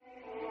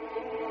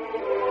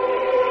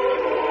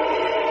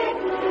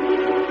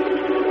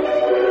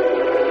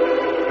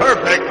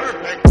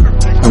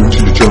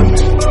don't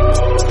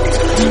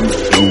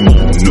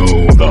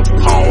know the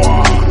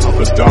power of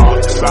the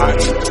dark side.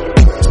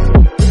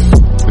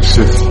 The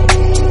Sith.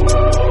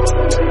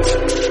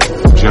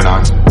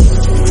 Jedi.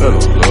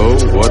 Hello,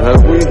 what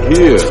have we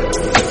here?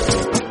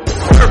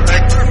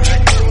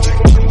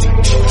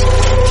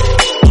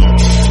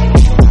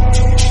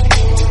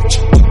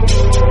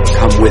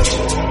 Come with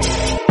me.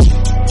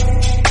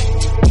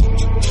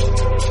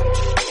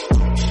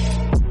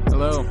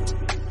 Hello.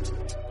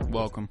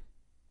 Welcome.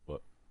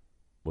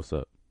 What's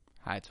up?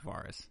 Hi,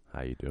 Tavares.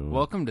 How you doing?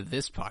 Welcome to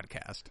this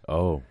podcast.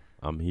 Oh,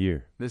 I'm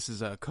here. This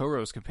is a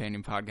Co-Rose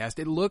Companion podcast.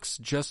 It looks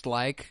just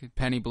like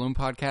Penny Bloom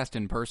podcast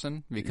in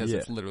person because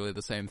it's literally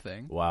the same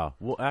thing. Wow.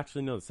 Well,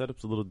 actually, no. The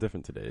setup's a little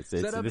different today.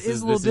 Setup this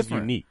is a little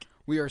different. Is unique.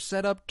 We are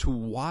set up to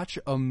watch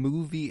a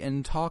movie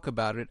and talk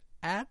about it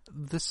at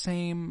the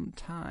same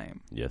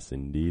time. Yes,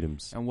 indeed.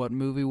 And what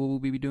movie will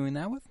we be doing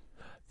that with?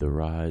 The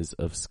Rise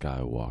of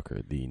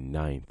Skywalker, the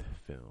 9th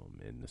film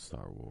in the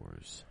Star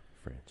Wars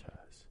franchise.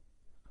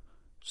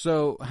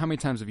 So, how many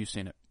times have you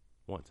seen it?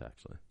 Once,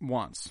 actually.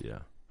 Once. Yeah.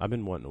 I've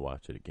been wanting to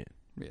watch it again.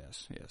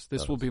 Yes.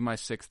 This will be my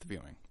 6th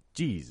viewing.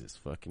 Jesus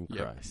fucking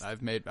Christ.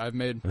 Yep.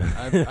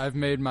 I've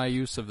made my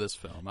use of this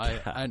film.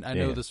 I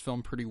know this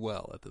film pretty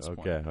well at this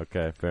point.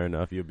 Okay, fair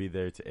enough. You'll be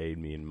there to aid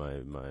me in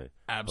my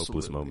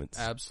hopeless moments.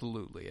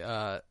 Absolutely.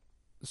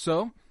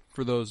 So,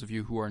 for those of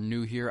you who are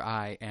new here,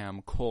 I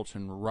am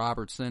Colton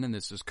Robertson, and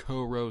this is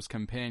Co-Rose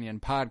Companion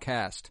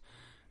Podcast.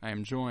 I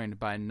am joined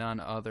by none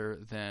other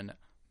than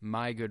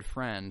my good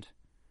friend,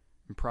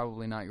 and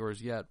probably not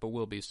yours yet, but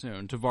will be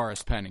soon,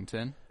 Tavares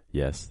Pennington.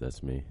 Yes,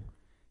 that's me.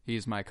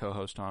 He's my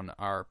co-host on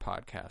our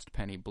podcast,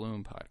 Penny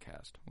Bloom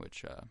Podcast,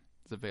 which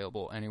is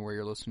available anywhere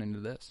you're listening to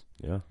this.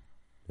 Yeah,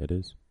 it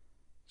is.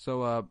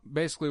 So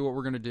basically what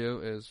we're going to do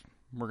is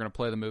we're going to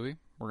play the movie.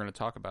 We're going to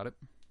talk about it.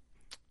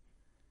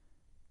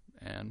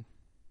 And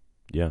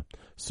yeah.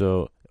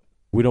 So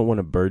we don't want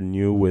to burden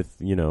you with,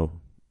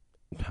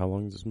 how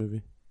long is this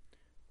movie?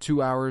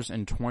 2 hours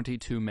and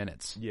 22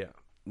 minutes. Yeah.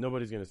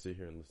 Nobody's going to sit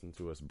here and listen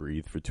to us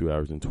breathe for 2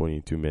 hours and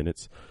 22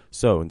 minutes.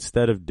 So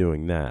instead of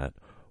doing that,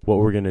 what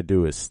we're going to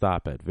do is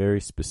stop at very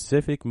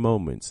specific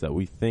moments that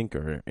we think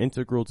are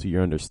integral to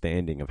your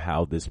understanding of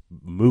how this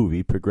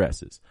movie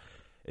progresses.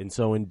 And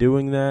so in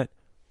doing that,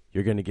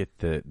 you're going to get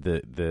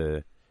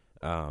the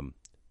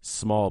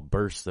small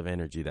bursts of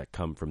energy that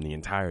come from the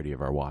entirety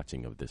of our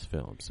watching of this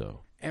film.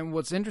 So, and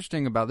what's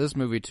interesting about this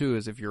movie, too,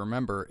 is if you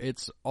remember,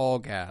 it's all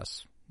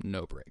gas,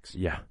 no brakes.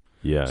 Yeah.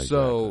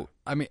 So,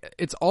 exactly.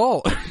 It's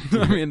all.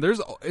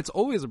 It's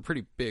always a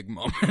pretty big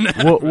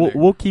moment.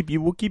 We'll keep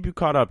you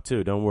caught up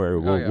too. Don't worry.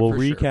 We'll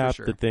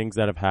recap the things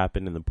that have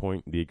happened and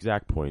the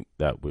exact point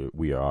that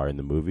we are in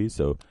the movie.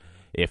 So,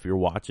 if you're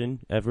watching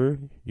ever,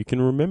 you can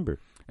remember.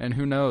 And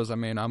who knows?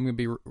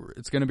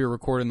 It's gonna be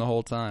recording the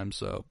whole time.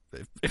 So,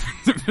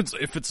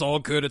 if it's all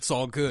good, it's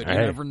all good. You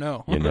never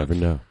know. You never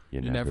know.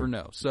 You never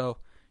know. So,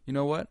 you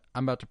know what?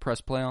 I'm about to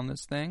press play on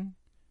this thing.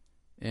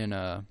 In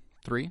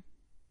 3,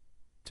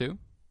 2,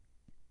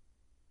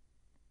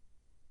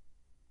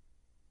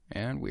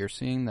 and we are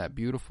seeing that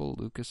beautiful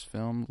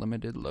Lucasfilm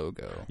Limited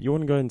logo. You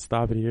want to go ahead and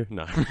stop it here?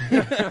 No.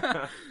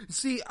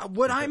 See,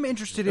 what I'm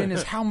interested in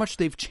is how much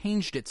they've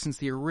changed it since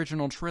the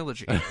original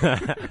trilogy.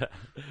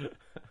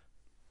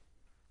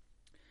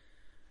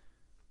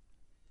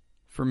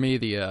 For me,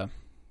 the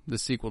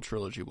sequel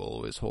trilogy will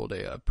always hold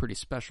a pretty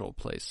special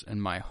place in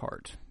my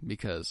heart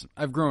because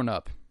I've grown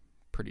up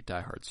pretty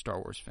diehard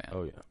Star Wars fan.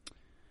 Oh, yeah.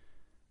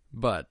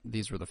 But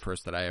these were the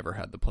first that I ever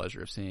had the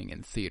pleasure of seeing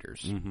in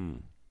theaters. Mm-hmm.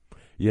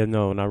 Yeah,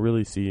 no, and I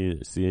really see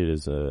it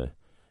as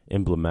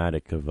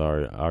emblematic of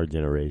our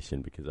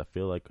generation because I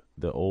feel like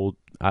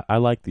I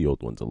like the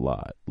old ones a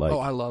lot. Like,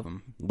 I love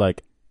them.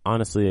 Like,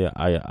 honestly,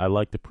 I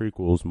like the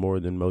prequels more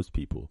than most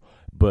people,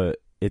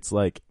 but it's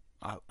like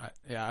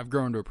I've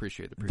grown to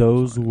appreciate the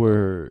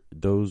prequels.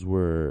 Those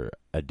were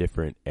a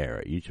different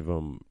era. Each of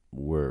them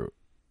were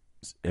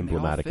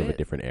emblematic of a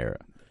different era.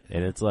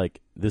 And it's like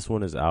this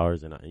one is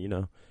ours, and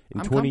in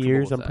 20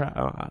 years,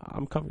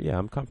 I'm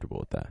comfortable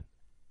with that.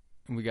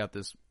 And we got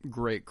this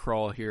great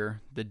crawl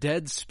here. The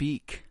Dead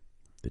Speak.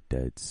 The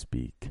Dead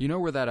Speak. You know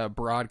where that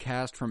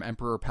broadcast from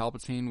Emperor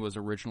Palpatine was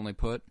originally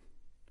put?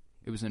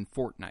 It was in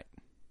Fortnite.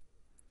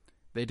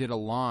 They did a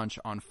launch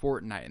on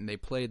Fortnite, and they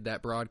played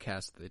that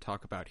broadcast that they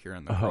talk about here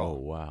in the crawl. Oh,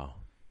 wow.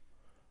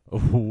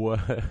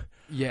 What?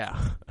 Yeah.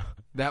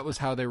 That was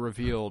how they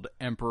revealed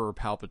Emperor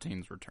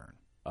Palpatine's return.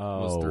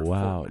 Oh,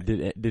 wow.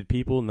 Fortnite. Did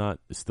people not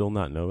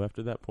know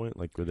after that point?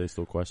 Like, were they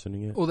still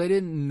questioning it? Well, they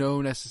didn't know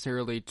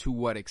necessarily to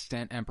what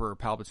extent Emperor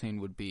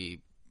Palpatine would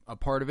be a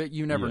part of it.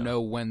 You never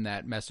know when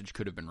that message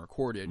could have been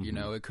recorded.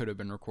 Mm-hmm. It could have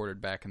been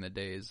recorded back in the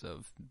days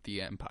of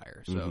the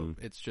Empire. So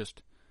it's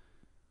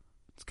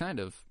kind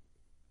of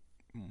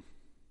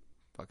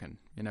fucking,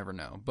 you never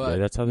know. But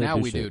that's how they now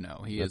do we shit. do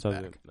know. He is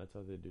back. That's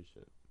how they do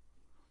shit.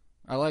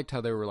 I liked how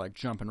they were like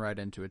jumping right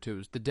into it too. It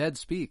was the Dead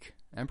Speak.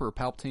 Emperor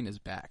Palpatine is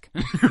back.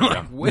 You're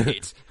like,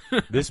 wait.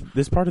 This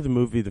part of the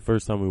movie, the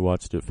first time we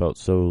watched it, felt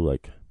so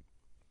like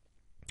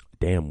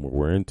damn,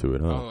 we're into it,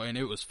 huh? Oh, and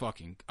it was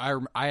fucking... I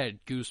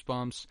had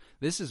goosebumps.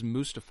 This is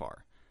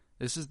Mustafar.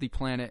 This is the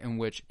planet in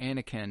which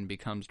Anakin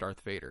becomes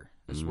Darth Vader.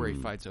 This is where he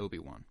fights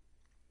Obi-Wan.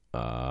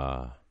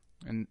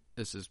 And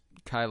this is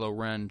Kylo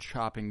Ren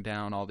chopping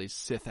down all these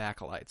Sith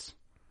acolytes,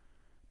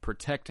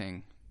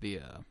 protecting the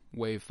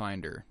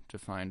Wavefinder to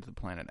find the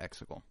planet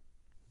Exegol.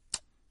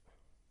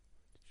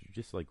 Did you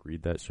just like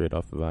read that straight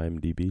off of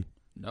IMDb?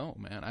 No,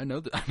 man, I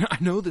know I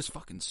know this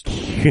fucking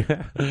story.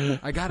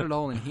 I got it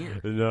all in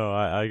here. No,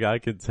 I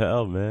can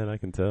tell, man. I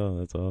can tell.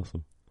 That's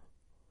awesome.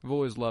 I've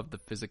always loved the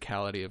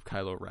physicality of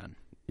Kylo Ren.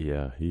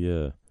 Yeah,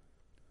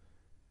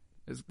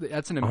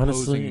 That's an imposing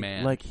honestly,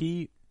 man. Like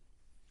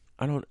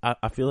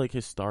I feel like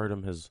his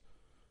stardom has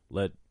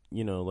led,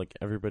 like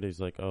everybody's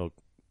like, oh,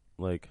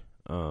 like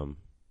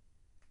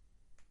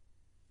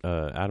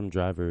Adam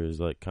Driver is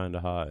like kind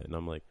of hot, and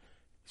I'm like,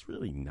 he's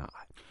really not.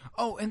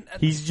 Oh, and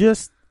he's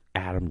just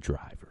Adam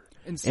Driver,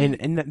 and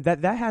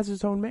that has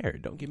its own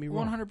merit. Don't get me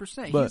wrong.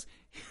 100%.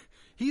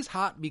 He's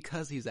hot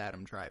because he's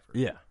Adam Driver.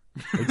 Yeah,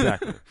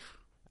 exactly.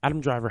 Adam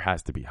Driver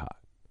has to be hot.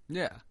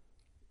 Yeah,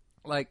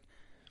 like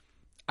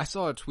I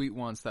saw a tweet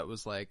once that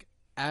was like,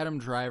 Adam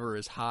Driver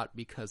is hot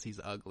because he's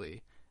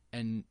ugly,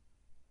 and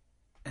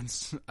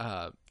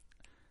the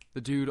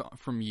dude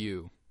from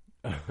You.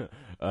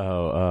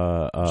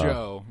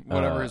 Joe,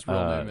 whatever his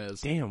real name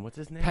is. Damn, what's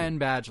his name? Penn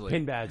Badgley.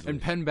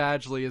 And Penn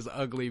Badgley is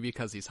ugly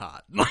because he's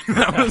hot.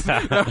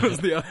 that was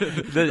the other.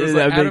 It was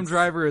like Adam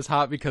Driver is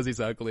hot because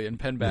he's ugly, and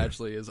Penn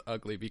Badgley is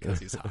ugly because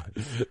he's hot.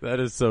 That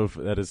is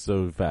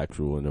so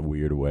factual in a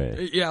weird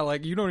way. Yeah,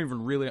 like you don't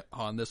even really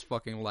on this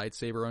fucking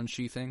lightsaber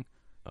unsheathing.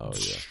 Oh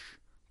yeah,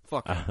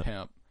 fucking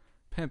pimp.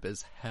 Pimp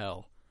is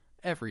hell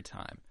every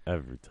time.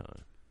 Every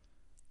time.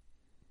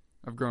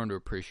 I've grown to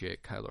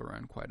appreciate Kylo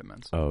Ren quite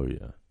immensely. Oh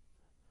yeah,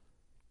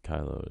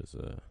 Kylo is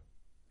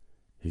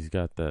he's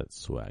got that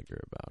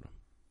swagger about him.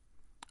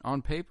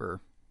 On paper,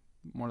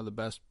 one of the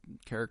best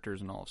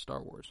characters in all of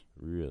Star Wars.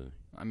 Really?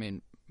 I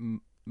mean,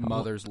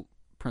 mother's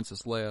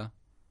Princess Leia,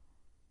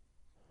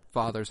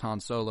 father's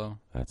Han Solo.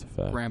 That's a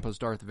fact. Grandpa's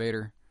Darth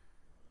Vader.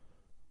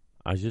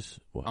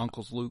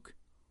 Uncle's Luke.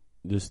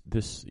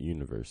 This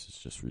universe is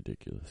just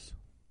ridiculous.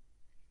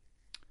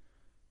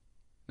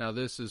 Now,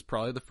 this is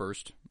probably the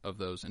first of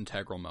those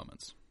integral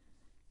moments.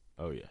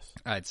 Oh, yes.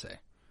 I'd say.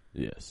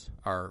 Yes.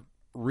 Our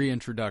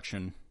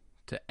reintroduction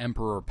to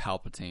Emperor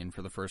Palpatine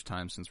for the first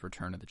time since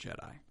Return of the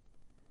Jedi.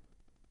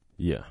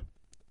 Yeah.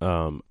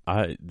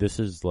 This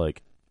is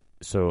like,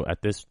 so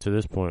to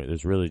this point,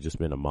 there's really just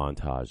been a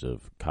montage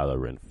of Kylo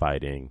Ren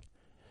fighting.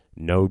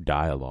 No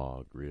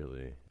dialogue,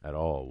 really, at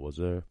all, was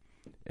there?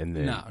 And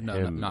then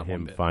not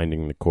him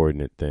finding the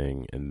coordinate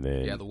thing, and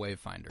then... Yeah, the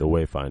Wavefinder. The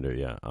Wavefinder,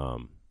 yeah.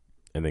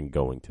 And then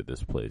going to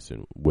this place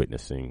and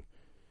witnessing.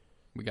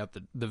 We got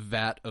the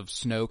vat of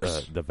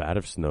Snoke's. The vat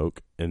of Snoke,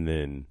 and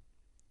then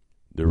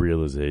the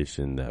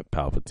realization that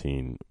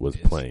Palpatine was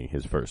playing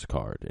his first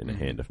card in a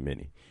hand of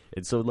many.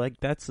 And so, like,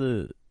 I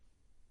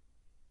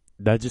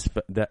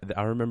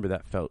remember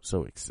that felt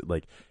so,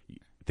 like,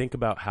 think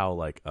about how,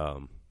 like,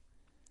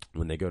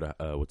 when they go to,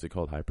 what's it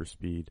called,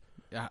 hyperspeed?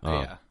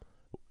 Yeah.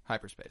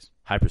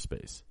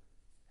 Hyperspace.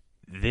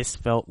 This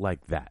felt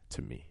like that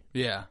to me.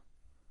 Yeah.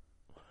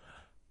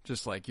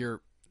 Just like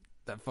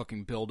that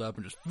fucking build up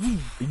and just.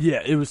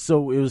 Yeah, it was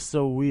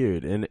so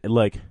weird, and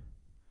like,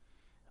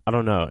 I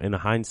don't know. In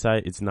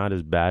hindsight, it's not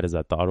as bad as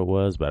I thought it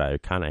was, but I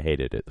kind of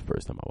hated it the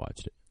first time I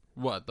watched it.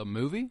 What, the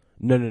movie?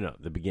 No,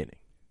 the beginning.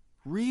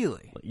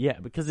 Really? Yeah,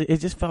 because it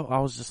just felt. I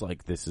was just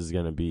like, this is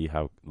gonna be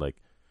how like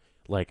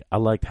I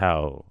liked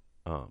how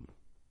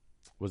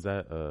was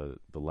that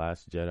the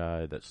Last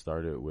Jedi that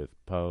started with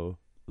Poe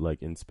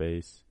like in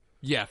space?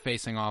 Yeah,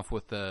 facing off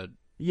with the.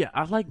 Yeah,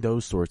 I like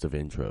those sorts of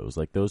intros.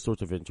 Like those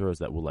sorts of intros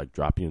that will like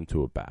drop you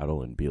into a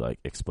battle and be like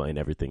explain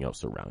everything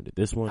else around it.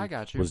 This one I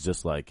got you. Was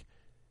just like,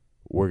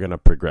 we're going to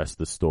progress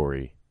the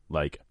story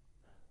like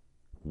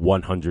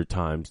 100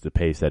 times the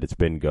pace that it's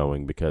been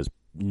going because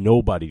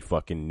nobody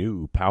fucking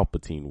knew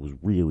Palpatine was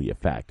really a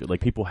factor.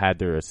 Like people had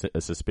their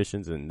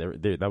suspicions and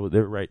they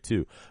were right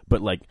too.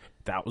 But like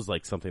that was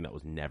like something that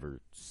was never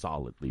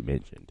solidly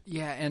mentioned.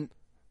 Yeah, and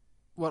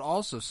what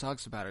also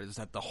sucks about it is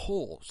that the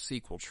whole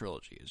sequel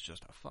trilogy is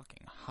just a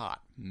fucking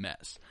hot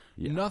mess.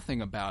 Yeah.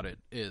 Nothing about it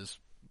is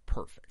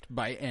perfect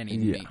by any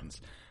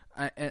means.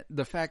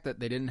 The fact that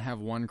they didn't have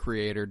one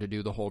creator to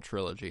do the whole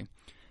trilogy,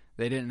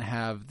 they didn't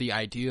have the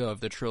idea of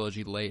the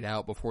trilogy laid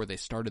out before they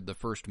started the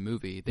first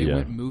movie. They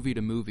went movie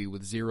to movie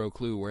with zero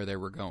clue where they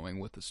were going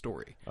with the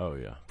story. Oh,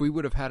 yeah. If we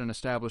would have had an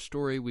established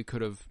story, we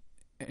could have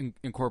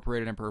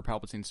incorporated Emperor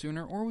Palpatine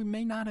sooner, or we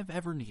may not have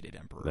ever needed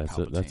Emperor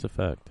Palpatine. That's a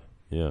fact.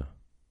 Yeah.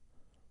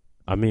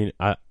 I mean,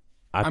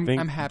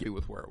 I'm happy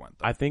with where it went,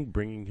 though. I think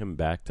bringing him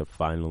back to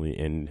finally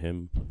end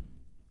him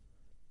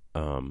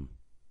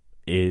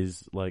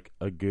is like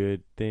a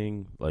good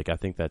thing. Like I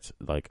think that's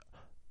like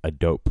a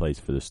dope place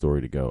for the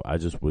story to go. I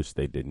just wish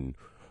they didn't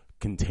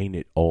contain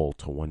it all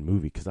to one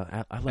movie, because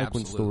I like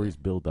when stories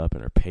build up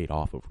and are paid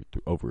off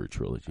over a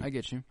trilogy. I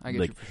get you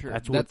for sure.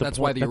 That's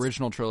why the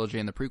original trilogy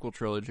and the prequel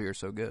trilogy are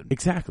so good.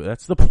 Exactly,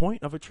 that's the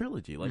point of a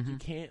trilogy. Like you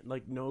can't,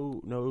 like,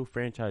 no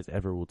franchise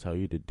ever will tell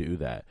you to do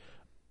that,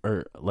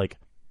 or like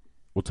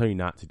will tell you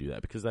not to do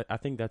that, because I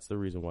think that's the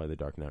reason why The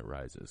Dark Knight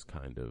Rises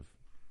kind of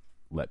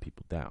let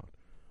people down,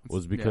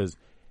 was because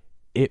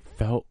it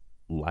felt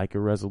like a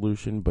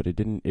resolution, but it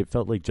didn't. It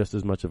felt like just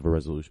as much of a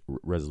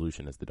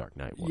resolution as The Dark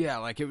Knight was. Yeah,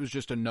 like it was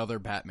just another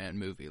Batman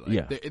movie.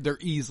 Like there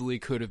easily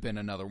could have been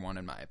another one,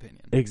 in my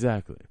opinion.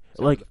 Exactly.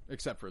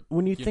 Except for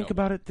when you think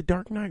about it, The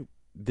Dark Knight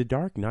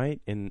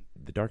and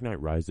The Dark Knight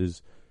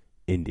Rises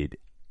ended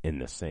in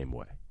the same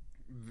way.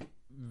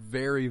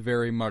 Very,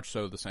 very much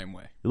so the same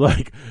way.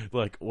 Like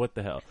what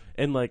the hell?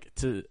 And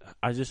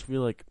I just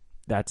feel like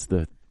that's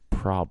the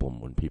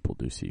problem when people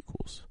do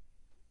sequels.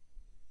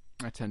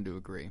 I tend to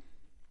agree.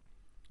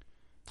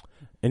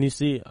 And you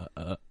see,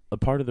 a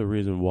part of the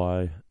reason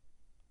why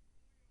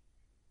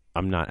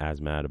I'm not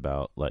as mad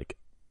about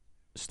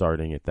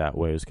starting it that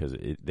way is because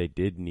they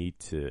did need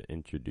to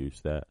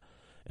introduce that,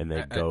 and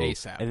they go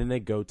ASAP. And then they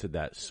go to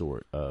that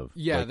sort of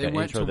they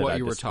went to what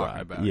you were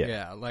talking about.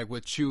 Yeah, like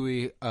with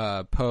Chewie,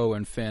 Poe,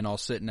 and Finn all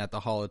sitting at the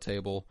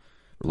holotable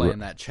playing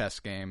that chess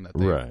game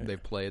that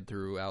they've played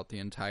throughout the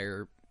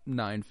entire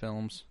 9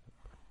 films.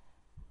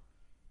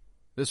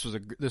 This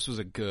was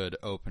a good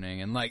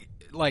opening, and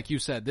like you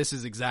said, this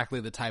is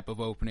exactly the type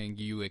of opening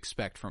you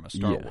expect from a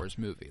Star Wars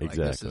movie. Like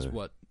exactly. This is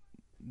what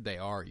they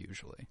are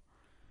usually.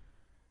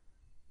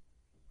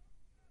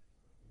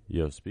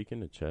 Yo,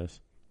 speaking of chess,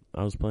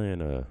 I was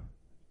playing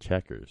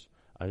checkers.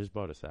 I just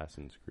bought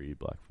Assassin's Creed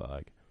Black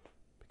Flag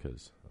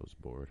because I was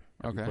bored.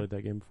 Have you played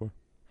that game before?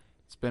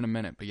 It's been a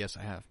minute, but yes,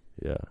 I have.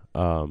 Yeah,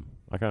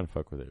 I kind of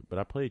fuck with it, but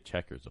I played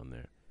checkers on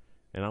there.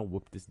 And I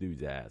whooped this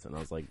dude's ass. And I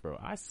was like, bro,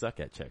 I suck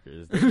at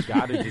checkers. They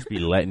gotta just be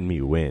letting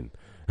me win.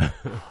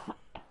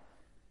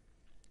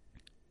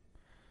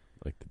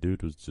 Like, the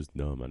dude was just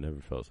dumb. I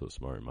never felt so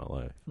smart in my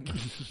life.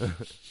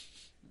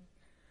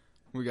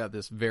 We got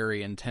this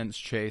very intense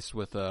chase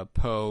with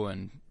Poe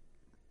and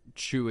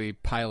Chewie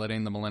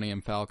piloting the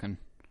Millennium Falcon.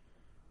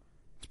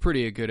 It's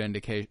pretty good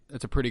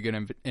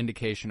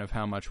indication of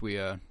how much we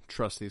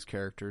trust these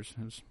characters.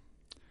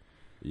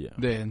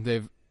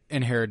 They've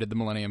inherited the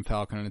Millennium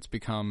Falcon, and it's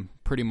become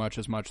pretty much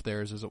as much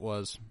theirs as it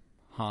was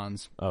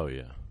Han's. Oh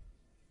yeah,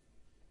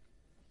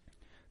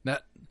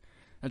 that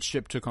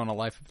ship took on a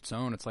life of its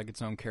own. It's like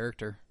its own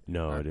character.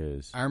 No, it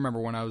is. I remember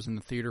when I was in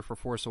the theater for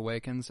Force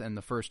Awakens, and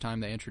the first time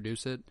they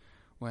introduced it,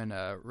 when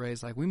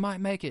Rey's like, "We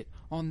might make it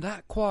on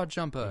that quad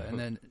jumper," and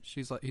then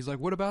he's like,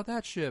 "What about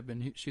that ship?"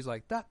 And she's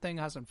like, "That thing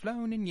hasn't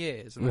flown in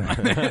years."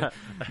 And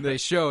they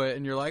show it,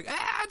 and you're like,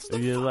 it's the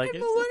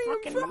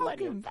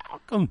Millennium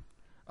Falcon.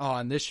 Oh,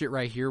 and this shit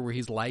right here where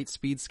he's light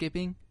speed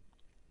skipping.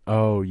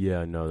 Oh,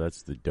 yeah, no,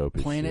 that's the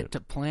dopest planet shit. To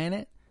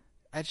planet.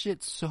 That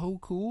shit's so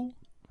cool.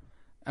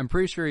 I'm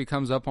pretty sure he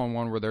comes up on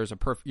one where there's a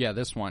perfect... Yeah,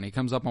 this one. He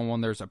comes up on one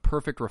there's a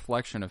perfect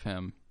reflection of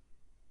him.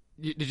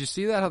 Did you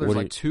see that? How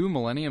there's 2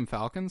 Millennium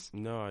Falcons?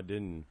 No, I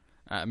didn't.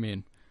 I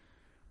mean,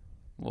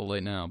 a little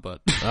late now,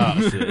 but...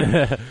 Oh,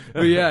 shit.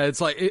 But yeah,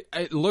 it's like...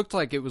 It looked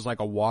like it was like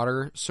a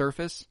water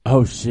surface.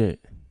 Oh, shit.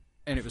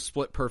 And it was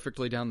split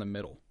perfectly down the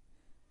middle.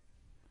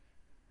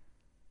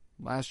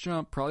 Last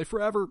jump, probably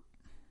forever.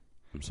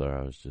 I'm sorry,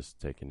 I was just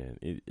taking in.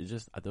 It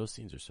just those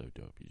scenes are so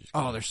dope.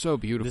 They're so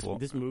beautiful.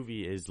 This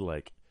movie is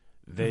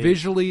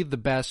visually the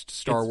best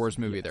Star Wars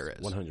movie there is.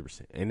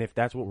 100%. And if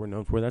that's what we're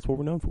known for, that's what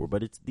we're known for.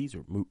 But these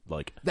are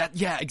that.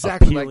 Yeah,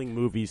 exactly. Appealing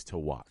movies to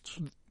watch.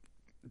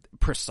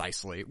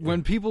 Precisely.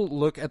 When people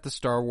look at the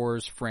Star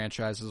Wars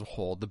franchise as a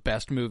whole, the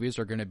best movies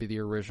are going to be the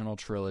original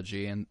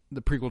trilogy, and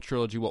the prequel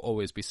trilogy will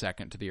always be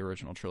second to the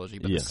original trilogy.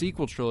 But the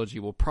sequel trilogy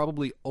will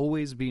probably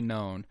always be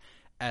known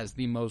as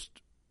the most,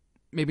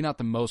 maybe not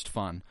the most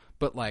fun,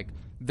 but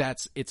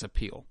that's its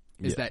appeal.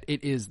 Is that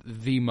it is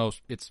the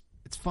most, it's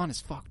fun as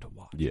fuck to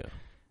watch. Yeah.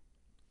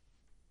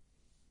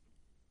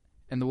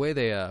 And the way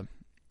they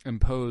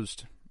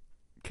imposed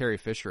Carrie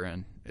Fisher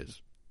in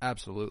is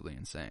absolutely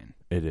insane.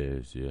 It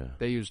is, yeah.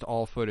 They used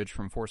all footage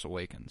from Force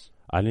Awakens.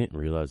 I didn't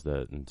realize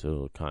that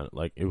until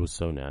it was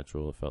so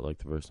natural. It felt like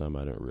the first time.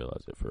 I didn't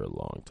realize it for a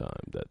long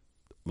time. That,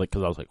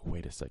 because I was like,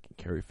 wait a second,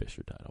 Carrie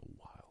Fisher died a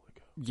while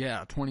ago. Yeah,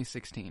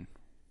 2016.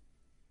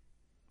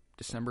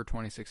 December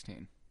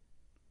 2016.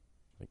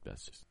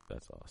 That's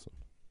awesome.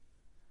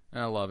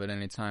 I love it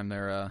anytime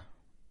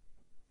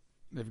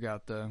they've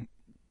got the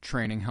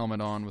training helmet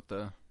on with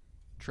the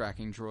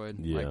tracking droid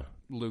like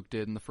Luke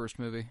did in the first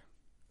movie.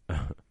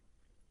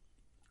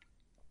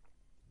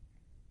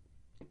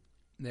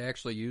 They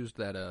actually used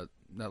that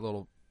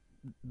little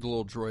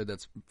droid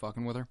that's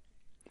fucking with her.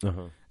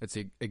 Uh-huh. It's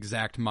the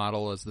exact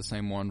model as the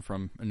same one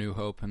from A New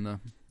Hope in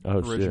the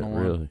original shit,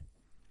 one. Really?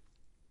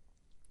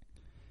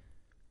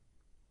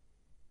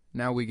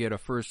 Now we get a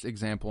first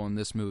example in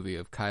this movie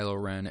of Kylo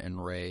Ren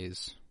and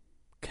Rey's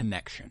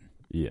connection.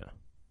 Yeah.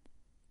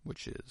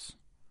 Which is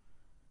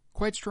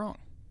quite strong.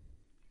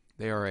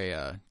 They are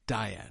a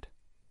dyad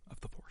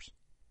of the Force.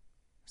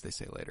 as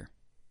they say later.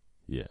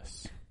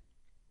 Yes.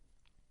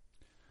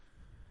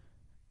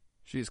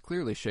 She is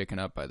clearly shaken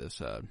up by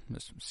this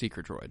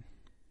seeker droid.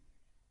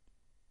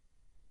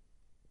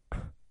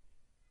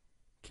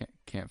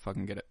 Can't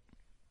fucking get it.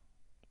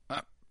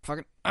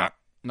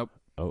 Nope.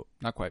 Oh.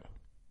 Not quite.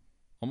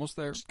 Almost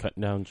there. Just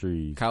cutting down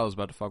trees. Kylo's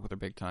about to fuck with her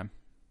big time.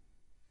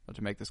 About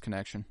to make this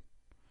connection.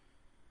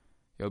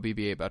 Yo,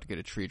 BB-8 about to get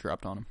a tree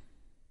dropped on him.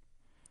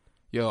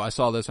 Yo, I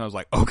saw this and I was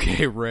like,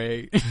 okay,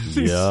 Rey.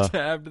 She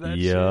stabbed that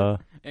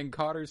shit and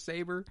caught her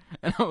saber.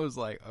 And I was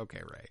like,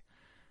 okay, Rey.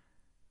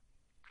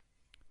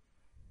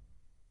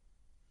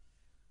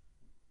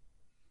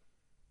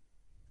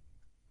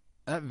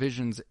 That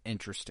vision's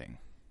interesting.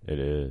 It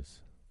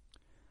is.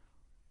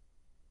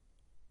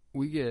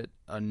 We get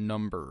a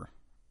number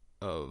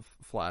of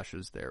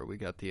flashes there. We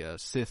got the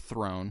Sith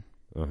throne,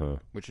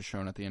 which is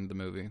shown at the end of the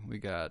movie. We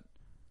got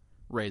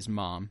Rey's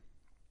mom.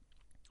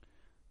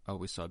 Oh,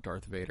 we saw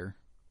Darth Vader.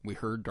 We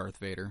heard Darth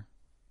Vader.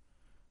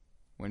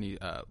 When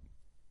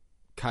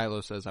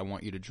Kylo says, I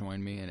want you to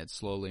join me, and it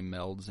slowly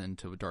melds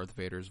into Darth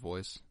Vader's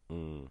voice,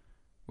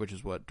 which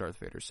is what Darth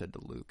Vader said to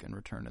Luke in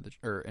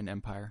in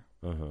Empire.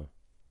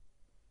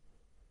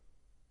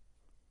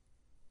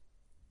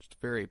 Just a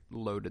very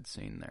loaded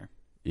scene there.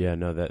 Yeah,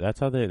 no, that's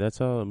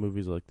how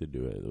movies like to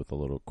do it, with a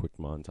little quick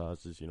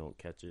montages. You don't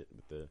catch it,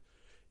 but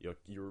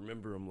you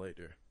remember them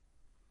later.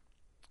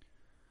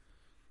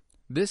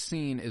 This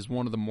scene is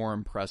one of the more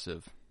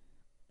impressive,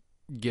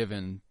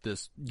 given the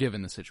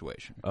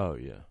situation. Oh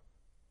yeah,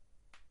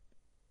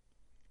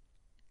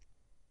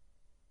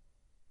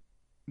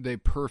 they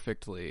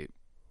perfectly,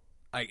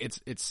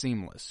 it's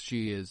seamless.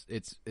 She is.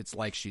 It's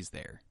like she's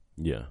there.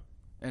 Yeah,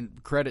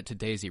 and credit to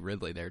Daisy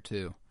Ridley there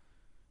too.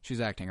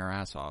 She's acting her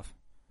ass off.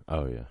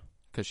 Oh, yeah.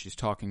 Because she's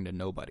talking to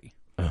nobody.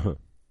 Uh-huh. Of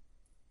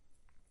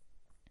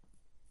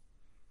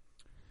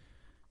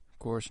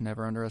course,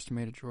 never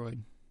underestimate a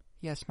droid.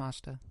 Yes,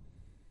 master.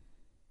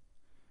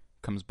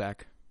 Comes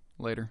back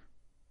later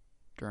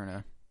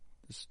during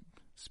this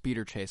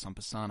speeder chase on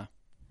Pisana.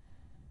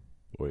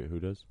 Wait, who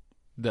does?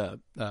 The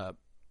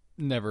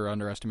never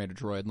underestimate a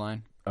droid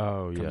line.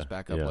 Oh, yeah. Comes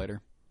back up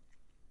later.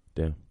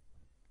 Damn.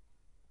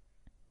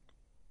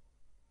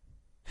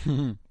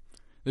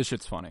 This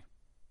shit's funny.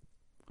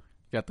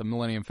 You got the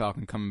Millennium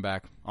Falcon coming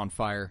back on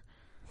fire.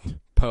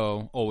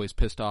 Poe, always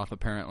pissed off,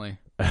 apparently.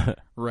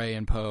 Rey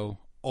and Poe,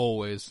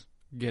 always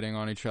getting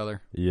on each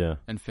other. Yeah.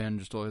 And Finn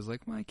just always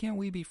like, why can't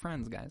we be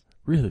friends, guys?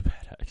 Really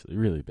bad, actually.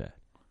 Really bad.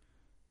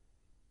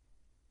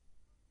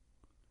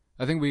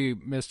 I think we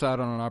missed out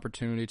on an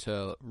opportunity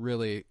to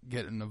really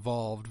get an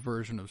evolved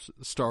version of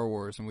Star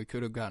Wars, and we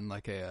could have gotten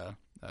like a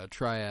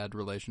triad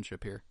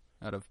relationship here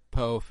out of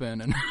Poe,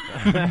 Finn, and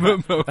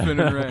Poe, Finn,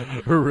 and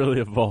Rey. We're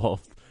really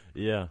evolved.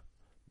 Yeah.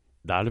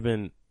 That'd have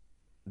been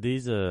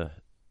these. Yeah,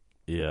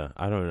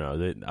 I don't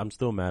know. I'm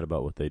still mad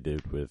about what they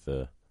did with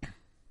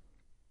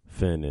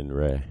Finn and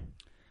Rey.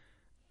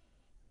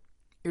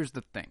 Here's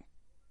the thing.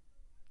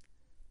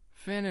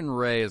 Finn and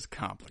Rey is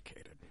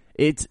complicated.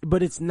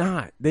 But it's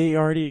not. They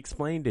already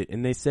explained it,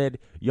 and they said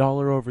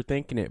y'all are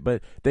overthinking it.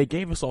 But they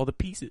gave us all the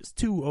pieces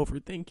to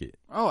overthink it.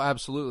 Oh,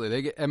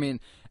 absolutely.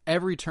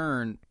 Every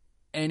turn.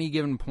 Any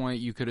given point,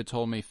 you could have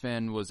told me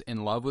Finn was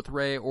in love with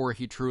Rey, or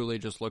he truly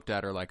just looked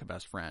at her like a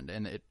best friend.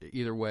 And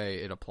either way,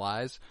 it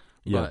applies.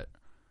 Yeah. But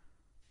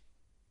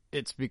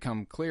it's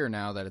become clear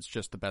now that it's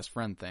just the best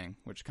friend thing,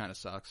 which kind of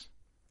sucks.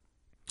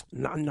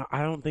 No,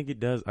 I don't think it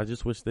does. I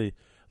just wish they,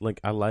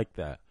 I like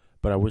that.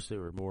 But I wish they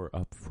were more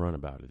upfront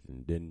about it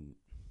and didn't.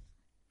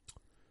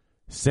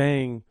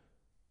 Saying,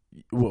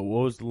 what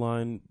was the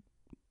line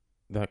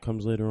that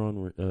comes later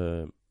on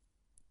where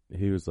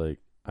he was like,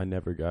 I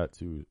never got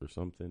to, or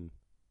something.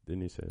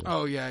 Didn't he say that?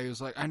 Oh, yeah. He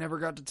was like, I never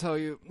got to tell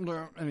you.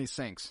 And he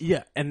sinks.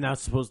 Yeah, and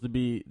that's supposed to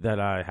be that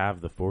I have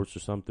the Force or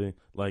something.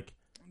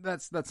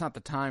 That's not the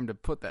time to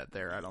put that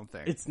there, I don't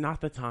think. It's not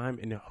the time,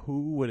 and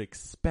who would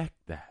expect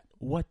that?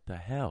 What the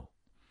hell?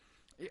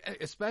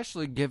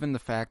 Especially given the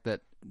fact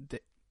that,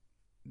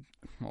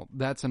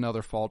 that's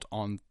another fault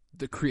on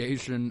the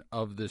creation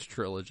of this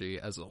trilogy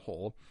as a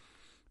whole.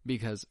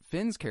 Because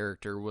Finn's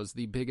character was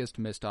the biggest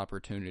missed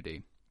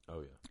opportunity.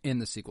 Oh, yeah. In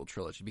the sequel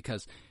trilogy,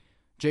 because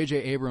J.J.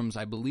 Abrams,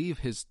 I believe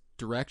his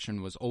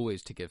direction was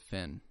always to give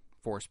Finn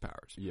Force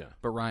powers. Yeah.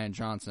 But Rian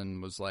Johnson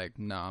was like,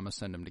 no, I'm going to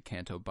send him to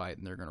Canto Bight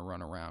and they're going to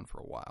run around for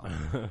a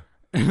while.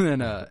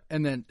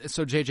 and then,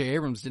 so J.J.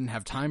 Abrams didn't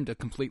have time to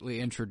completely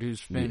introduce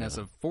Finn as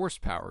a Force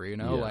power, you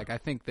know? Yeah. I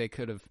think they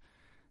could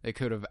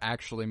have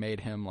actually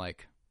made him,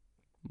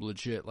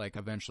 legit,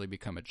 eventually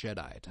become a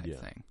Jedi type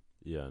thing.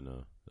 Yeah,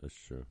 no, that's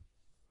true.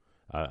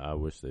 I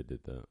wish they did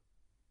that.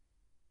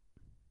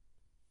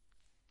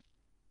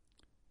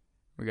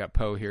 We got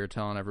Poe here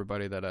telling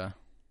everybody that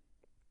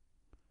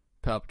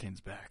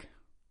Palpatine's back.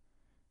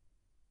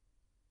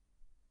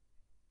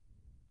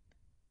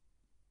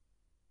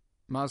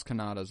 Maz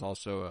Kanata is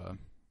also a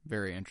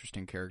very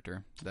interesting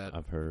character that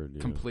I've heard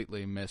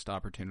completely missed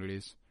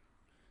opportunities.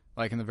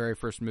 Like in the very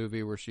first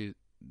movie where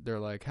they're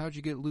like, how'd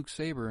you get Luke's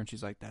saber? And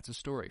she's like, that's a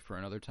story for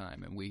another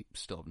time. And we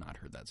still have not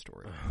heard that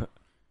story.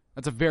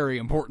 That's a very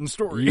important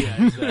story.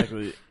 Yeah,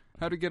 exactly.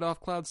 How to get off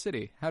Cloud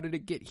City? How did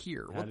it get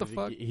here? How What the did it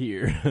fuck? get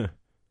here?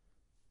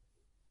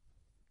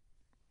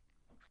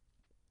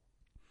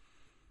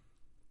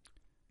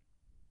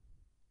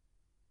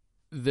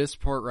 This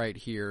part right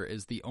here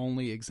is the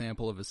only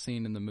example of a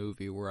scene in the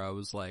movie where I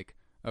was like,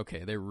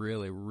 okay, they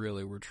really,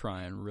 really were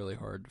trying really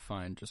hard to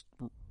find just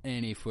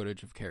any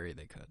footage of Carrie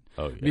they could.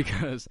 Oh, yeah.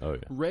 Because Oh, yeah.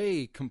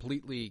 Ray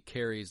completely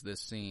carries this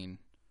scene,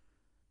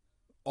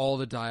 all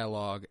the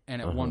dialogue,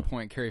 and at one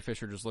point Carrie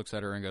Fisher just looks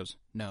at her and goes,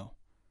 no.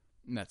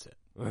 And that's it.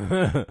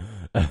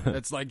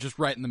 It's like just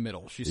right in the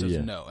middle. She says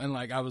no. And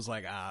like I was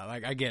like,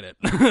 I get it.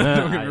 Don't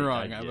get me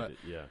wrong. I get it.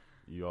 Yeah.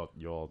 You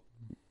all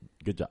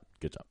good job.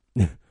 Good job.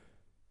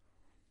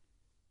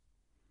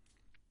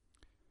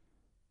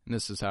 And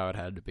this is how it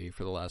had to be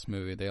for the last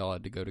movie. They all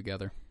had to go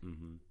together.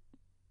 Mm-hmm.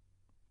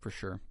 For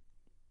sure.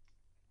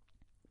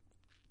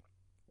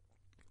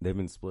 They've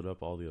been split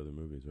up all the other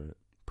movies, right?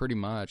 Pretty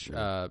much.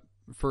 Yeah.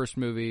 First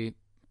movie,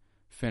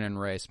 Finn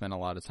and Ray spent a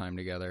lot of time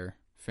together.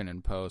 Finn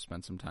and Poe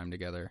spent some time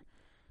together.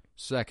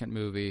 Second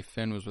movie,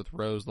 Finn was with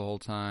Rose the whole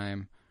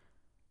time.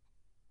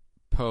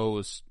 Poe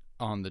was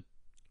on the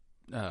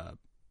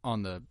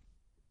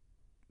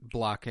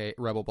blockade,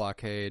 rebel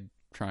blockade,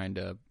 trying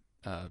to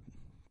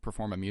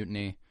perform a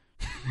mutiny.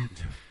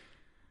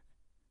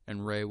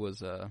 And Ray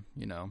was,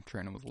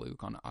 training with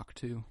Luke on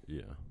Ahch-To.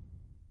 Yeah.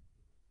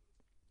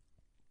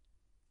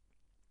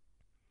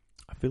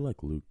 I feel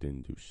like Luke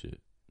didn't do shit.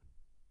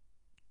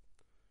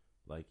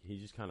 Like, he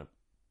just kind of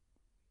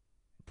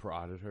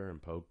prodded her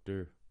and poked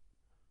her.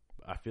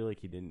 I feel like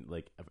he didn't,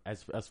 like,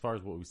 as far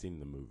as what we've seen in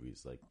the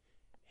movies, like,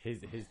 his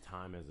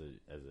time as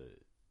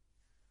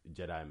a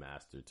Jedi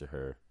master to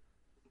her.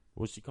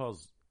 Well, she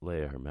calls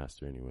Leia her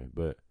master anyway,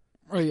 but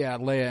Oh yeah,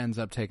 Leia ends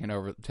up taking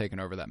over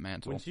that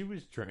mantle. when she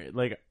was trained,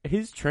 like,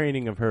 his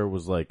training of her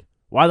was like,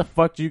 why the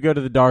fuck do you go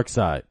to the dark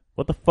side?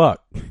 What the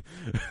fuck?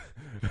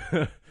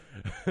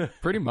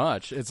 Pretty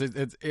much. It's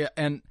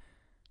and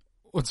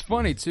what's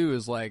funny too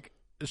is like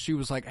she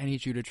was like, I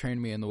need you to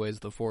train me in the ways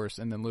of the Force,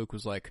 and then Luke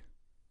was like,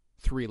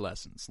 3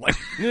 lessons. Like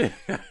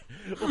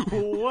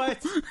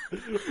What?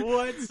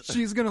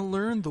 She's gonna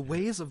learn the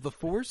ways of the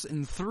Force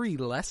in 3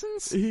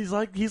 lessons? He's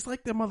like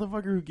the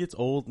motherfucker who gets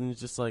old and is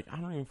just like, I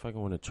don't even fucking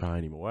want to try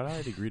anymore. Why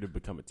did I agree to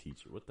become a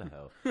teacher? What the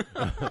hell?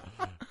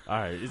 All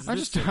right,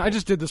 I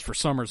just did this for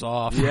summers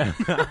off. Yeah.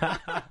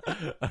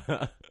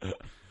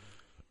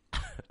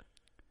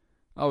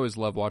 I always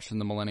love watching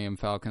the Millennium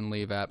Falcon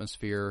leave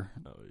atmosphere.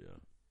 Oh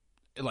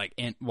yeah. Like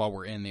while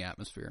we're in the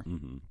atmosphere.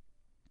 Mm-hmm.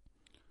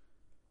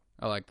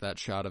 I liked that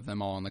shot of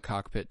them all in the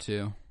cockpit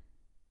too.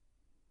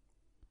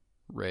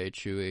 Ray,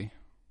 Chewie,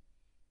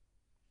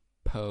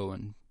 Poe,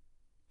 and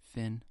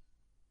Finn.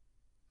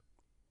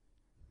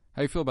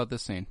 How do you feel about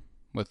this scene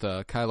with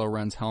Kylo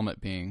Ren's helmet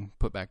being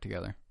put back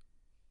together?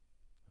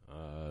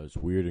 It's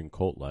weird and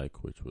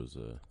cult-like, which was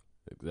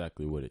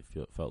exactly what it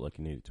felt like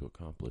it needed to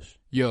accomplish.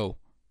 Yo,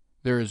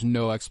 there is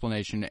no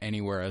explanation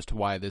anywhere as to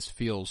why this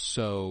feels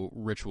so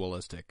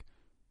ritualistic.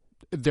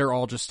 They're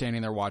all just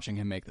standing there watching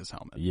him make this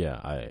helmet.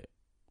 Yeah,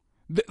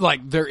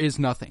 Like, there is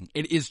nothing.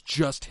 It is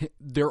just,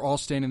 they're all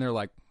standing there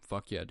like,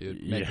 fuck yeah,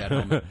 dude, make that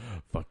helmet.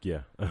 Fuck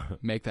yeah.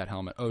 Make that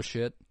helmet. Oh,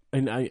 shit.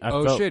 And I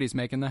oh, shit, he's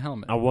making the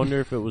helmet. I wonder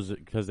if it was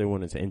because they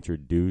wanted to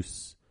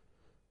introduce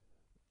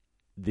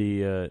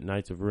the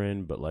Knights of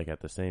Ren, but, like,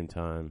 at the same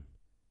time,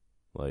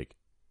 like,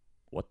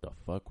 what the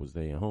fuck was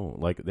they on?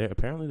 Like,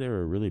 apparently they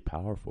were really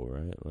powerful,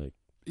 right? Like,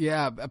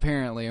 yeah,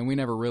 apparently, and we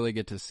never really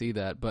get to see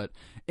that. But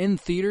in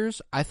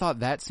theaters, I thought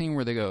that scene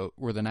where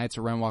the Knights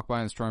of Ren walk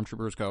by and the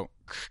Stormtroopers go,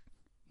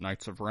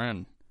 Knights of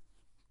Ren,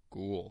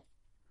 ghoul.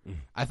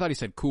 I thought he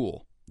said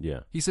cool.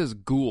 yeah. He says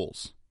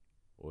ghouls.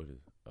 What is?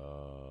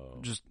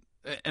 Just,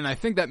 and I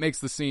think that makes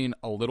the scene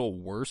a little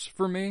worse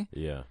for me.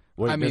 Yeah.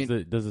 Wait, I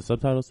mean, does the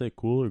subtitle say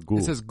cool or ghoul?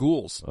 It says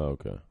ghouls. Oh,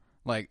 okay.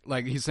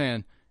 Like he's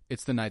saying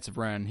it's the Knights of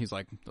Ren. He's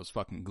like, those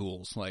fucking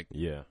ghouls. Like,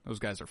 Yeah. those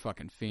guys are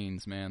fucking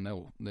fiends, man.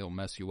 They'll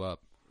mess you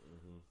up.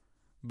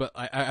 But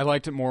I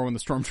liked it more when the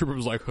Stormtrooper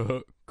was like,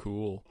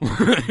 cool.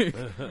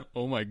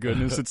 Oh my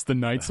goodness, it's the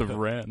Knights of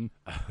Ren.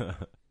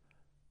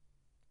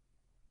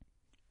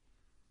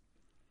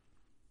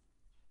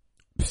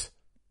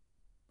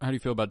 How do you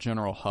feel about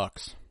General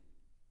Hux?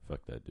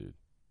 Fuck that dude.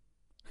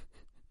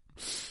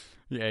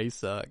 Yeah, he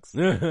sucks.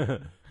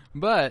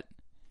 But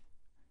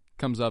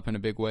comes up in a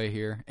big way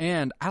here.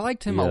 And I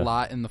liked him a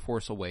lot in The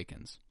Force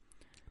Awakens.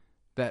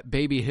 That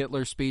baby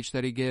Hitler speech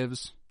that he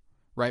gives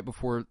right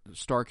before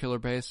Starkiller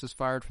Base is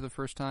fired for the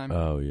first time.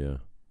 Oh, yeah.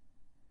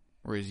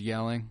 Where he's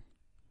yelling.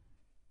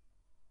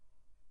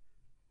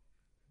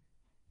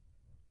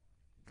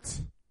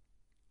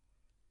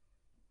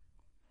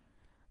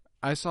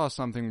 I saw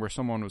something where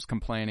someone was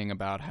complaining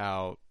about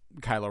how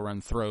Kylo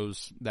Ren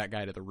throws that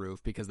guy to the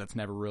roof because that's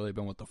never really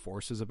been what the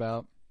Force is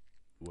about.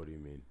 What do you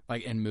mean?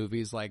 Like in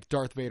movies, like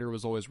Darth Vader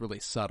was always really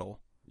subtle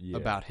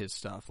about his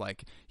stuff.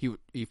 Like he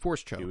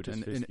force choked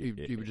and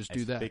he would just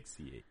do that.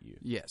 Asphyxiate you.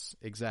 Yes,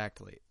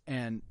 exactly.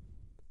 And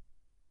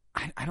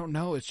I don't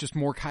know. It's just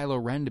more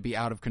Kylo Ren to be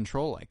out of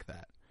control like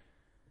that.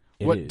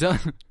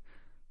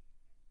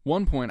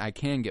 One point I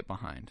can get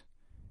behind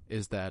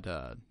is that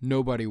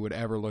nobody would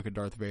ever look at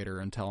Darth Vader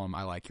and tell him,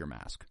 "I like your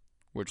mask,"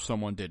 which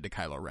someone did to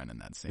Kylo Ren in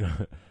that scene.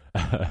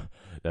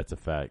 That's a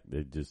fact.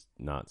 They just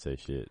not say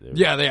shit.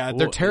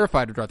 They're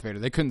terrified of Darth Vader.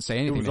 They couldn't say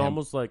anything. It was to him.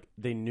 almost like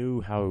they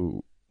knew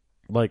how,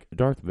 like,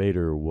 Darth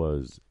Vader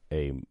was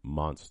a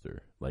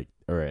monster. Like,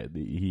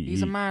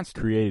 he's a monster.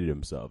 Created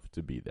himself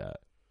to be that.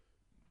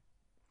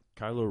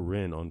 Kylo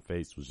Ren on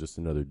face was just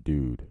another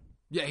dude.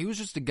 Yeah, he was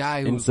just a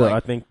guy who and was so like, I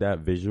think that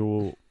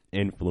visual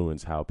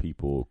influenced how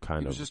people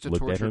kind he was of just a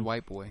looked at tortured him.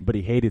 white boy. But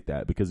he hated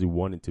that because he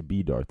wanted to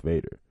be Darth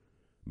Vader.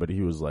 But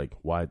he was like,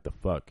 why the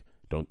fuck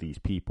don't these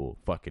people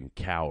fucking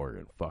cower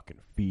and fucking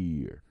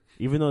fear?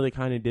 Even though they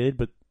kind of did,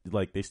 but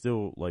like they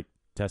still like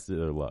tested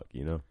their luck,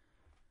 you know?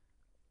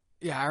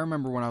 Yeah, I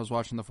remember when I was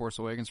watching The Force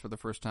Awakens for the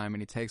first time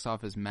and he takes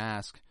off his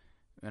mask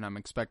and I'm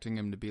expecting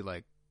him to be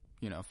like,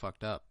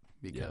 fucked up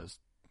because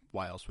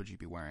why else would you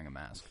be wearing a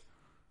mask?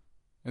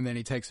 And then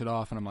he takes it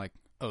off and I'm like,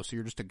 oh, so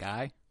you're just a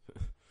guy?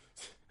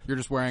 You're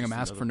just wearing a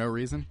mask for no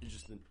reason? You're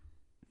just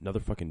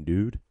another fucking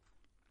dude?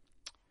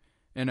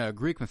 In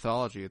Greek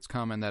mythology, it's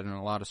common that in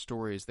a lot of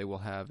stories they will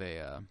have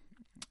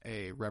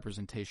a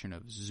representation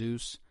of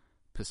Zeus,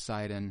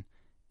 Poseidon,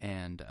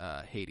 and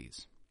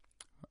Hades.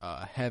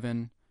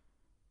 Heaven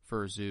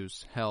for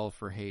Zeus, hell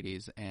for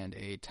Hades, and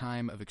a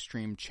time of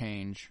extreme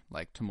change,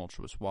 like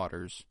tumultuous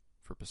waters,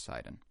 for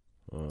Poseidon.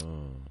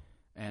 Oh.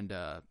 And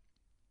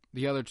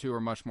the other two are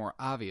much more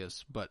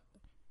obvious, but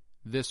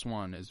this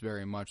one is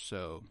very much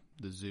so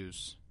the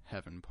Zeus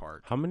heaven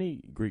part. How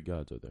many Greek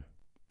gods are there?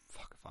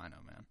 Fuck if I know,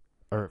 man.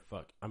 Or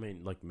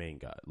like main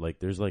god. Like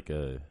there's like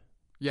a...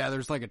 Yeah,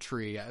 there's like a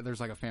tree. There's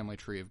like a family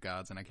tree of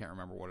gods, and I can't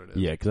remember what it is.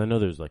 Yeah, because I know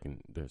there's like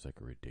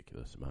a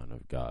ridiculous amount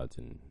of gods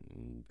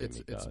and it's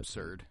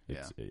absurd.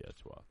 It's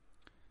wild.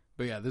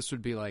 But yeah, this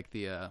would be like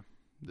the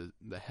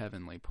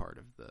heavenly part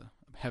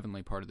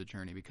of the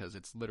journey because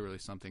it's literally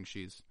something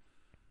she's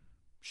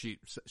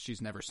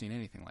never seen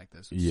anything like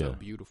this. It's so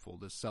beautiful,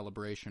 this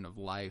celebration of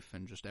life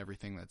and just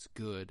everything that's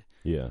good.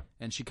 Yeah,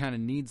 and she kind of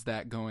needs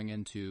that going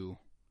into,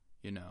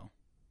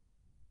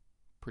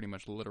 pretty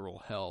much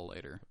literal hell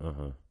later.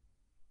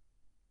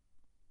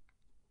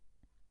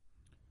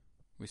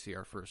 We see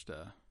our first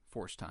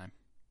Force time.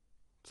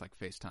 It's like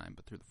FaceTime,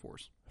 but through the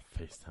Force.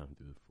 FaceTime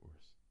through the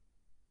Force.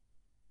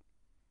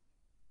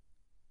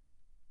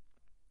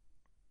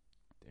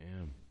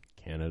 Damn.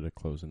 Canada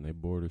closing their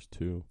borders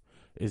too.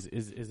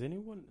 Is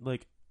anyone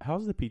like?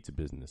 How's the pizza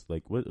business?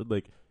 Like what?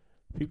 Like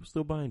people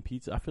still buying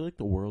pizza? I feel like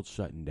the world's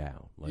shutting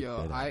down. Like,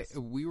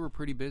 we were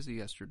pretty busy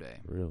yesterday.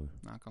 Really?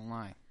 Not gonna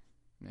lie.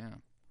 Yeah.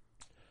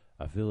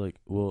 I feel like.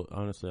 Well,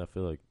 honestly, I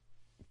feel like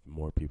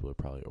more people are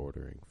probably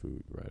ordering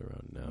food right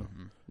around now.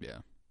 Mm-hmm. Yeah.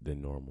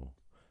 Than normal.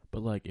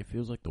 But like, it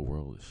feels like the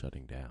world is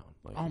shutting down.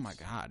 Like, oh my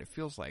god! It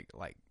feels like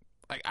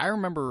I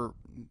remember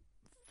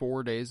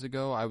 4 days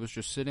ago, I was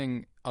just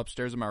sitting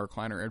upstairs in my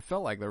recliner. It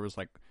felt like there was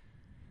like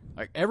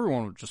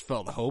everyone just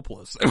felt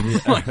hopeless.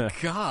 Oh my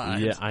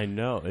god! Yeah, I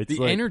know. It's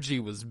the energy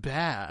was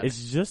bad.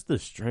 It's just the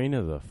strain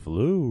of the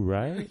flu,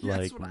 right? Yeah,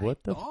 like, what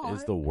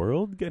is the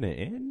world gonna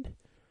end?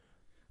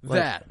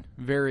 That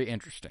very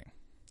interesting.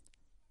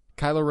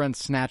 Kylo Ren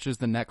snatches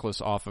the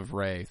necklace off of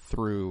Rey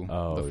through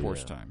the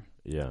Force time.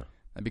 Yeah,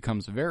 that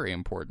becomes very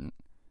important.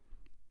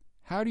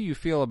 How do you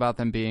feel about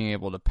them being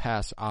able to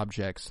pass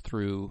objects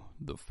through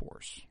the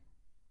Force?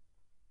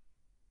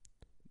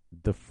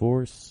 The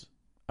Force,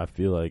 I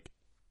feel like,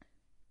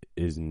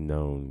 is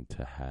known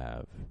to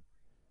have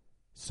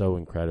so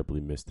incredibly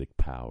mystic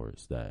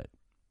powers that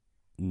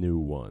new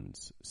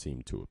ones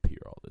seem to appear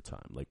all the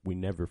time. Like, we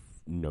never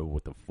know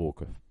what the full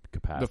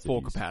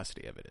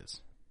capacity of it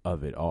is.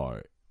 Of it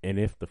are. And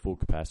if the full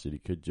capacity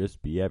could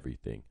just be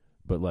everything.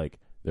 But, like,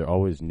 there are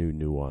always new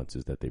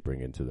nuances that they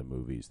bring into the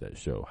movies that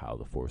show how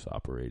the Force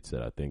operates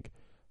that I think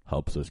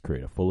helps us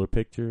create a fuller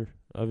picture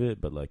of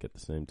it. But, like, at the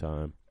same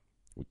time,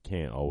 we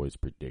can't always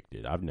predict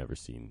it. I've never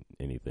seen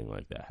anything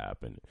like that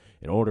happen.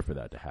 In order for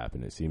that to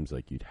happen, it seems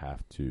like they'd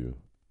have to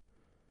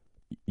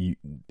be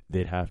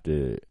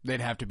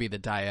the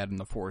dyad in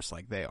the Force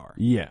like they are.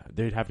 Yeah,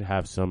 they'd have to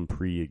have some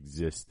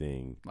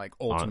pre-existing, like,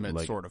 ultimate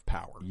sort of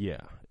power.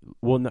 Yeah,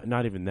 well,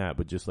 not even that,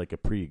 but just like a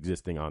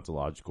pre-existing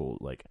ontological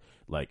like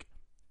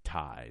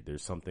tie.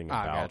 There's something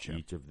about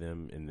each of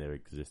them in their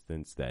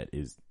existence that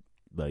is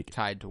like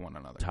tied to one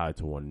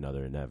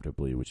another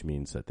inevitably, which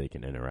means that they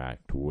can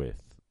interact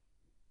with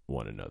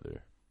one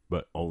another,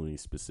 but only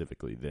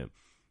specifically them,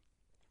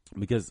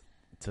 because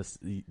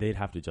they'd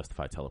have to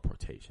justify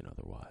teleportation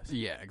otherwise.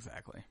 Yeah,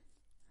 exactly.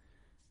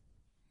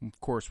 Of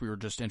course, we were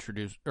just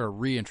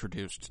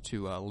reintroduced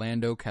to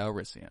Lando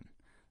Calrissian,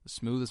 the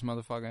smoothest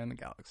motherfucker in the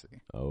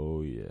galaxy.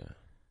 Oh yeah.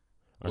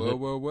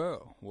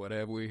 Whoa! What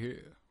have we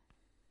here?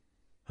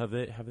 Have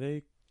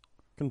they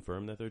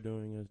confirmed that they're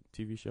doing a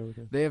TV show with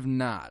him? They have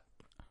not,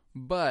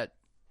 but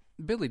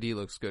Billy D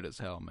looks good as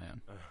hell,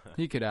 man.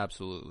 He could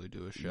absolutely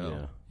do a show.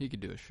 Yeah. He could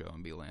do a show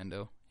and be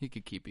Lando. He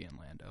could keep being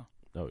Lando.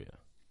 Oh yeah.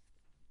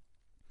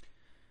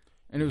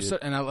 And it was,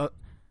 and I love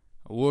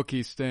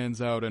Wookiee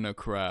stands out in a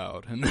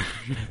crowd, and then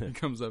he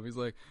comes up. He's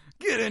like,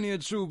 Get in here,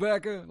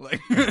 Chewbacca!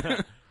 Like,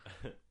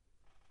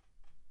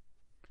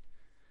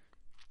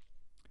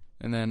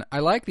 and then I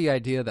like the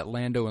idea that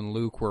Lando and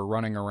Luke were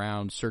running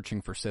around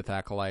searching for Sith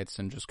acolytes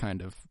and just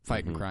kind of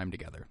fighting crime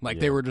together. Like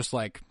they were just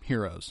like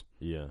heroes.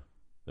 Yeah,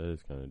 that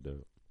is kind of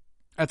dope.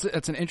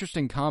 That's an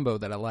interesting combo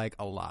that I like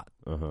a lot.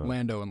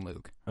 Lando and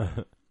Luke.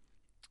 And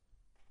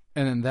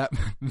then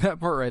that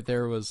part right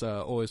there was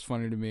always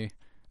funny to me,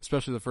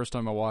 especially the first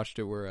time I watched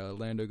it, where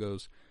Lando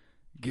goes,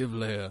 "Give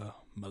Leia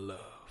my love,"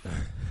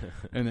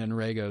 and then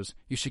Rey goes,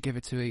 "You should give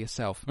it to her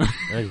yourself."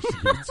 You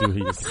should give it to her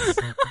yourself.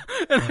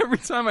 And every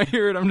time I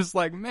hear it, I'm just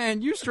like,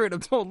 man, you straight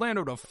up told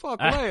Lando to fuck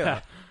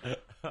Leia.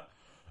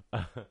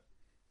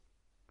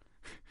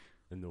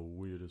 In the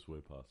weirdest way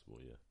possible,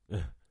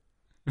 yeah.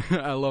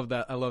 I love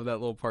that. I love that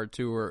little part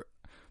too, where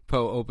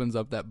Poe opens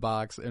up that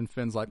box and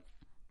Finn's like,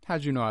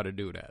 "How'd you know how to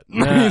do that?"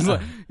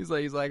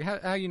 he's like,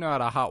 how you know how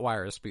to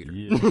hotwire a speeder?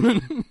 Yeah.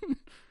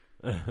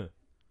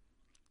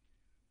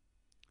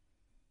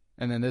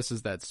 And then this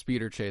is that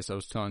speeder chase I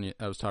was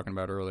talking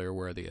about earlier,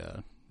 where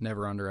the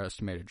never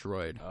underestimated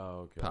droid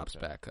pops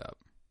back up.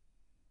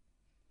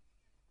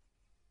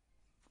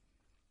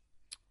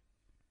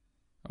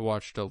 I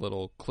watched a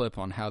little clip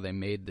on how they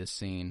made this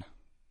scene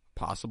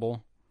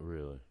possible.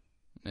 Really?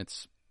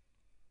 It's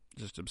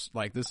just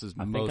like, this is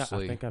I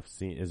mostly. think I've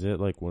seen. Is it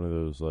like one of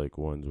those like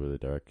ones where the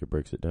director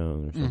breaks it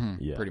down or something?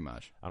 Yeah, pretty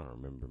much. I don't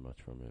remember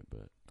much from it,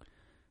 but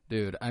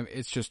dude,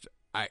 it's just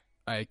I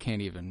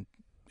can't even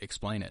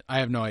explain it. I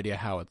have no idea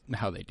how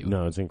they do it.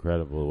 No, it's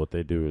incredible. What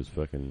they do is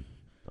fucking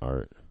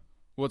art.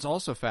 What's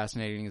also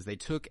fascinating is they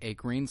took a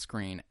green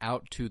screen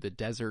out to the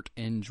desert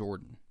in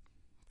Jordan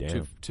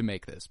to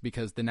make this,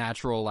 because the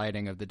natural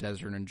lighting of the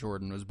desert in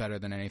Jordan was better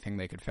than anything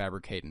they could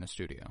fabricate in a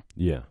studio.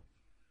 Yeah.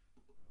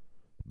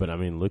 But I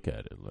mean, look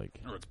at it.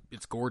 Like,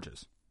 it's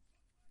gorgeous.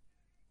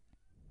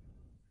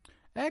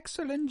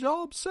 Excellent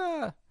job,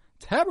 sir.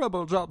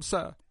 Terrible job,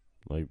 sir.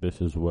 Like,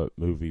 this is what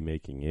movie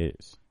making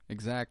is.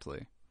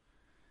 Exactly.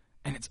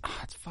 And it's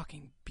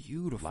fucking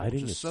beautiful.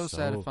 Lighting just is so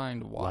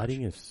satisfying to watch.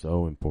 Lighting is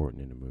so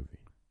important in a movie.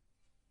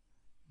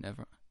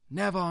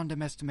 Never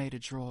underestimate a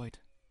droid.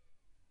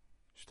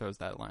 She throws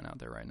that line out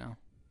there right now.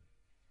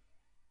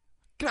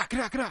 Gra,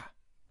 gra, gra.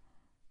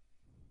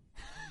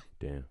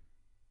 Damn.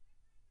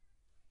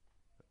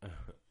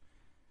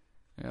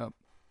 Yep.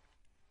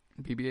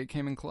 BB-8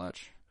 came in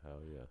clutch.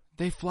 Hell yeah.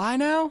 They fly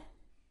now?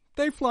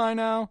 They fly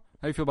now?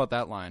 How do you feel about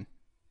that line?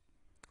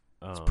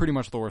 It's pretty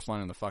much the worst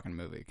line in the fucking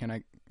movie.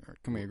 Can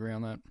we agree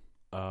on that?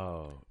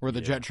 Oh. Where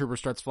the jet trooper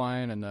starts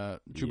flying and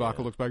Chewbacca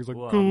looks back, he's like,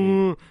 well,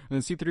 and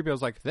then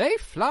C-3PO's like, they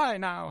fly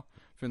now.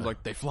 Finn's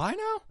like, they fly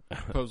now?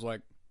 Poe's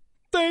like,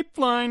 they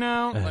fly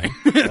now.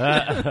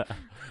 Like,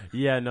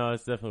 yeah, no,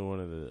 it's definitely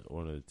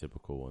one of the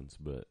typical ones,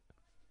 but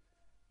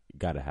you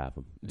gotta have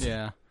them.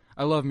 Yeah.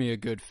 I love me a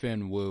good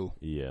Finn woo.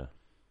 Yeah.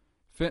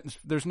 Finn,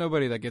 there's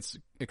nobody that gets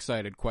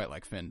excited quite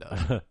like Finn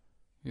does.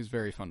 He's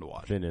very fun to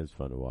watch. Finn is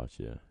fun to watch,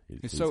 yeah.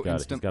 He's so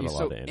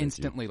energy.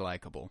 instantly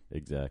likable.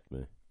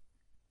 Exactly.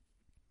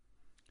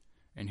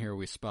 And here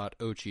we spot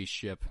Ochi's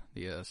ship,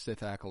 the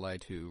Sith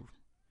acolyte who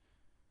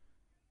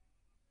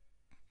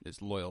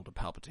is loyal to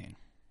Palpatine.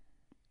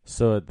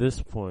 So at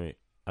this point,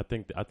 I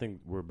think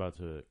we're about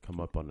to come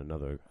up on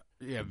another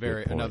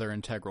another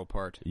integral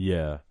part.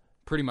 Yeah.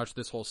 Pretty much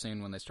this whole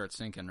scene when they start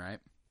sinking, right?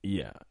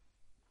 Yeah.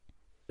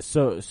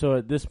 So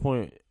at this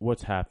point,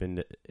 what's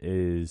happened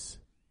is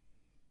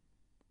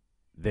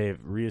they've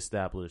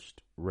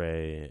reestablished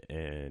Rey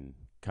and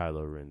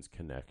Kylo Ren's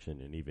connection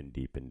and even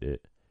deepened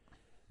it.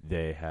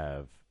 They've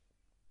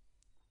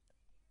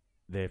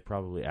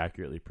probably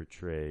accurately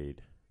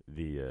portrayed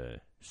the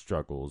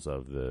struggles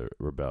of the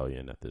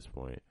rebellion at this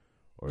point,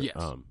 or yes,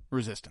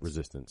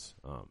 resistance.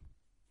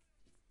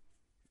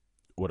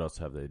 What else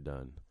have they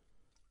done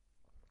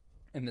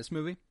in this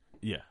movie?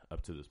 Yeah,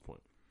 up to this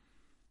point.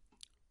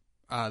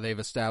 They've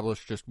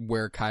established just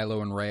where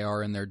Kylo and Rey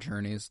are in their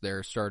journeys.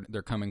 They're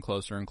coming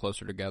closer and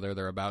closer together.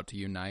 They're about to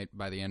unite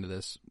by the end of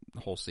this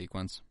whole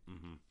sequence.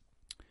 Mm-hmm.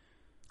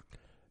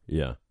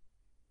 Yeah.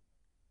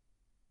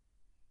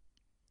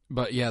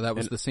 But yeah, that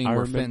was the scene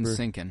where Finn's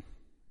sinking.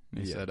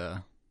 He said,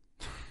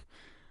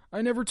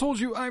 I never told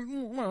you I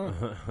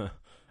remember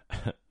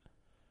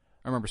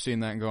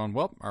seeing that and going,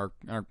 well, our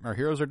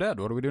heroes are dead.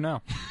 What do we do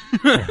now?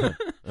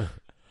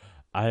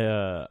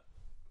 I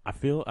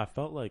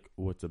felt like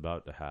what's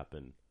about to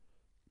happen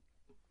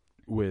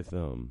with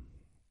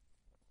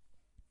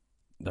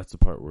that's the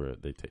part where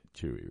they take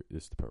Chewie.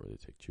 This is the part where they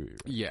take Chewie.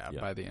 Right? Yeah,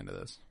 by the end of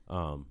this.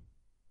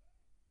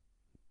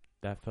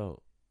 That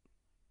felt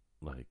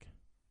like,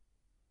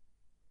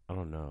 I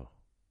don't know.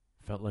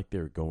 Felt like they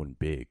were going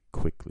big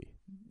quickly.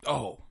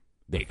 Oh,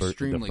 the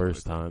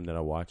first time that I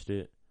watched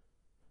it.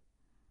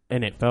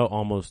 And it felt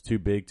almost too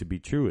big to be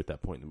true at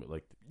that point.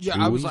 Like, yeah,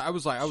 Chewie, I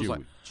was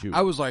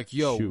like,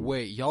 yo, Chewie.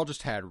 Wait, y'all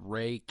just had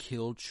Rey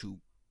kill Chewbacca?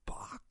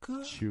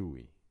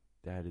 Chewie.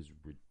 That is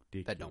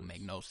ridiculous. That don't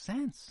make no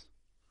sense.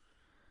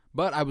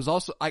 But I was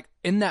also like,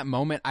 in that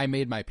moment, I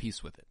made my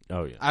peace with it.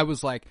 Oh, yeah. I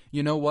was like,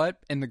 you know what?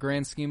 In the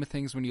grand scheme of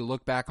things, when you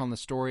look back on the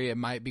story, it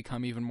might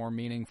become even more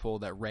meaningful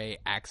that Rey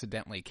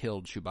accidentally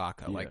killed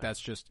Chewbacca. Yeah. Like, that's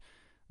just,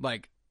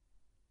 like,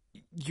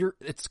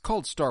 it's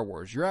called Star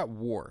Wars. You're at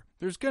war.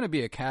 There's going to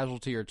be a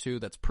casualty or two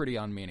that's pretty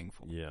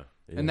unmeaningful. Yeah.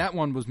 And that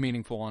one was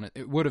meaningful on it.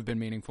 It would have been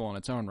meaningful on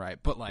its own right,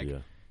 but, like,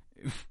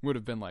 it would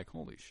have been like,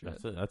 holy shit.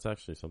 That's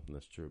actually something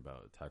that's true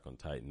about Attack on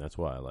Titan. That's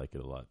why I like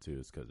it a lot, too,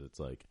 is because it's,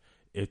 like,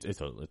 it's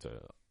a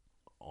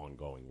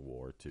ongoing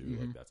war too. Mm-hmm.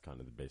 Like that's kind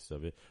of the basis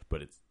of it,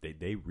 but it's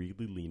they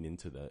really lean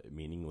into the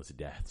meaningless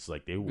deaths.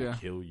 Like they will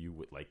kill you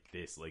with like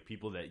this, like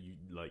people that you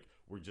like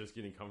were just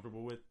getting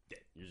comfortable with.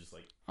 You're just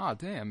like, oh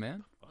damn,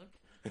 man. Fuck.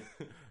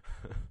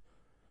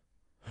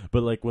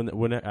 But like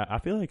when I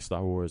feel like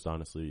Star Wars,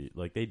 honestly,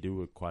 like they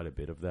do quite a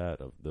bit of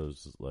that, of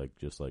those like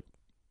just like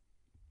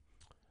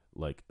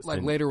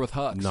later with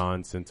Hux,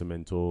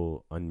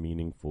 non-sentimental,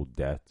 unmeaningful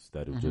deaths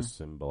that are just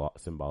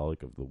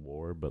symbolic of the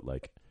war. But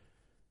like,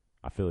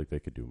 I feel like they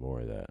could do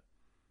more of that.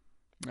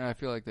 I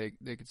feel like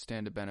they could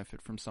stand to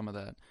benefit from some of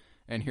that.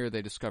 And here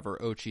they discover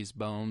Ochi's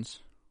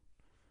bones,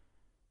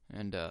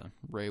 and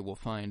Rey will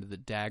find the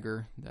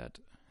dagger that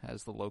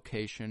has the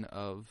location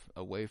of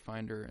a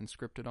Wayfinder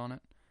inscripted on it.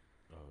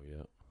 Oh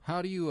yeah.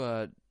 How do you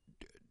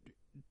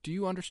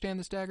understand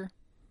this dagger?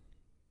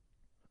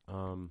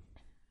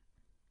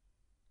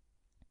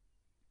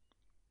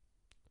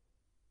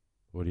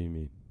 What do you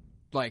mean?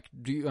 Like,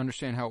 do you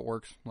understand how it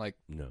works? Like,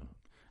 no.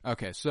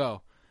 Okay,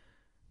 so,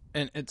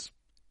 and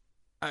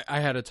I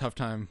had a tough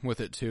time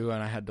with it too,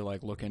 and I had to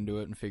like look into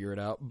it and figure it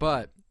out.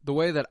 But the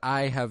way that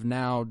I have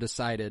now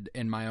decided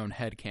in my own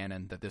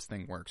headcanon that this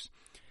thing works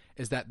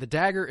is that the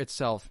dagger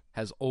itself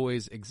has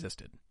always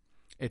existed.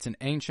 It's an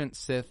ancient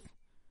Sith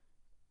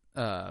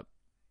dagger.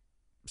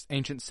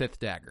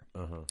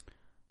 Uh-huh.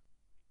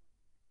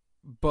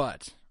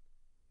 But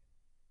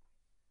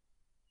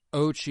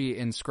Ochi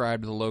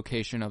inscribed the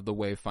location of the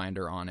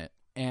Wayfinder on it,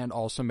 and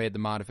also made the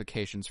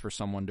modifications for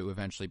someone to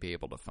eventually be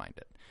able to find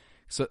it.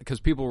 So, because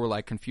people were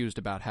like confused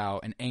about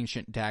how an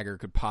ancient dagger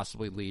could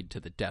possibly lead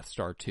to the Death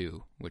Star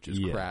 2, which is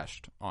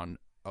crashed on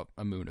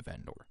a moon of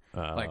Endor.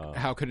 Like,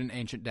 how could an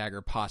ancient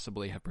dagger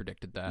possibly have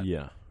predicted that?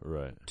 Yeah,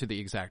 right. To the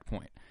exact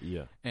point.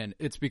 Yeah. And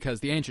it's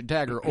because the ancient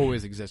dagger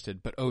always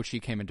existed, but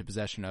Ochi came into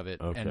possession of it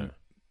and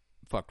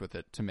fucked with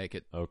it to make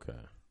it. Okay.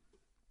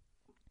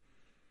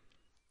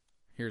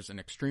 Here's an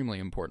extremely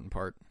important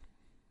part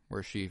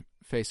where she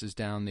faces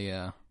down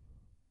the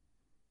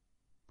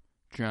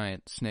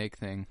giant snake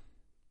thing.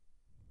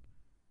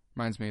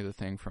 Reminds me of the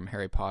thing from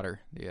Harry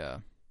Potter.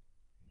 The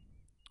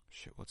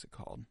what's it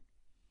called?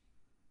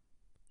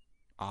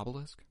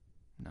 Obelisk?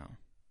 No.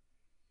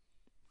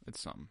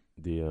 It's something.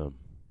 The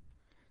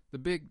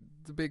big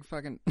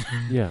fucking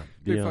yeah,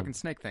 big fucking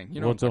snake thing. You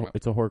know what I'm talking about?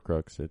 It's a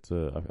Horcrux. It's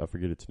I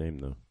forget its name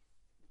though.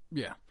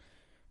 Yeah.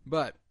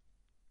 But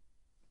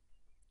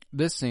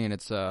this scene,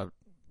 it's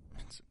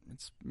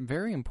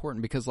very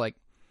important because, like,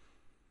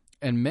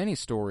 in many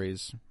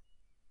stories,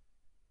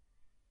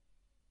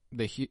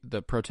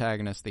 the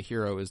protagonist, the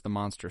hero, is the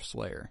monster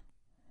slayer.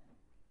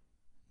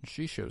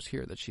 She shows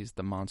here that she's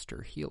the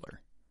monster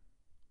healer.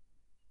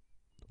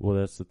 Well,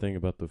 that's the thing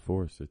about the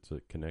Force. It's a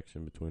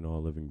connection between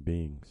all living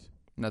beings.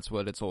 And that's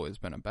what it's always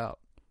been about.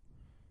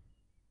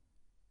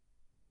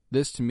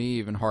 This, to me,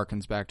 even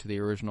harkens back to the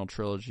original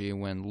trilogy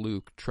when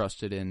Luke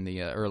trusted in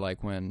the, or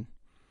like when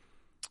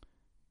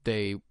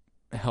they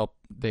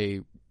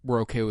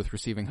were okay with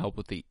receiving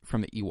help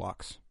from the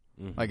Ewoks.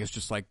 Mm-hmm. Like, it's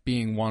just like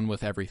being one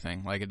with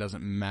everything. Like, it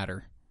doesn't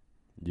matter.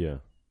 Yeah.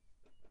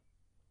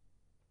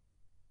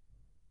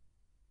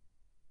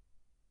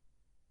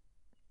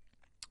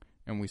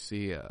 And we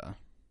see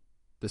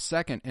the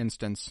second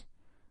instance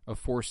of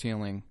Force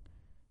healing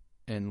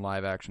in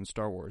live-action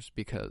Star Wars,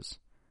 because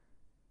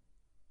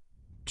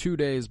 2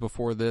 days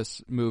before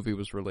this movie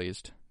was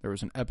released, there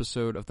was an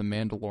episode of The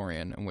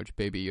Mandalorian in which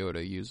Baby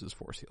Yoda uses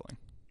Force healing.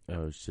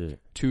 Oh, shit.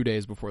 2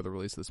 days before the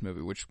release of this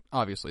movie, which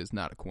obviously is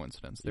not a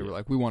coincidence. They were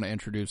like, we want to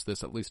introduce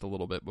this at least a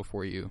little bit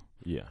before you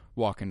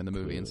walk into the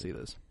movie and see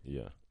this.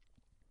 Yeah.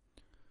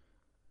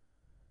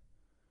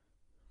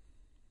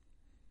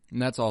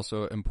 And that's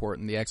also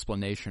important, the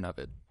explanation of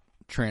it,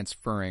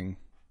 transferring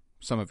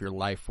some of your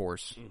life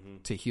force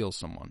to heal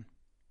someone.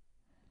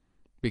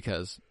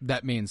 Because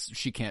that means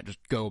she can't just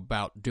go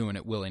about doing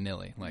it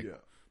willy-nilly. Like,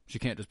 she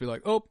can't just be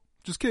like, oh,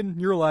 just kidding,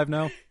 you're alive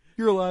now.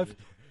 You're alive.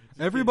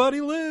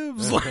 Everybody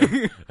lives.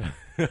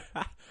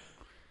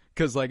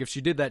 Because, like, if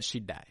she did that,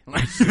 she'd die.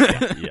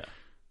 Yeah,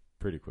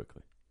 pretty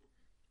quickly.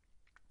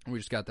 We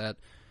just got that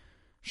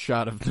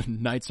shot of the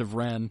Knights of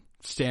Ren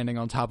standing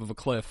on top of a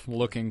cliff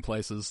looking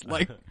places.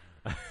 Like,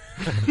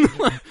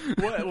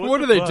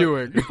 what are they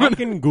doing?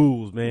 Fucking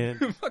ghouls, man.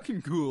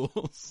 Fucking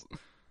ghouls.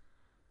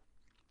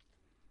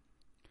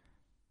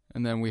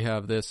 And then we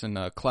have this in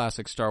a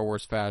classic Star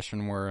Wars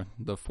fashion where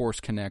the Force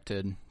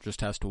connected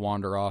just has to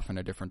wander off in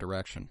a different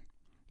direction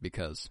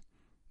because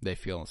they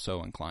feel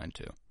so inclined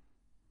to.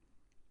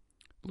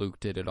 Luke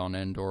did it on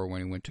Endor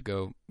when he went to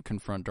go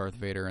confront Darth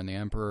Vader and the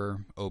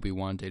Emperor.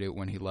 Obi-Wan did it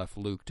when he left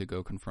Luke to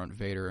go confront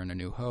Vader in A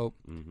New Hope.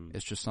 Mm-hmm.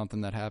 It's just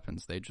something that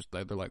happens. They're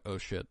like, oh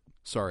shit,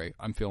 sorry,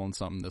 I'm feeling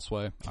something this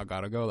way. I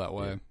gotta go that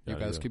way. You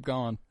guys keep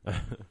going.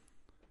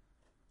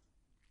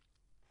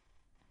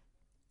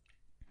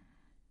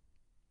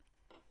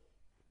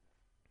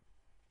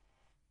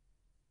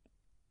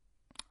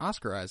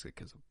 Oscar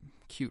Isaac is a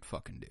cute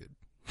fucking dude.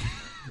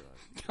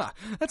 God,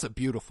 that's a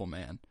beautiful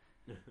man.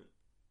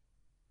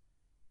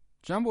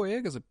 John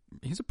Boyega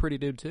he's a pretty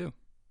dude too.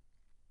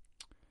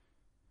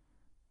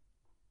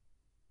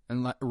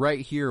 And right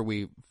here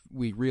we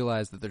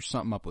realize that there's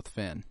something up with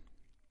Finn,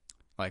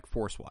 like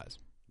force wise.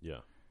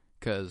 Yeah.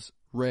 Because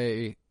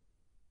Rey's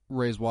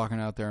walking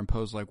out there and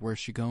Poe's like, "Where's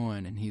she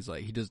going?" And he's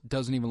like, he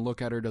doesn't even look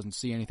at her, doesn't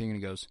see anything, and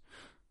he goes,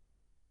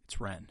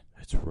 "It's Ren."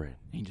 It's Ren.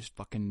 And he just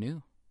fucking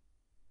knew.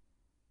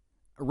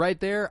 Right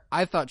there,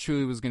 I thought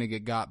Chewie was going to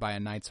get got by a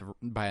Knight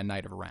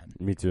of Ren.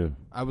 Me too.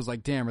 I was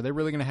like, damn, are they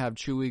really going to have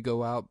Chewie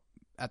go out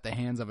at the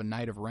hands of a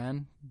Knight of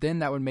Ren? Then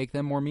that would make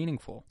them more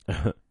meaningful.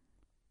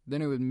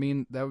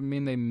 Then that would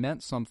mean they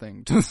meant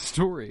something to the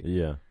story.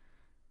 Yeah.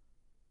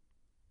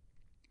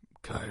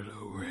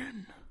 Kylo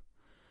Ren,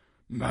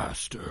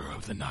 master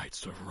of the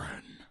Knights of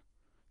Ren.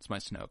 It's my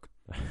Snoke.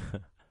 I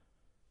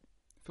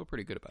feel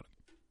pretty good about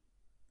it.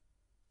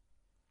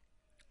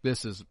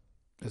 This is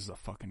a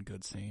fucking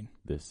good scene.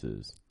 This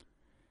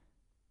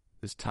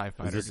TIE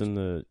fighter. Is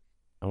this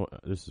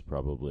this is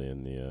probably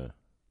in the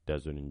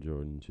desert in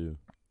Jordan too.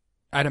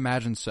 I'd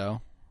imagine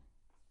so.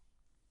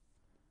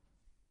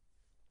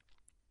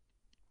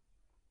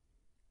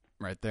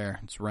 Right there,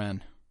 it's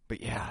Ren.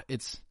 But yeah,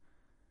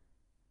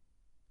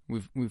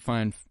 we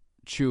find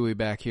Chewie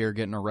back here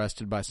getting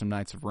arrested by some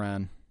Knights of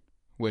Ren,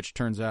 which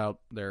turns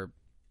out they're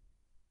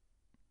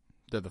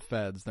the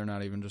feds. They're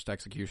not even just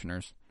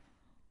executioners.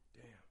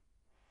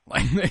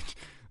 Like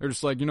they're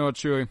just like, you know what,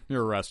 Chewie,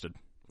 you're arrested.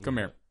 Come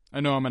here. I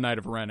know I'm a Knight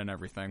of Ren and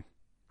everything.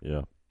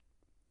 Yeah.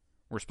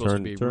 We're supposed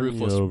to be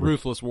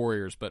ruthless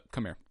warriors, but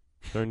come here.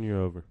 Turn you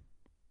over.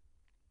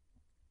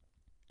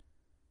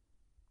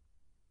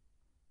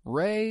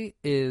 Rey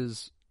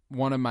is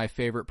one of my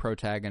favorite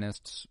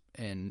protagonists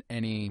in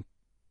any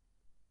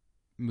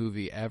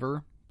movie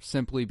ever,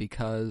 simply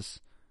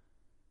because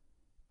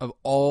of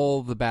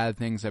all the bad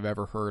things I've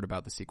ever heard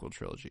about the sequel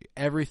trilogy.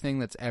 Everything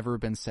that's ever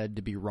been said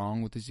to be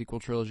wrong with the sequel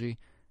trilogy,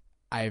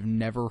 I've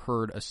never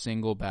heard a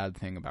single bad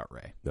thing about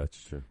Rey.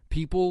 That's true.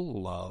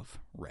 People love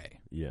Rey.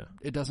 Yeah.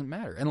 It doesn't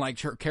matter. And like,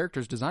 her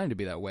character's designed to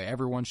be that way.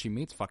 Everyone she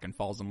meets fucking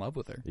falls in love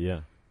with her.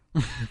 Yeah.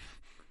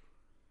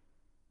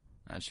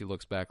 And she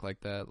looks back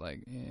like that,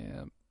 like,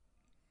 yeah,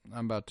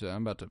 I'm about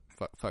to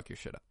fuck your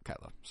shit up,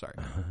 Kylo. Sorry.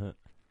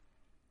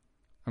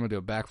 I'm gonna do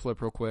a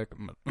backflip real quick.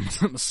 I'm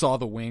gonna saw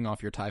the wing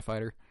off your TIE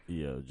fighter.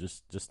 Yeah,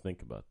 just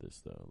think about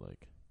this though.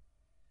 Like,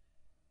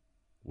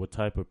 what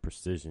type of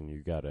precision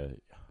you gotta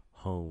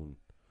hone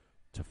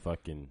to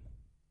fucking.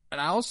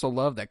 And I also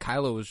love that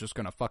Kylo was just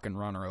gonna fucking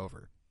run her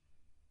over.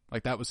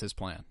 Like, that was his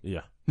plan.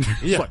 Yeah.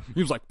 He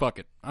was like, fuck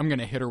it, I'm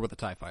gonna hit her with a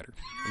TIE fighter.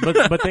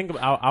 but think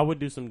about, I would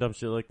do some dumb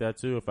shit like that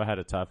too if I had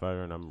a TIE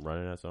fighter and I'm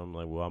running at something. I'm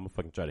like, well, I'm gonna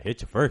fucking try to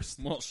hit you first.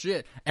 Well,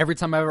 shit. Every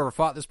time I've ever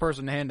fought this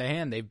person hand to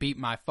hand, they beat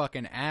my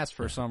fucking ass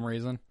for some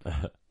reason.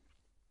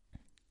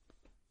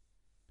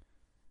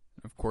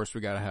 Of course,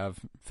 we gotta have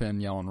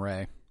Finn yelling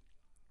Rey.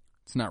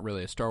 It's not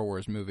really a Star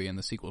Wars movie in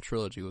the sequel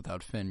trilogy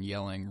without Finn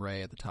yelling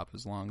Rey at the top of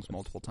his lungs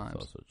multiple times.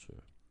 That's also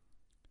true.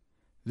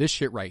 This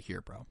shit right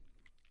here, bro.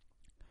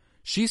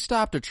 She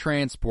stopped a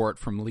transport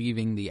from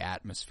leaving the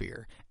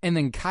atmosphere, and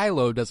then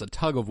Kylo does a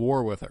tug of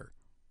war with her.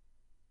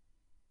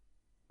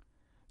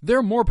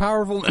 They're more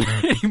powerful than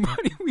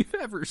anybody we've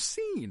ever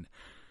seen.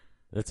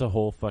 It's a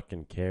whole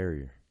fucking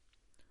carrier.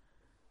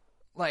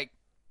 Like,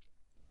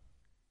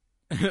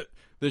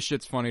 this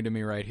shit's funny to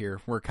me right here.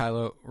 Where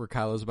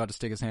Kylo's about to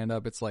stick his hand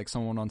up, it's like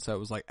someone on set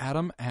was like,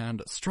 Adam,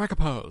 and strike a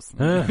pose.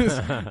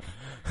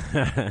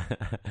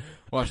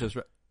 Watch this.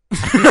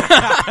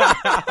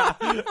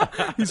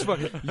 He's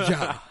fucking,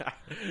 yeah.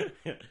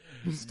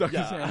 He stuck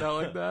his hand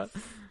out like that.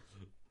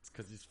 It's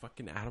because he's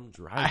fucking Adam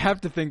Driver. I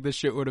have to think this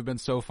shit would have been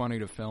so funny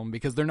to film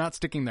because they're not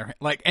sticking their,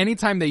 like,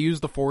 anytime they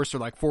use the Force or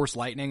like Force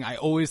lightning, I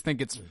always think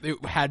it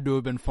had to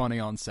have been funny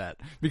on set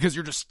because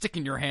you're just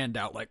sticking your hand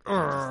out like,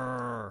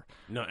 Urgh.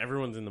 No,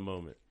 everyone's in the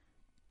moment.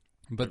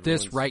 But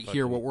everyone's this right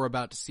here, what we're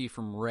about to see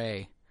from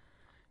Rey,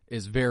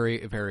 is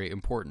very, very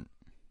important.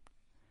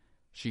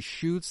 She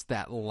shoots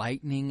that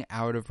lightning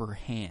out of her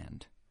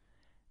hand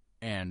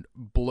and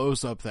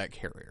blows up that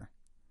carrier.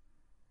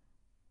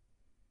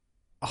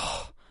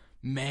 Oh,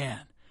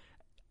 man.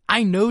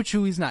 I know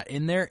Chewie's not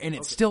in there, and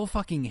it still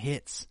fucking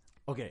hits.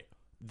 Okay,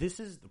 this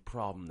is the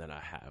problem that I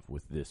have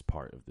with this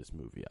part of this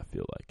movie, I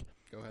feel like.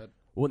 Go ahead.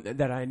 Well,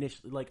 that I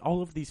initially, like,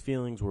 all of these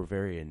feelings were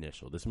very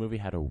initial. This movie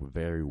had a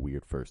very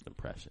weird first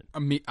impression.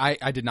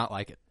 I did not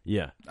like it.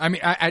 Yeah. I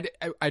mean, I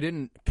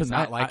didn't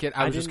not like it.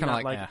 I was just kind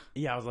of like, eh.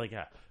 Yeah, I was like,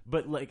 yeah.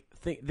 But, like,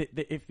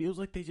 it feels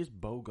like they just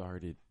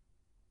bogarted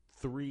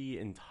 3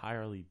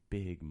 entirely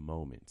big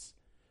moments.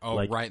 Oh,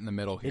 like, right in the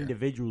middle here.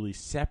 individually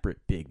separate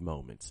big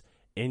moments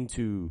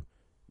into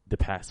the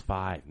past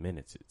 5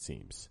 minutes, it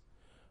seems,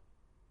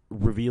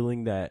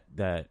 revealing that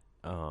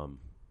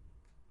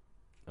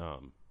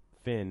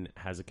Finn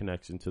has a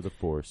connection to the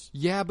Force.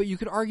 Yeah, but you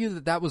could argue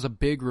that was a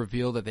big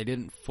reveal that they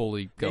didn't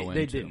fully go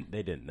into.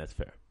 They didn't. That's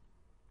fair.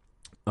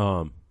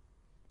 And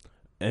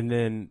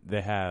then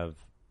they have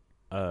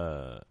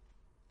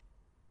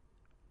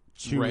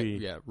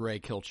Chewie. Rey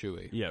kill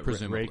Chewie. Yeah,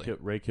 presumably.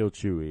 Rey kill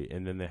Chewie,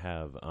 and then they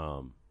have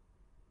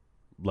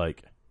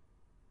like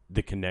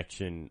the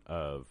connection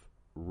of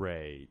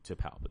Rey to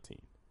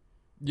Palpatine.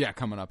 Yeah,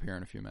 coming up here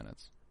in a few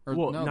minutes. Or,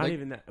 Well, no, not like,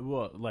 even that.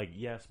 Well, like,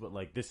 yes, but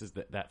like this is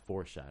that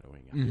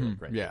foreshadowing. I feel Mhm,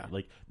 like, right yeah. there.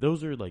 Like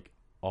those are like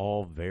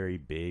all very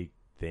big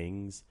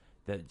things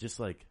that just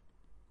like,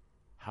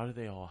 how do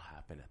they all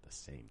happen at the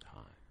same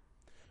time?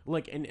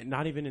 Like, and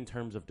not even in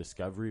terms of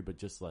discovery, but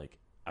just like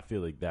I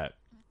feel like that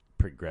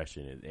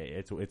progression.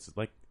 It's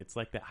like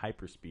that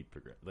hyperspeed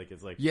progression. Like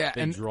it's like yeah,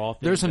 they and draw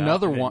things there's out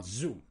another and then one.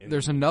 Zoom, and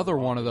There's then another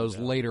draw one of things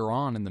those out. later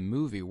on in the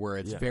movie where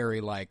it's Yeah. very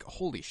like,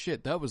 holy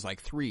shit, that was like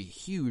 3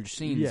 huge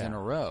scenes Yeah. in a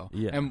row.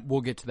 Yeah. And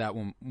we'll get to that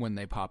when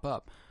they pop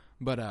up.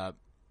 But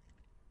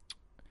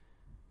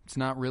it's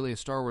not really a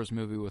Star Wars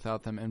movie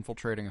without them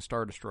infiltrating a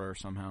Star Destroyer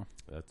somehow.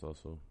 That's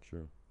also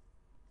true.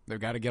 They've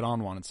got to get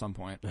on one at some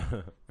point.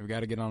 They've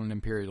got to get on an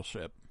Imperial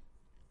ship.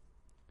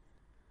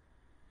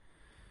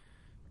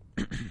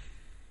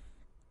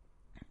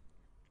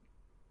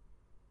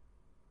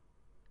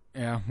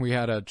 Yeah, we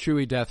had a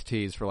Chewie death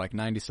tease for like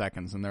 90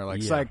 seconds, and they're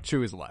like, Yeah. psych,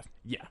 Chewie's alive.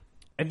 Yeah,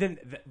 and then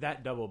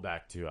that double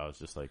back too. I was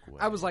just like,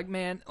 I was like,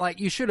 man, like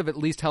you should have at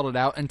least held it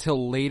out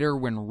until later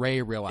when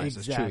Rey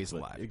realizes Chewie's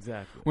alive.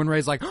 Exactly. When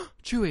Rey's like, oh,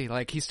 Chewie,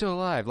 like he's still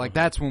alive. Like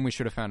that's when we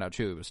should have found out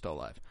Chewie was still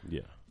alive.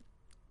 Yeah.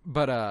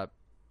 But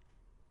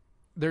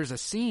there's a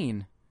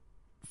scene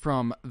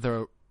from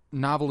the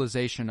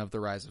novelization of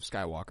The Rise of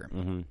Skywalker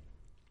Mm-hmm.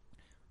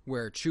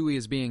 where Chewie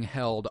is being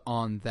held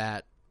on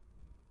that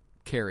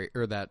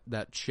or that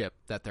ship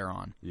that they're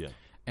on. Yeah.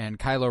 And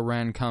Kylo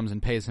Ren comes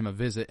and pays him a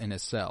visit in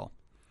his cell.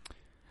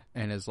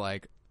 And is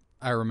like,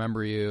 I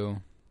remember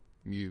you.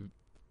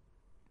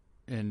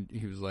 And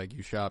he was like,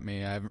 you shot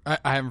me. I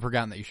haven't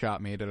forgotten that you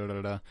shot me. Da, da,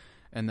 da, da.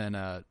 And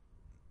then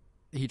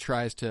he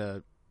tries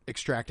to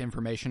extract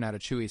information out of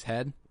Chewie's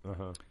head.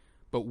 Uh-huh.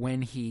 But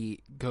when he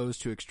goes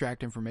to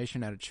extract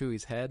information out of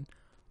Chewie's head,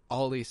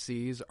 all he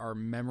sees are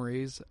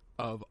memories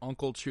of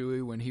Uncle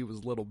Chewie when he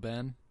was little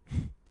Ben.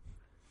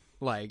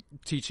 Like,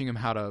 teaching him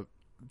how to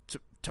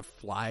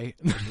fly.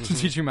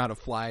 Teaching him how to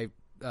fly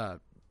the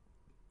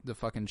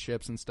fucking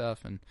ships and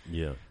stuff. And,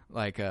 Yeah.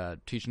 like,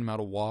 teaching him how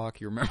to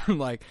walk. You remember,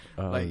 like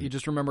you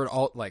just remembered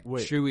all, like,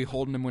 wait. Chewie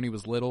holding him when he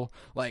was little.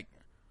 Like,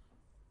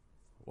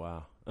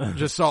 Wow.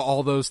 just saw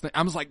all those things.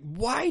 I was like,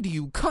 why do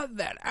you cut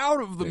that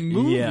out of the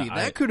movie? Yeah,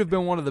 that could have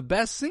been one of the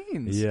best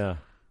scenes. Yeah,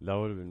 that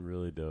would have been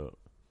really dope.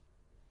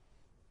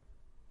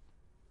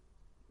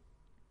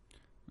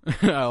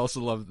 I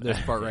also love this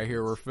part right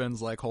here where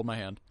Finn's like, hold my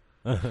hand.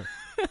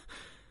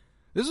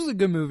 This was a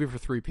good movie for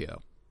 3PO.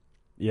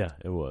 Yeah,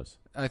 it was.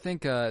 I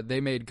think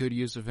they made good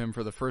use of him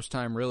for the first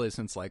time really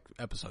since like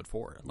episode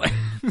 4. Like,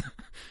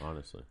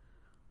 Honestly.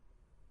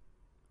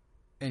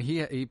 and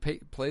he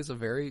plays a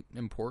very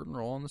important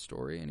role in the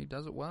story, and he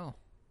does it well.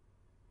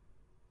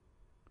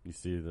 You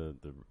see the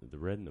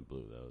red and the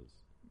blue.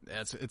 That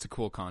was. It's a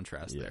cool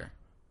contrast Yeah. there.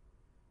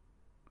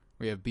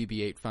 We have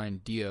BB-8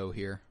 Find Dio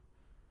here,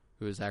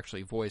 who is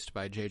actually voiced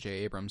by J.J.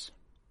 Abrams.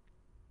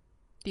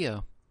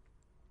 Dio.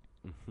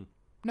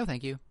 No,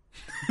 thank you.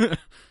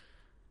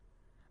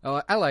 Oh,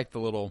 I like the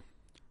little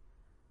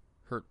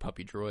hurt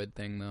puppy droid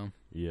thing, though.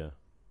 Yeah.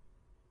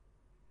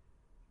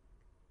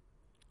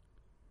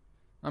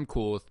 I'm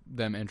cool with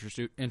them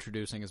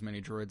introducing as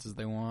many droids as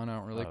they want. I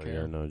don't really care.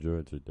 Yeah, no,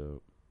 droids are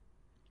dope.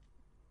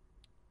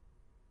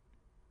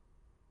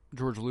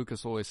 George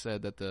Lucas always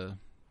said that the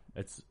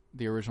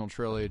original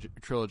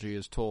trilogy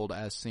is told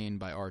as seen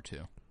by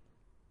R2.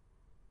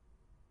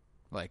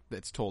 Like,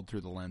 it's told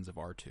through the lens of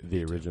R2.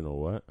 The original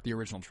what? The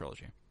original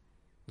trilogy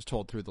was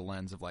told through the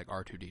lens of, like,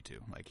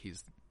 R2-D2. Like,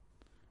 he's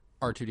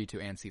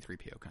R2-D2 and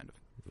C-3PO, kind of.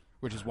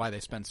 Which is why they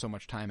spent so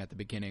much time at the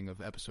beginning of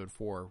Episode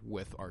 4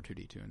 with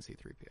R2-D2 and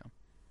C-3PO.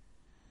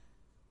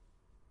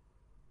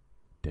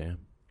 Damn.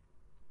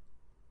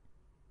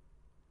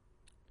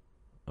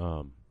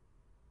 Got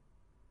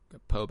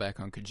Poe back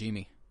on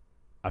Kijimi.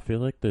 I feel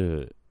like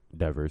the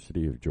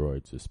diversity of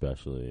droids,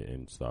 especially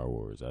in Star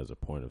Wars, as a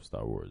point of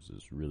Star Wars,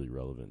 is really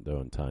relevant, though,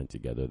 in tying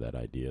together that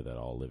idea that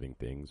all living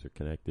things are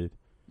connected.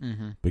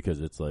 Mm-hmm.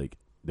 Because it's like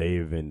they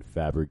even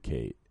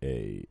fabricate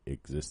a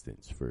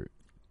existence for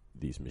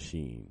these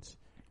machines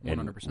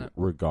 100%. and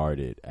regard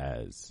it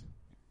as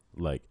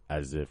like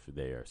as if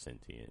they are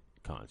sentient,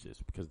 conscious,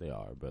 because they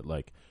are. But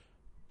like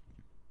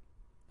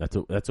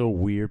that's a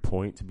weird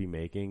point to be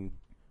making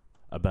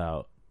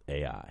about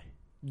AI.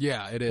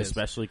 Yeah, it is.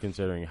 Especially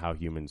considering how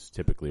humans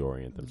typically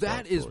orient themselves.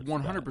 That is towards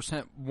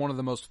 100% one of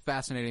the most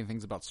fascinating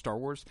things about Star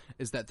Wars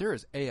is that there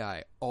is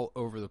AI all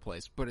over the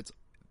place, but it's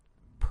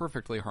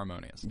perfectly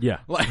harmonious. Yeah.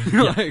 Like,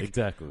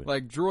 Exactly.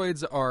 Like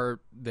droids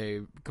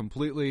they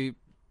completely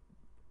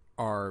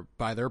are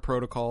by their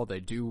protocol. They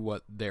do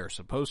what they're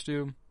supposed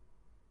to.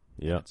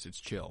 Yeah.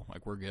 It's chill.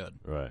 Like, we're good.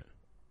 Right.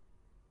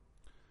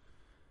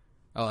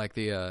 I like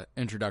the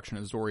introduction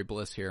of Zori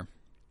Bliss here.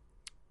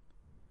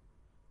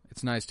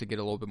 It's nice to get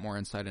a little bit more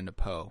insight into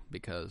Poe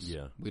because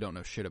we don't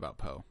know shit about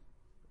Poe.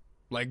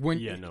 Like,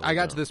 when I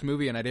got to this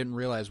movie and I didn't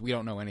realize we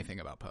don't know anything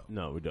about Poe.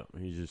 No, we don't.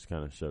 He just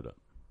kind of showed up.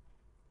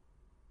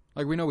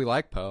 Like, we know we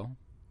like Poe.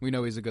 We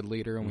know he's a good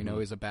leader, and we know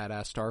he's a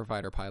badass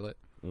starfighter pilot.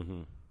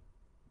 Mm-hmm.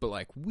 But,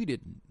 like, we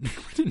didn't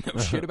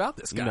know shit about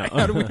this guy.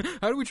 No.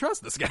 How do we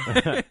trust this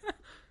guy?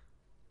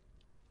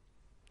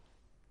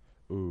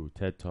 Ooh,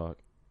 TED Talk.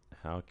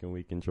 How can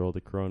we control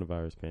the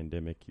coronavirus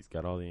pandemic? He's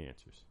got all the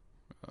answers.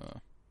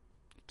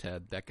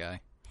 Ted, that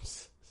guy.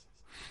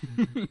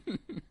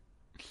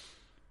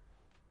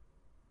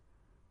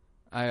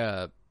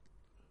 I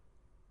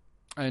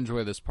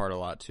enjoy this part a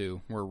lot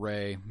too, where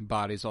Rey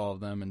bodies all of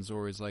them, and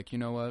Zori's like, you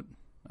know what?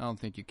 I don't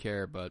think you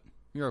care, but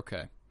you're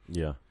okay.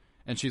 Yeah.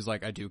 And she's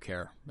like, I do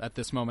care. At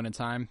this moment in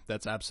time,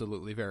 that's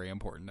absolutely very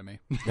important to me.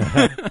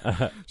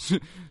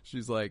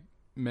 She's like,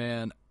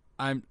 man,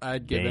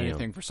 I'd give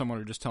anything for someone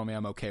to just tell me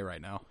I'm okay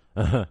right now.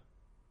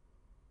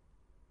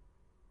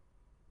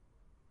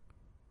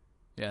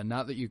 Yeah,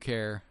 not that you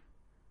care,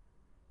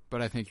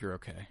 but I think you're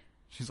okay.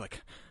 She's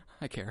like,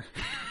 I care.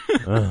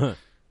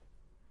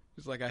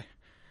 She's like,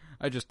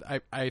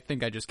 I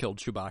think I just killed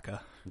Chewbacca.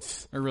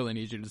 I really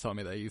need you to tell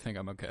me that you think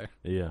I'm okay.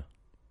 Yeah.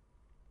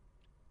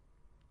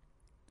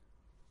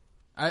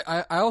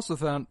 I also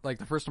found, like,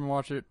 the first time I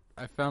watched it,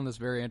 I found this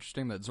very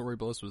interesting that Zori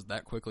Bliss was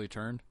that quickly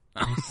turned.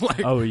 I was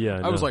like, oh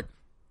yeah, I was like,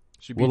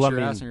 she beats your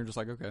ass, and you're just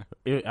like, okay.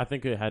 I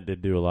think it had to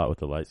do a lot with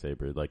the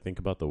lightsaber. Like, think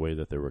about the way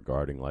that they're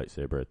regarding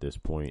lightsaber at this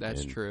point.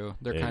 That's true.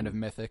 They're kind of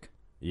mythic.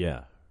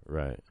 Yeah,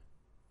 right.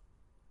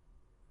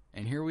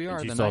 And here we are.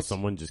 And she saw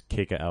someone just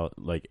kick out,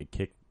 like,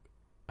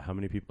 how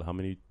many people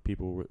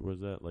was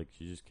that? Like,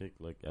 she just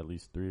kicked, like, at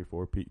least 3 or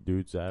 4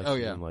 dudes' ass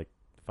in, like,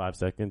 5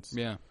 seconds.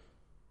 Yeah.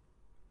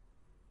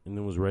 And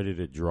then was ready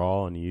to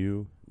draw on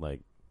you,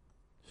 like,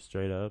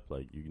 straight up.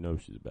 Like, you know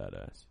she's a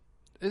badass.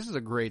 This is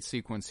a great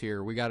sequence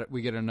here. We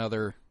get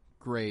another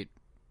great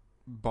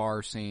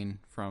bar scene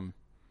from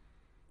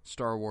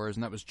Star Wars,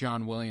 and that was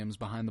John Williams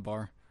behind the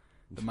bar,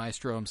 the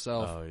maestro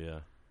himself. Oh yeah.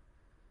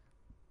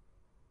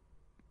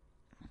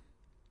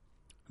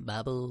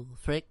 Babu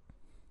Frick,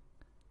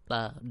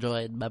 the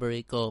droid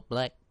Baberico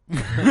Black.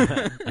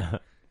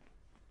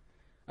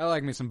 I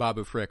like me some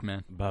Babu Frick,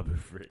 man. Babu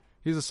Frick.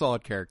 He's a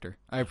solid character.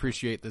 I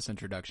appreciate this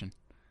introduction.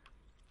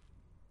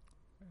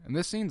 And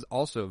this scene's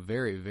also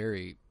very,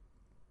 very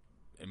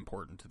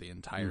important to the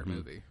entire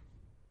movie.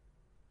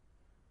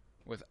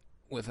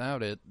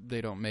 Without it,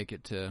 they don't make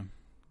it to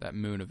that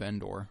moon of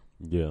Endor.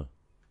 Yeah.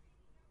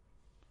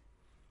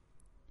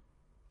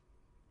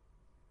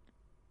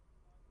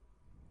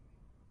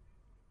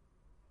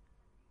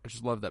 I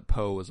just love that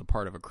Poe was a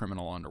part of a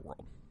criminal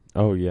underworld.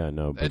 Oh yeah,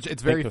 no.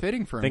 It's very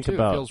fitting for him too. It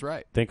feels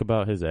right. Think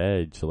about his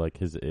edge.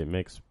 Like it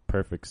makes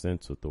perfect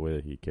sense with the way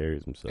that he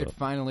carries himself. It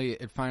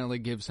finally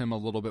gives him a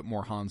little bit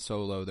more Han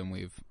Solo than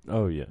we've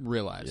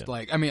realized. Yeah.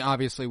 Like, I mean,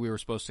 obviously we were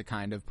supposed to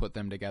kind of put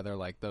them together.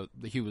 Like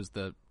he was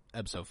the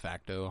ipso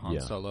facto Han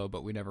Solo,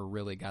 but we never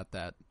really got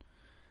that.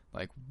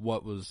 Like,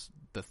 what was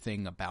the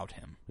thing about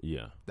him?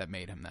 Yeah, that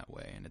made him that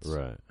way. And it's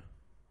right.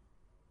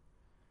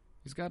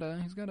 He's got a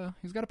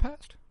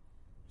past.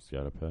 He's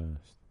got a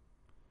past.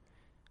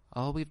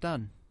 All we've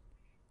done,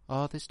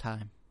 all this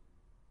time.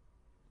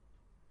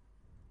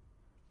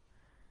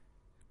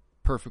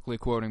 Perfectly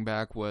quoting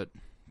back what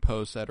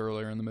Poe said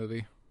earlier in the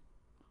movie.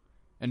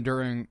 And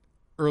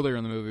earlier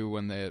in the movie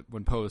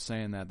when Poe was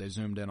saying that, they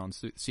zoomed in on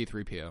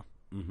C-3PO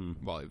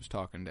while he was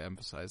talking to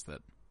emphasize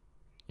that,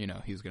 you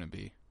know, he's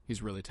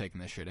really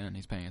taking this shit in.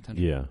 He's paying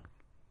attention. Yeah.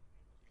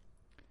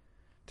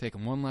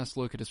 Taking one last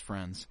look at his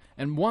friends.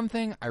 And one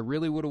thing I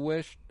really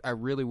wish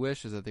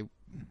is that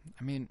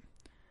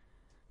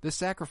this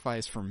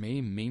sacrifice for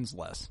me means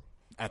less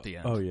at the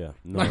end. Oh yeah,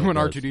 no, like when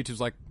R2-D2's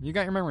like, "You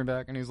got your memory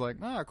back," and he's like,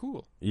 "Ah,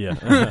 cool."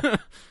 Yeah.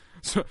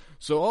 so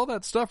all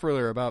that stuff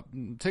earlier about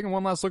taking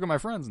one last look at my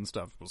friends and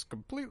stuff was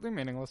completely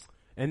meaningless.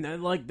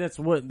 And like that's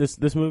what this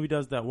movie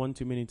does that one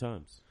too many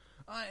times.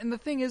 And the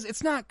thing is,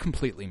 it's not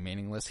completely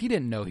meaningless. He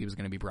didn't know he was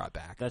going to be brought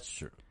back. That's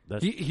true.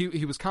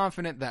 He was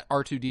confident that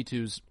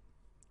R2-D2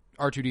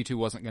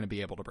 wasn't going to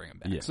be able to bring him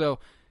back. Yeah. So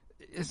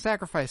his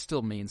sacrifice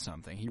still means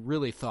something. He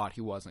really thought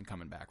he wasn't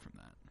coming back from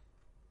that.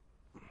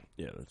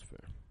 Yeah, that's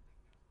fair.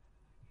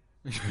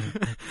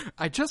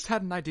 I just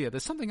had an idea.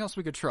 There's something else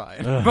we could try.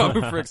 And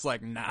Babu Frick's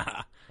like,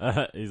 nah.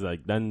 He's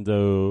like,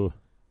 Dando.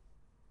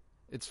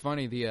 It's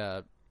funny,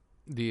 the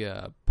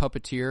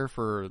puppeteer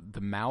for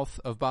the mouth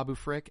of Babu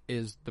Frick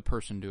is the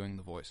person doing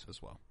the voice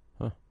as well.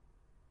 Huh.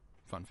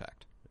 Fun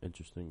fact.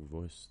 Interesting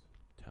voice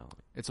talent.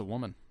 It's a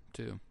woman,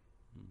 too.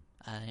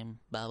 I'm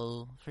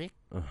Babu Frick.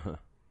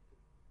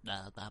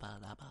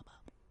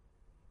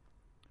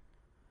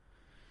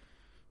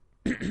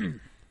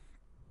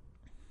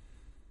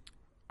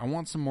 I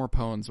want some more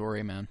Poe and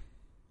Zori, man.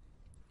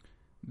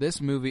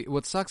 This movie,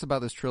 what sucks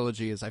about this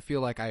trilogy is I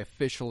feel like I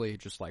officially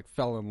just like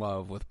fell in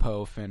love with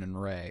Poe, Finn, and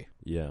Rey.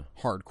 Yeah.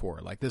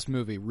 Hardcore. Like this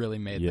movie really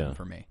made Yeah. them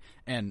for me.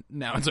 And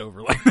now it's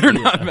over. Like they're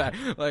not back.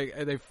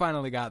 Like they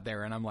finally got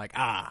there and I'm like,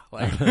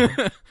 like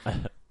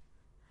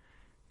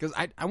because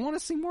I want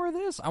to see more of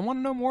this. I want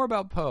to know more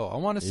about Poe. I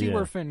want to see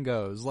where Finn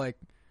goes. Like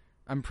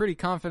I'm pretty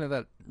confident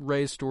that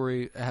Rey's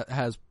story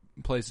has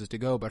places to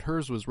go, but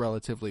hers was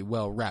relatively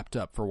well wrapped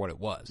up for what it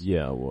was.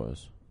 Yeah, it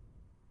was.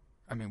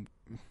 I mean,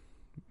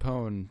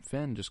 Poe and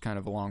Finn just kind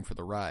of along for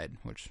the ride,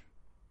 which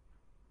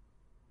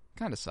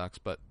kind of sucks,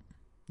 but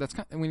that's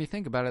kind of, when you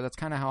think about it, that's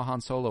kind of how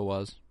Han Solo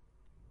was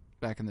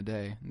back in the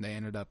day, and they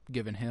ended up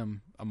giving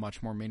him a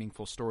much more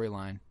meaningful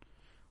storyline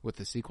with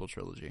the sequel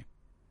trilogy.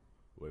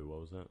 Wait,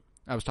 what was that?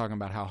 I was talking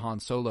about how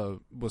Han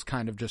Solo was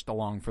kind of just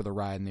along for the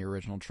ride in the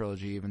original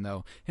trilogy, even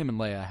though him and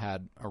Leia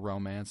had a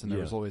romance, and there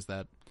was always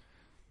that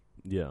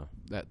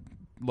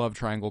love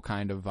triangle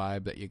kind of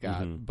vibe that you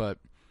got, but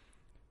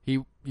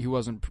he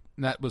wasn't.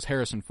 That was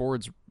Harrison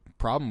Ford's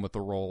problem with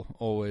the role.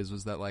 Always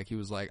was that like he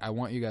was like, I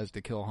want you guys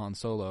to kill Han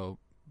Solo.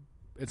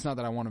 It's not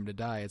that I want him to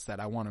die. It's that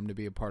I want him to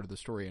be a part of the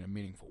story in a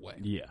meaningful way.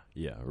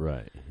 Yeah,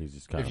 right. He's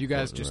just kind of. If you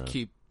guys just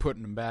keep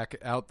putting him back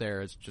out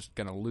there, it's just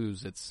gonna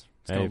lose its.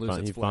 Gonna lose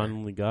its he flair.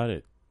 finally got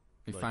it.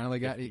 He finally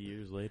got it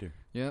years later.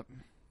 Yep,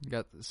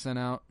 got sent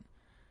out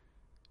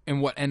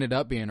in what ended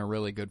up being a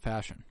really good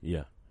fashion.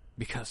 Yeah.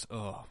 Because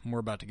we're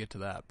about to get to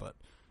that, but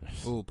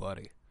oh,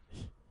 buddy.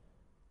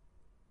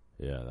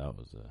 Yeah, that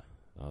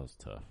was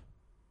tough.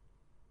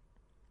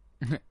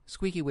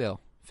 Squeaky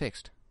wheel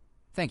fixed.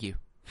 Thank you.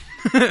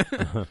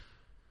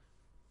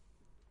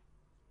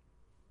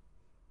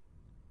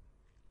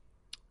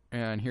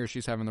 And here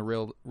she's having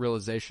the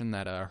realization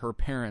that her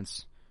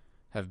parents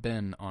have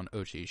been on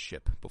Ochi's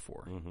ship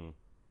before.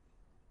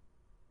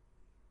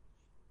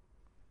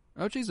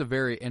 Ochi's a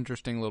very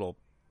interesting little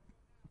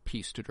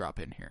piece to drop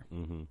in here.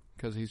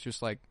 Because he's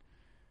just like,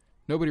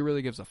 nobody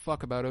really gives a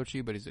fuck about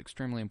Ochi, but he's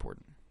extremely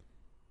important.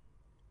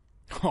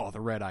 Oh,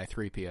 the red eye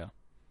 3PO.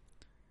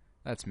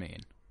 That's mean.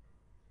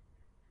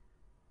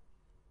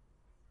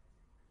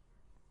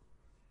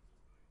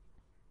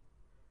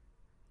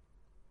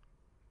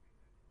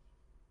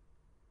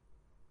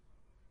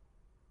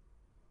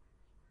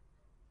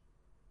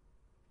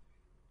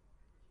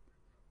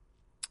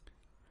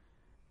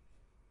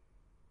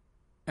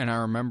 And I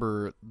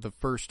remember the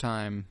first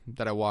time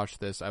that I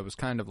watched this, I was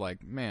kind of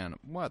like, man,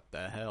 what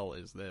the hell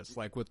is this?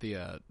 Like with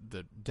the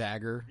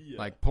dagger,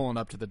 like pulling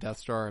up to the Death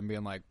Star and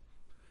being like,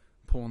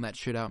 pulling that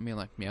shit out and being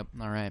like, yep,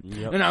 all right.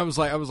 Yep. And I was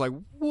like,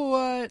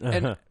 what?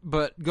 And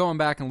but going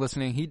back and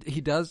listening, he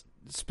does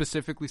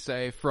specifically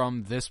say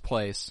from this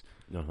place,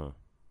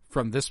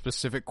 from this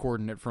specific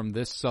coordinate, from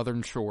this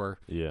southern shore,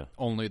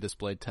 only this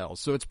blade tells.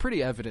 So it's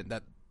pretty evident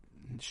that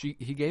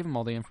he gave him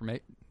all the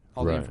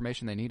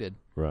information they needed.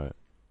 Right.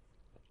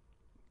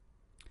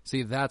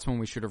 See, that's when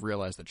we should have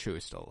realized that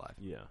Chewie's still alive.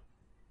 Yeah.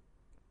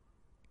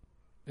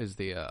 Is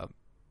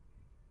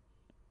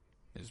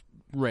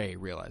Rey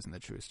realizing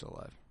that Chewie's still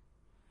alive.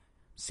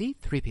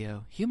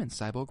 C-3PO,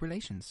 human-cyborg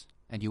relations.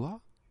 And you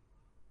are?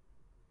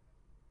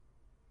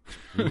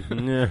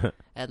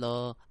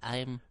 Hello,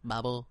 I'm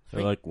Babu.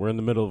 They're like, we're in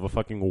the middle of a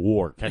fucking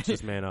war. Catch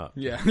this man up.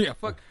 Yeah,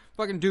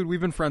 fucking dude, we've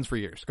been friends for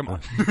years. Come on.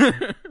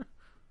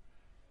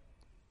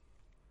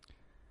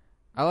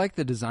 I like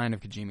the design of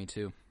Kijimi,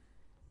 too.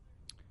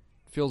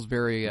 Feels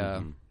very,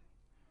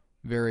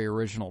 very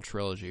original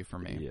trilogy for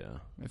me. Yeah.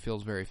 It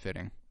feels very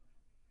fitting.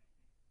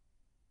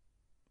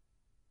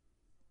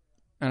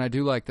 And I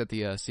do like that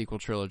the sequel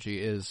trilogy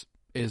is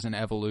an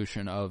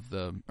evolution of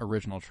the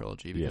original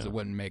trilogy, because it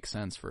wouldn't make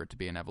sense for it to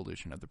be an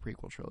evolution of the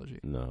prequel trilogy.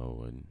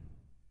 No.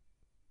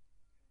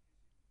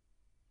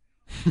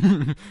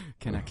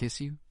 Can I kiss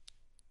you?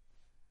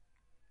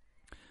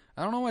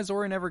 I don't know why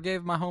Zori never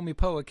gave my homie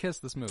Poe a kiss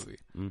this movie.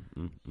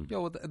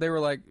 Yo, they were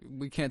like,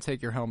 we can't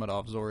take your helmet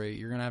off, Zori.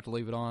 You're going to have to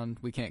leave it on.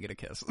 We can't get a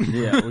kiss.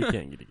 Yeah, we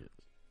can't get a kiss.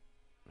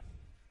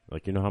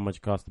 Like, you know how much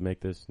it costs to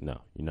make this? No,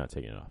 you're not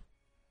taking it off.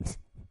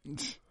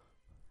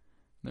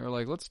 They were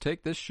like, let's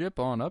take this ship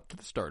on up to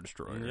the Star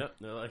Destroyer. Yep.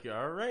 They're like,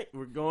 all right,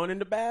 we're going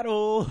into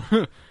battle.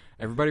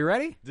 Everybody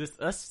ready? Just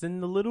us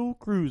and the little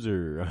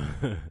cruiser.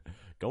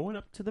 Going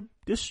up to the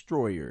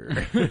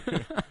destroyer.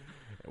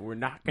 We're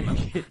not going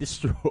to get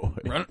destroyed.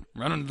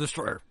 Run into the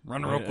destroyer.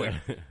 Run real quick.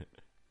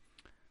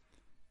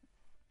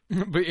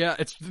 But yeah,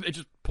 it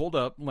just pulled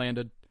up,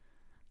 landed.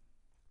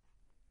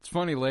 It's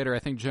funny later, I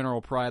think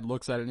General Pride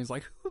looks at it and he's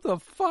like, who the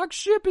fuck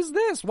ship is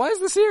this? Why is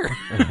this here?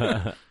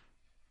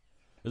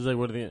 It's like,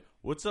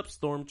 what's up,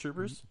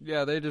 stormtroopers?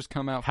 Yeah, they just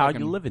come out. How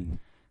you living?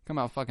 Come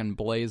out fucking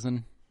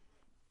blazing.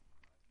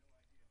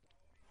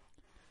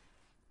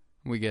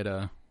 We get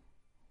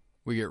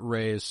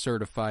Rey's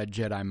certified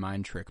Jedi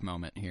mind trick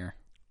moment here.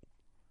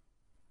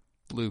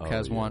 Luke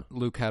had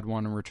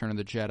one in Return of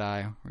the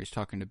Jedi where he's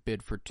talking to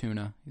Bid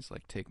Fortuna. He's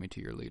like, take me to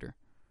your leader.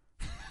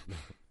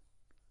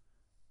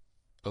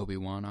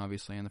 Obi-Wan,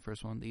 obviously, in the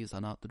first one. These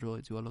are not the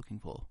droids you are looking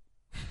for.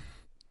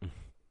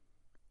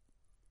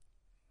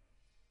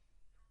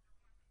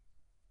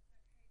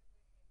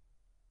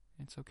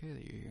 It's okay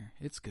that you're here.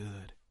 It's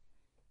good.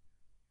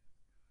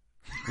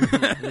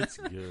 It's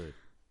good.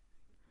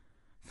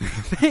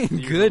 Thank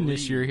You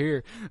goodness believe. you're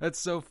here. That's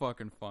so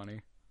fucking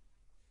funny.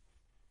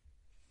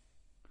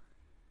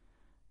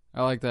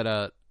 I like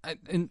that.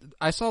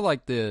 I saw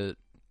like the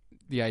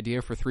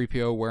idea for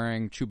 3PO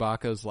wearing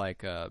Chewbacca's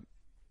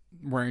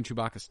wearing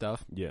Chewbacca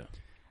stuff. Yeah.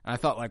 And I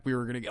thought like we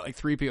were gonna get like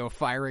 3PO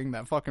firing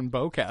that fucking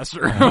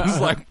bowcaster. I was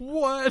like,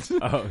 what?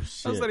 Oh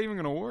shit. How's that even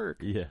gonna work?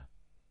 Yeah.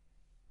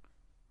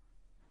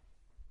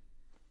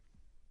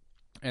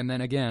 And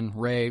then again,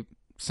 Rey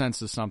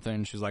senses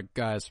something. She's like,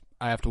 guys,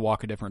 I have to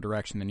walk a different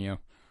direction than you.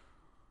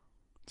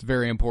 It's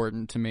very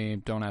important to me.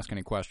 Don't ask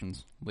any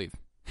questions. Leave.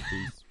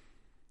 Peace.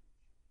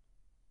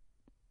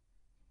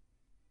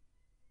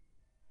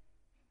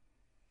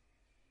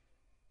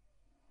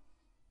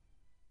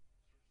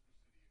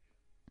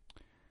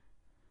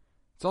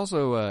 It's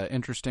also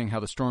interesting how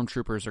the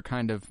stormtroopers are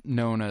kind of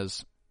known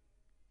as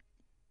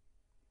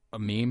a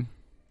meme.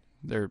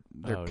 They're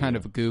kind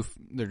of a goof.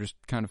 They're just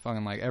kind of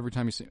fucking like every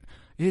time you see,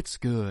 it's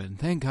good.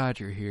 Thank God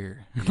you're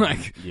here.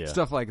 Like Yeah.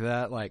 stuff like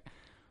that. Like,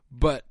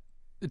 but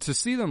to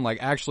see them like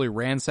actually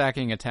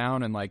ransacking a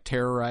town and like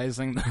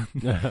terrorizing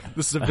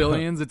the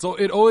civilians, it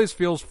always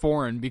feels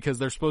foreign because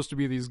they're supposed to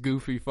be these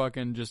goofy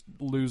fucking just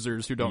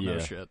losers who don't know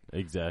shit.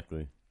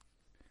 Exactly.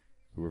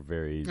 Who are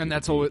very easy And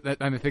that's to always, beat.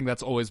 I think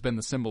that's always been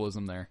the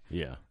symbolism there.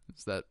 Yeah.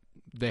 It's that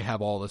they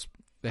have all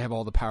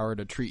the power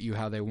to treat you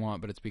how they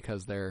want, but it's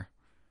because they've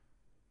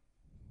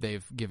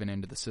given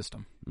into the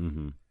system.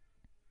 Mm-hmm.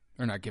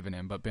 Or not given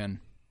in, but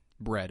been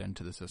bred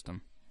into the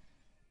system.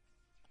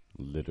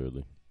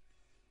 Literally.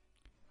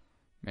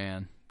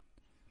 Man.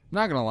 I'm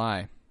not gonna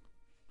lie.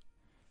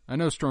 I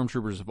know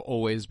stormtroopers have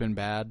always been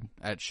bad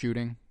at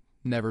shooting.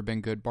 Never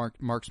been good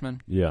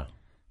marksmen. Yeah.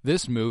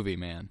 This movie,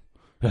 man.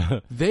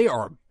 They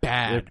are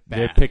bad.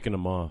 They're picking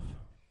them off.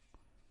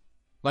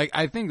 Like,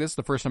 I think this is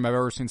the first time I've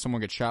ever seen someone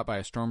get shot by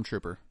a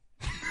stormtrooper.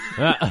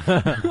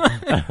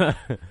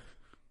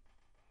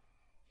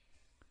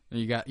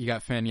 You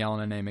got Finn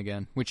yelling a name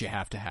again, which you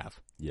have to have.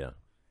 Yeah.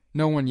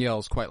 No one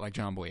yells quite like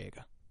John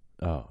Boyega.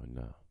 Oh,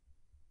 no.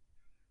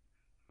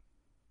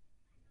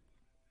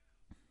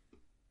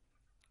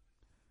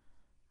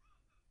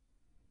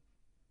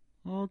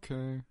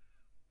 Okay.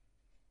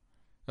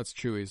 That's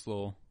Chewie's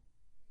little...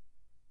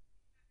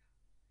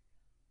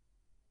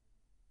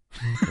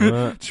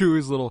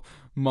 Chewie's little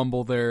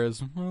mumble there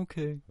is,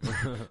 okay,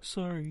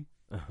 sorry.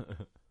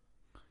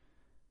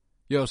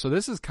 Yo, so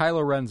this is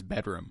Kylo Ren's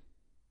bedroom.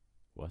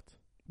 What?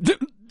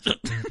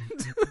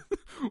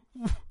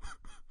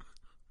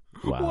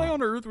 Why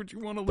on earth would you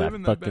want to live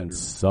in that fucking bedroom?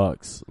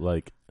 sucks.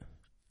 Like,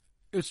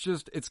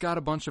 It's got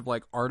a bunch of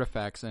like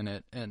artifacts in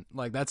it, and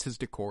like that's his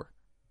decor.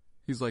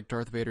 He's like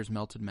Darth Vader's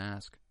melted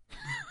mask.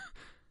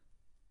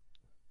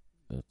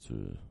 that's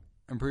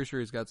I'm pretty sure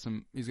he's got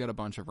a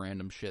bunch of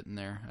random shit in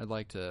there. I'd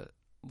like to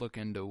look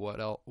into what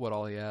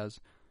all he has.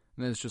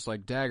 And then it's just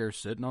like daggers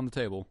sitting on the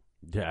table.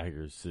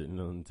 daggers sitting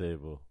on the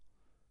table.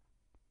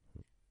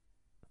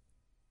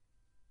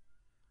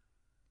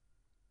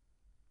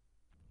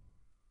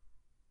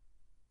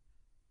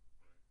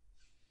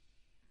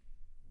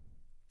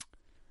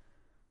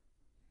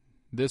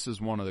 This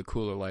is one of the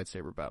cooler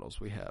lightsaber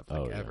battles we have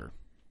ever.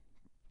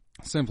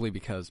 Simply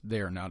because they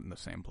are not in the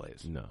same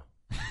place. No.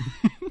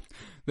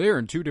 They are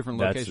in two different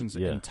That's- locations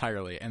yeah.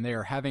 entirely, and they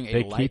are having a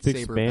They keep lightsaber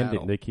expanding.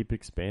 battle. They keep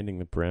expanding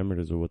the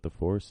parameters of what the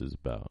Force is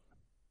about.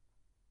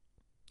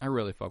 I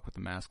really fuck with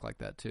the mask like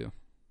that too,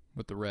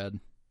 with the red.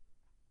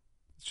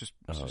 It's just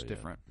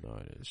different. No,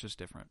 it It's is. just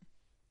different.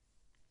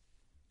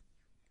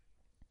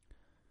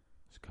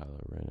 It's Kylo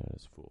Ren at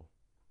his full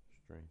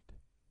strength.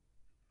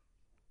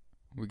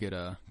 We get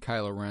a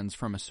Kylo Ren's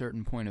from a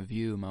certain point of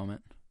view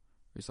moment.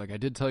 He's like, I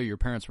did tell you your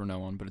parents were no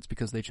one, but it's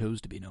because they chose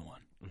to be no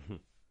one.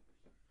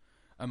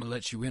 I'm going to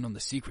let you in on the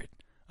secret.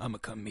 I'm going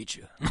to come meet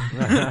you.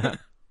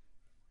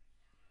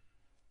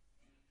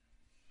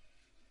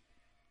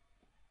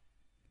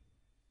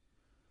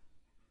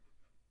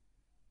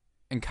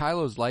 And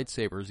Kylo's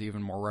lightsaber is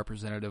even more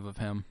representative of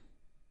him.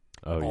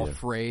 Oh, all yeah.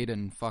 frayed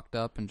and fucked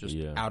up and just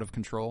Yeah. out of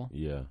control.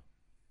 Yeah.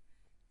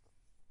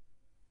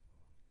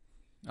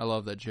 I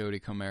love that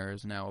Jodie Comer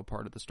is now a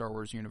part of the Star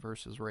Wars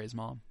universe as Rey's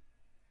mom.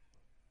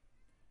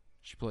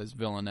 She plays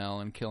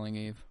Villanelle in Killing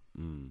Eve.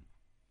 Mm.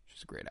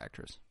 She's a great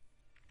actress.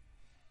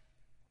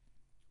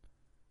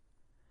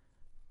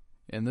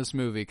 In this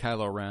movie,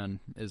 Kylo Ren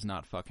is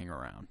not fucking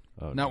around.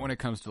 Oh, Not no. when it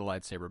comes to the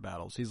lightsaber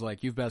battles. He's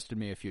like, you've bested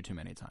me a few too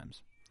many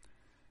times.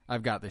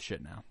 I've got this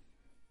shit now.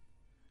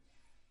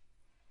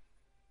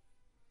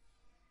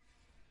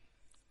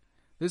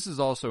 This is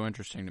also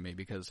interesting to me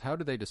because how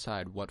do they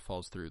decide what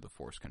falls through the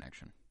Force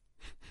connection?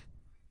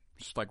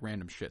 Just like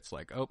random shit's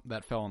like, oh,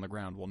 that fell on the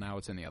ground. Well, now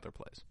it's in the other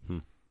place.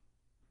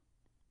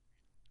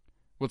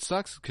 What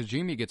sucks,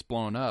 Kijimi gets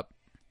blown up.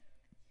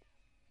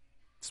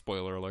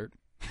 Spoiler alert.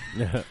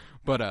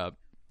 But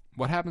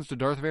what happens to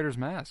Darth Vader's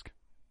mask?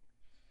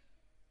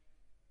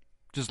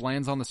 Just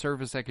lands on the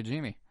surface at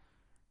Kijimi.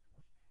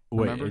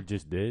 Wait, Remember? it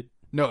just did?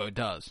 No, it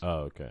does.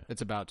 Oh, okay.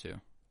 It's about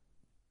to.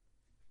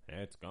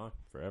 it's gone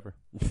forever.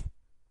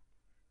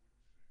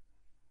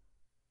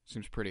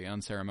 Seems pretty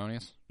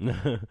unceremonious.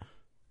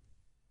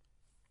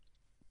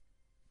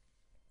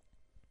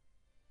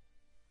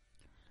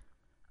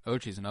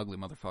 Ochi's an ugly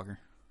motherfucker.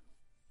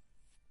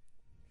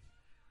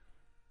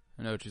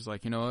 And Ochi's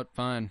like, you know what?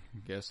 Fine.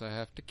 Guess I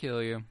have to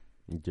kill you.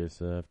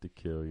 Guess I have to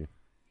kill you.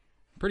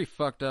 Pretty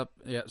fucked up.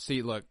 Yeah,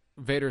 see, look.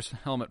 Vader's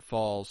helmet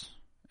falls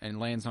and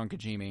lands on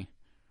Kijimi.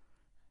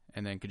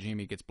 And then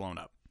Kijimi gets blown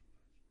up.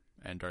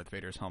 And Darth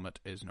Vader's helmet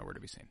is nowhere to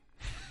be seen.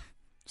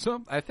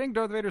 So, I think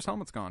Darth Vader's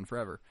helmet's gone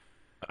forever.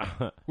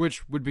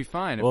 Which would be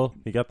fine. Well,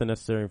 he got the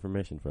necessary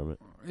information from it.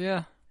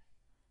 Yeah.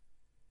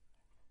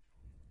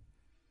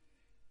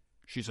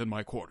 She's in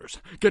my quarters.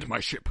 Get my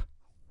ship.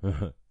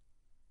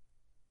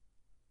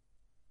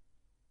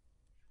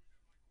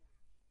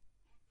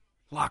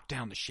 Lock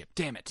down the ship.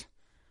 Damn it.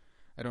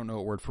 I don't know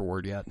it word for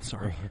word yet.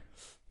 Sorry.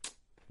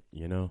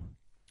 You know,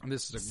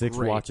 This is a 6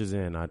 great... watches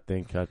in. I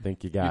think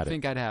you got You'd it.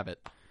 think I'd have it.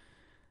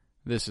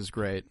 This is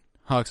great.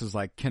 Hux is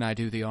like, can I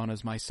do the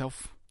honors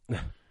myself?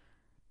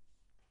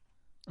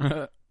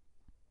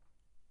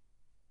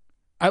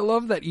 I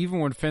love that even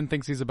when Finn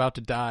thinks he's about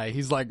to die,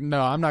 he's like,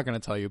 no, I'm not going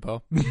to tell you,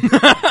 Poe.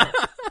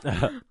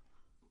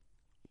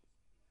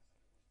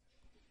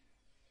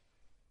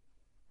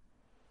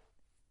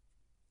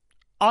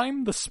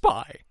 I'm the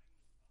spy.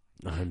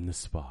 I'm the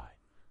spy.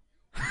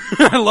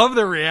 I love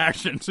their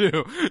reaction,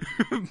 too.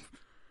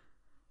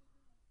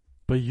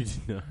 But you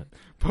did not.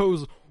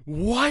 Poe's,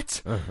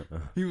 what?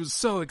 He was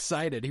so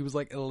excited. He was,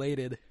 like,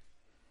 elated.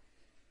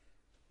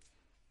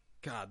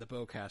 God, the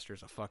bowcaster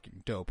is a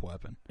fucking dope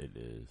weapon. It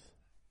is.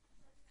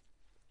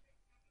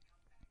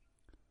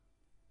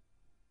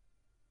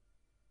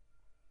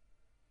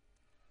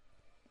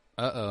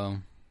 Uh-oh.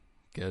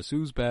 Guess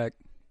who's back?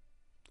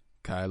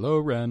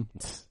 Kylo Ren.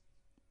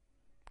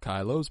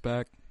 Kylo's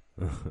back.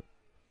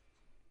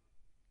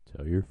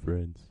 Tell your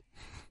friends.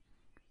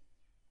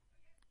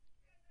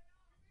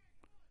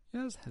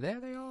 Yes,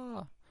 there they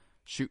are.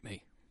 Shoot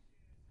me.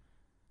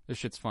 This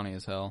shit's funny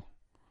as hell.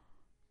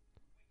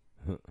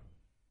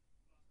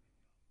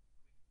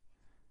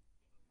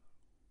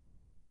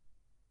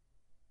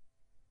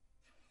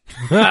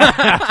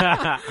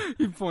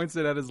 He points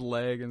it at his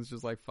leg and it's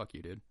just like, fuck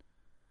you, dude.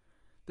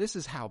 This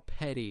is how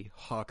petty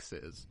Hux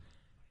is.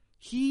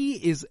 He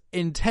is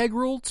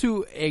integral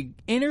to an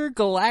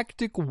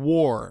intergalactic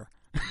war.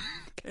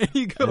 And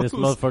he goes, And this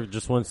motherfucker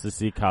just wants to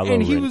see Kylo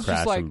and he Ren was crash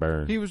just like, and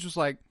burn. he was just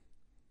like,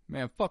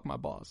 man, fuck my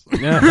boss.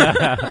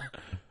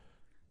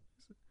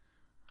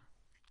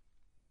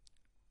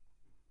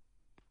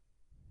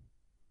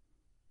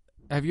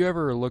 Have you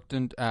ever looked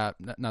into...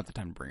 not the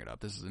time to bring it up.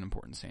 This is an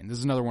important scene. This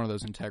is another one of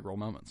those integral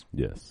moments.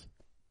 Yes.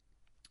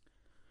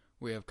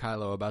 We have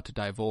Kylo about to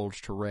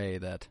divulge to Rey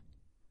that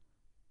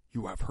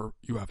you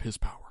have his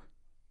power.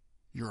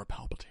 You're a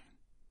Palpatine.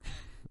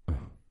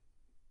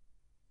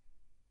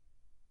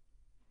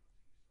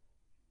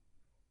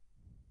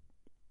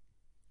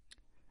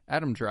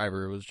 Adam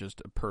Driver was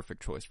just a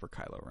perfect choice for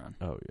Kylo Ren.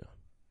 Oh, yeah.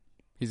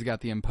 He's got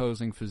the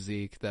imposing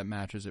physique that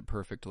matches it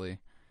perfectly.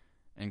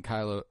 And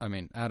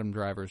Adam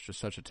Driver is just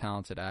such a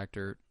talented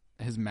actor.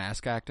 His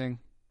mask acting,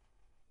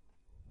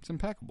 it's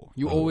impeccable.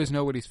 You always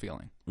know what he's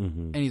feeling.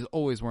 Mm-hmm. And he's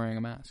always wearing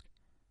a mask.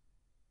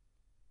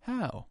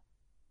 How?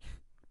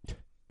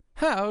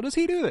 How does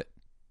he do it?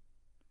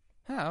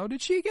 How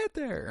did she get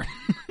there?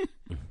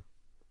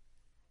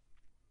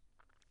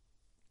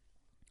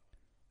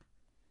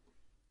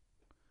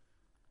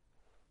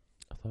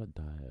 I thought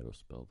dyad was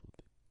spelled with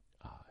the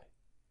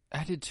I.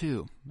 I did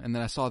too. And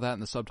then I saw that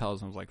in the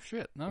subtitles and I was like,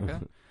 shit, okay.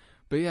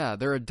 But yeah,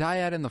 they're a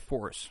dyad in the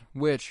Force,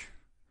 which,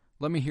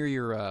 let me hear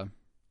your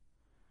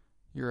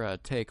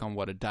take on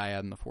what a dyad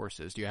in the Force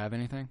is. Do you have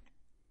anything?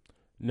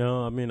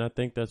 No, I mean, I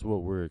think that's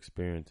what we're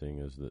experiencing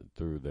is that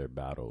through their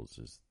battles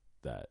is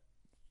that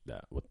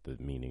what the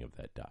meaning of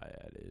that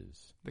dyad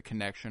is. The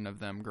connection of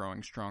them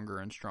growing stronger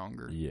and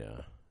stronger.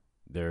 Yeah.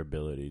 Their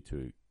ability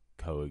to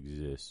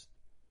coexist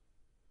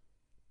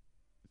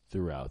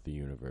throughout the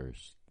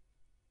universe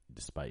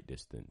despite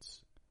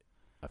distance,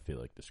 I feel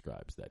like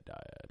describes that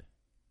dyad.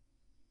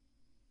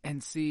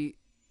 And see,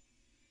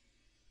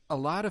 a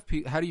lot of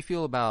people... How do you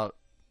feel about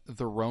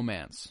the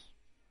romance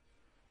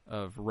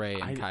of Rey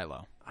and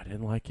Kylo? I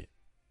didn't like it.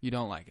 You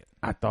don't like it?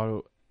 I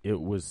thought it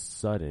was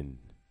sudden.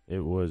 It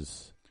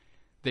was...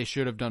 They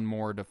should have done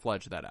more to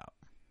fledge that out.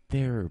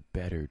 They're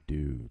better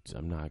dudes.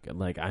 I'm not...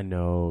 Like, I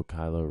know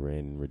Kylo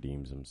Ren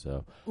redeems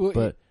himself, Well,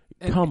 but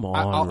come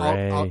on,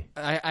 Rey.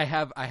 I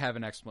have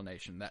an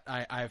explanation that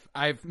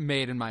I've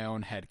made in my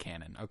own head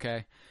canon,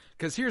 okay?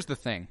 Because here's the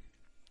thing.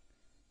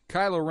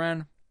 Kylo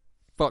Ren...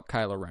 Fuck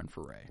Kylo Ren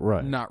for Rey.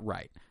 Right. Not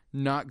right.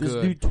 Not This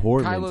good. dude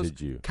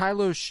tormented you.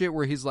 Kylo's shit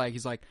where he's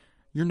like,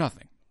 you're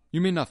nothing.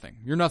 You mean nothing.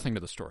 You're nothing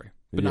to the story,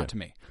 but not to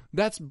me.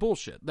 That's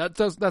bullshit.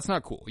 That's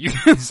not cool. You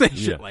can't say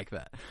shit like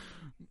that.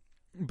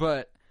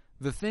 But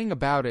the thing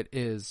about it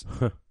is,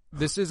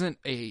 this isn't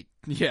and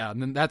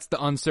then that's the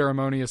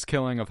unceremonious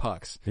killing of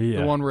Hux.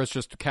 Yeah. The one where it's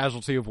just a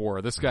casualty of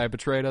war. This guy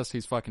betrayed us.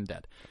 He's fucking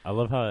dead. I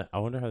love how... I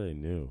wonder how they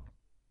knew.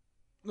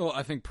 Well,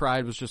 I think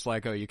Pride was just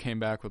like, oh, you came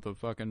back with a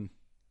fucking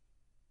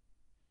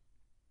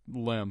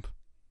limp.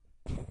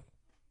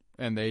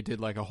 And they did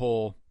like a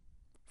whole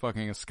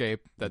fucking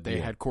escape that they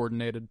had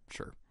coordinated.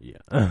 Sure.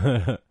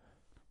 Yeah.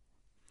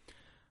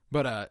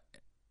 But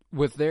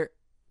with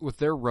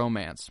their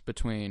romance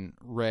between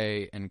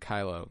Rey and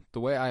Kylo, the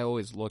way I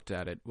always looked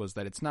at it was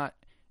that it's not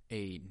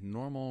a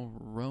normal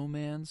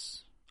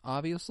romance,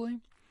 obviously.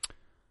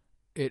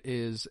 It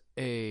is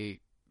a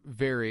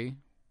very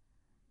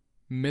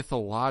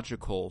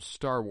mythological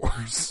Star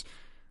Wars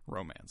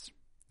romance.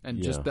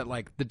 And just that,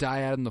 like, the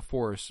dyad and the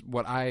Force,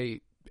 what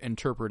I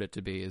interpret it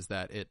to be is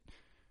that it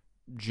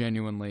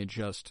genuinely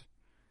just,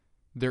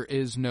 there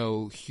is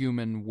no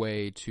human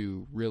way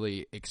to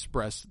really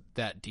express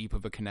that deep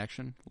of a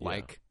connection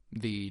like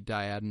the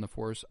dyad and the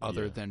Force,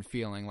 other than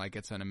feeling like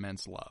it's an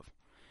immense love.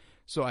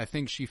 So I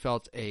think she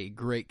felt a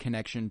great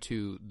connection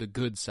to the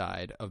good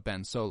side of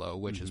Ben Solo,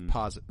 which is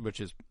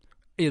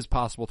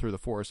possible through the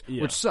Force,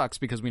 which sucks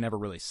because we never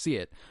really see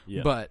it.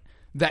 Yeah. But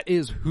that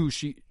is who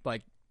she,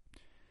 like,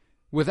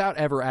 without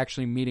ever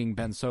actually meeting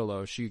Ben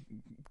Solo, she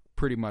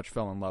pretty much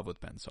fell in love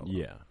with Ben Solo.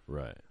 Yeah,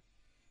 right.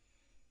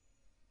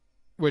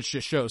 Which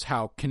just shows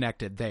how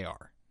connected they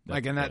are.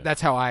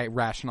 That's how I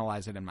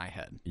rationalize it in my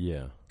head.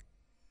 Yeah.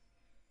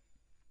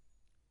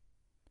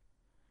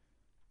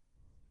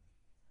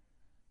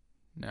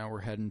 Now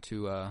we're heading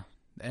to the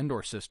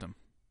Endor system,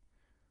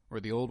 where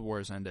the old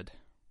wars ended.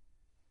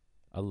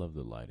 I love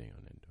the lighting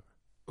on Endor.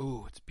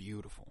 Ooh, it's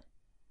beautiful.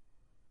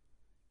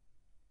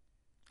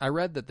 I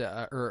read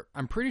that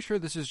I'm pretty sure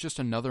this is just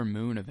another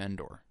moon of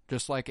Endor,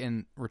 just like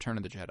in Return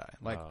of the Jedi.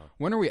 Like,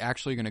 when are we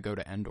actually going to go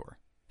to Endor?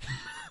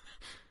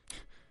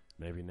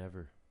 Maybe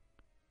never.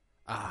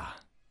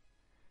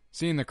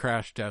 Seeing the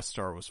crashed Death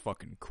Star was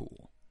fucking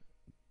cool.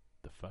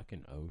 The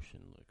fucking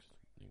ocean looks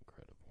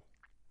incredible.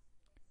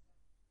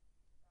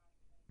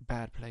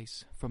 Bad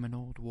place from an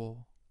old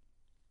war.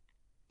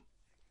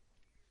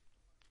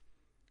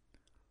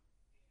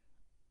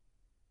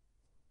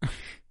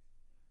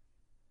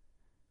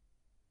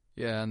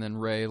 Yeah, and then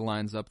Rey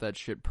lines up that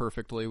shit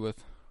perfectly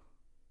with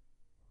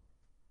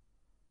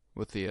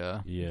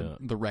the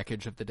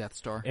wreckage of the Death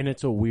Star. And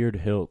it's a weird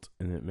hilt,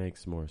 and it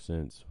makes more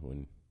sense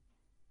when...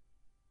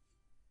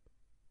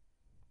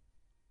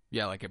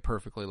 Yeah, like it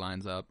perfectly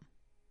lines up.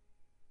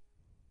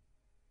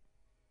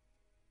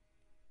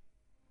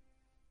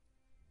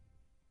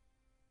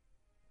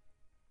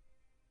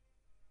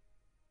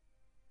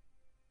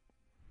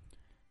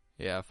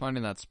 Yeah,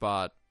 finding that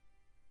spot.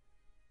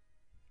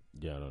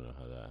 Yeah, I don't know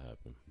how that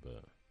happened,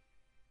 but...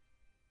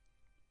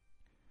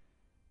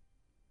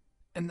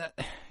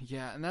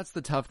 And that's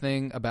the tough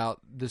thing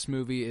about this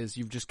movie is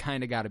you've just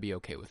kind of got to be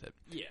okay with it.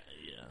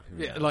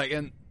 Yeah, like,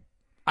 and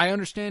I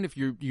understand if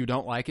you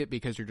don't like it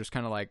because you're just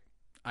kind of like,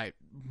 I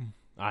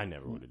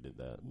never would have did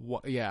that.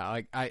 Yeah,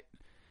 like,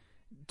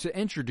 to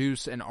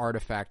introduce an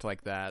artifact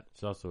like that...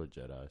 It's also a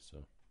Jedi,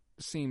 so...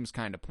 Seems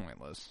kind of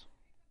pointless.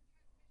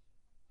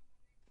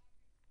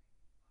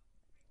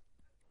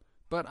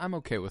 But I'm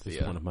okay with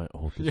it's one of my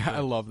oldest Yeah, friends.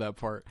 I love that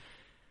part.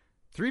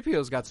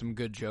 3PO's got some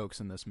good jokes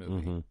in this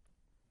movie.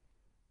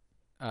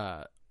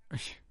 Oh,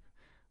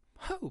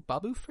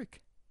 Babu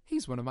Frick.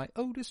 He's one of my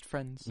oldest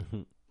friends.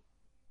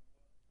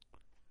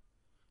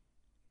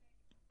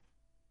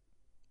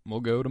 We'll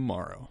go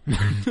tomorrow.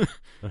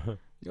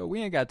 Yo,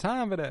 we ain't got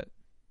time for that.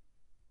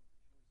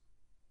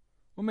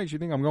 What makes you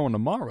think I'm going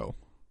tomorrow?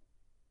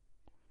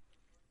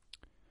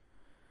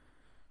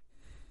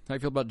 How you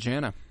feel about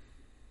Jannah?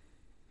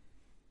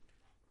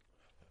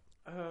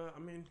 I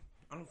mean,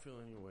 I don't feel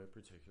any way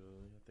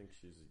particularly. I think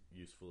she's a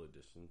useful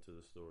addition to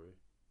the story.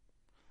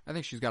 I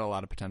think she's got a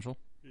lot of potential.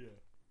 Yeah.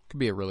 Could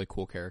be a really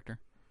cool character.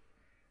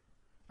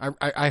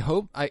 I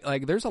hope...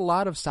 there's a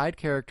lot of side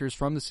characters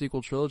from the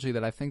sequel trilogy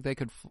that I think they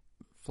could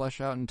flesh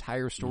out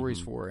entire stories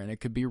for, and it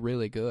could be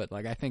really good.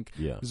 Like, I think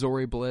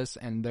Zori Bliss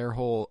and their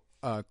whole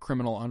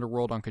criminal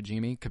underworld on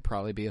Kijimi could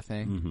probably be a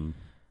thing.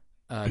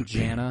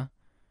 Jannah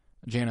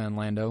and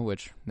Lando,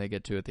 which they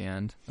get to at the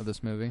end of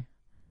this movie.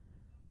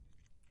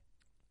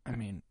 I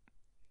mean,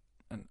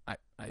 and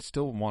I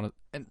still want to...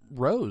 And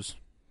Rose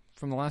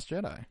from The Last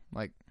Jedi.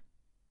 Like,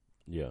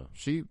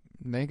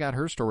 they got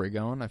her story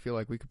going. I feel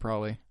like we could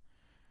probably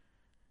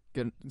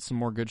get some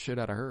more good shit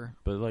out of her.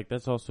 But, like,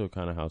 that's also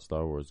kind of how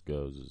Star Wars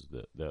goes, is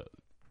that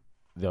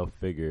they'll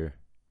figure...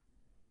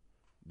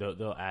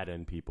 They'll add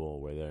in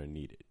people where they're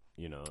needed,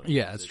 you know?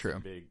 Yeah, that's true. A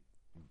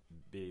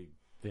big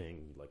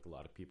thing. Like, a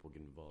lot of people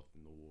get involved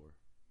in the war.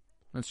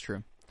 That's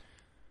true.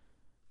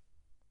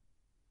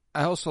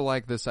 I also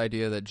like this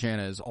idea that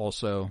Jannah is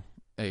also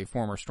a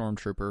former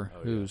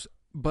stormtrooper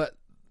But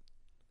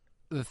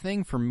the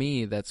thing for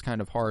me that's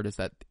kind of hard is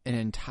that an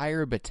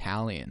entire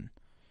battalion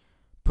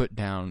put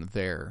down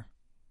their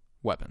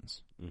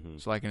weapons.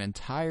 So like an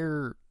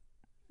entire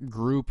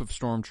group of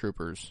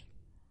stormtroopers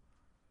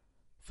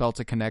felt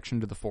a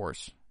connection to the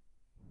Force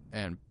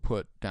and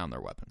put down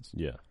their weapons.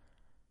 Yeah.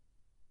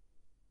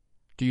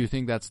 Do you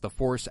think that's the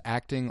Force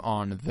acting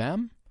on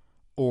them,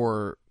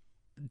 or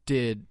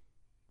did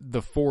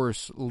the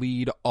Force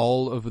lead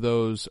all of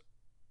those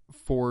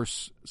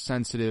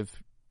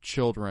Force-sensitive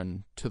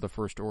children to the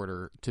First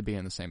Order to be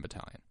in the same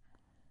battalion.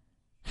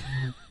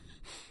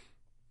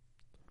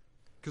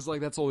 Because,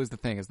 like, that's always the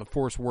thing, is the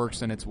Force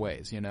works in its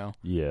ways, you know?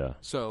 Yeah.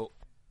 So,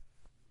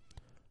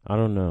 I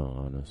don't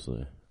know,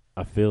 honestly.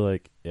 I feel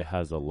like it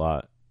has a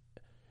lot.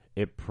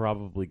 It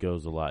probably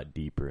goes a lot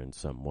deeper in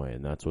some way,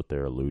 and that's what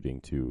they're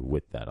alluding to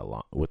with that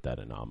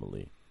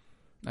anomaly.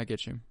 I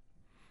get you.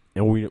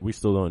 And we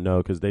still don't know,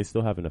 because they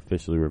still haven't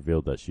officially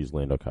revealed that she's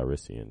Lando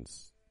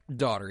Calrissian's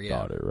Daughter, yeah.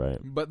 daughter, right?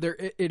 But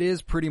it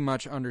is pretty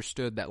much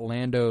understood that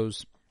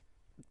Lando's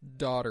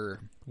daughter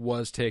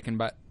was taken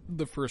by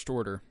the First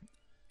Order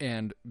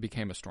and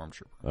became a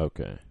stormtrooper.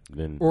 Okay.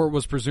 Then, Or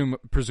was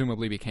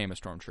presumably became a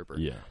stormtrooper.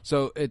 yeah.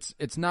 So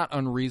it's not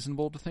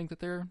unreasonable to think that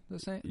they're the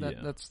same.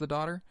 That's the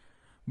daughter.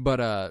 But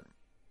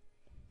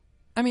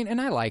I mean, and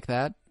I like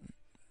that.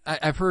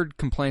 I've heard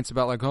complaints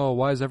about, like, oh,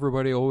 why has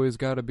everybody always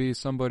got to be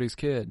somebody's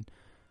kid?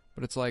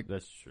 But it's like,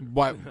 That's true.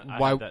 why?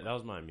 That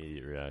was my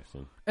immediate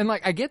reaction. And,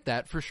 like, I get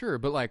that for sure.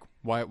 But, like,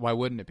 why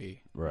wouldn't it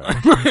be? Right.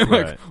 Like,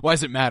 Right. why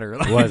does it matter?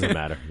 Like, Why does it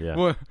matter?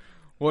 Yeah.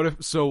 What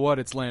if? So what?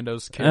 It's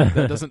Lando's kid.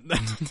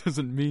 That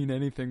doesn't mean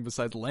anything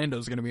besides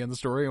Lando's going to be in the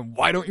story. And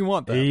why don't you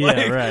want that? Yeah,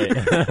 Like,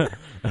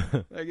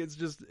 right. like, it's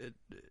just it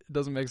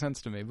doesn't make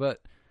sense to me.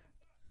 But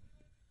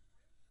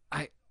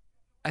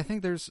I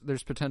think there's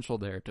potential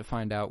there to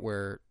find out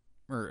where,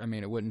 or I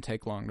mean, it wouldn't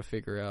take long to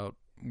figure out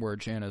where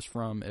Jannah's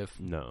from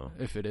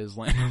if it is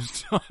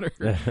Lando's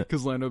daughter,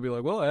 because Lando would be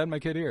like, well, I had my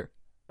kid here.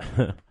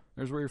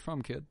 There's where you're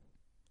from, kid.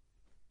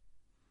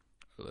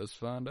 Let's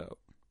find out.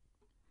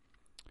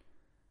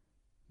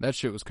 That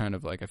shit was kind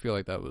of like, I feel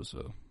like that was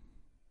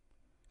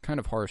kind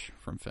of harsh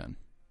from Finn.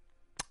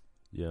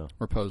 Yeah.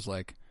 Where Poe's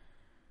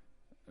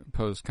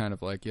kind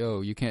of like,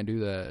 yo, you can't do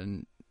that.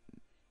 And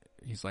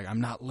he's like,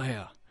 I'm not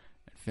Leia.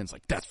 And Finn's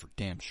like, that's for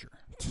damn sure.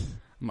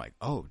 I'm like,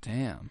 oh,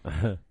 damn.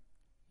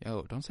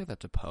 Yo, don't say that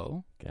to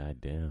Poe. God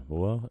damn.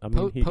 Well, I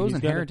mean, Poe's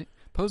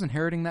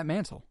inheriting that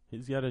mantle.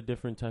 He's got a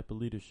different type of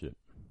leadership.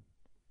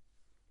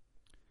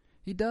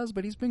 He does,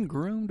 but he's been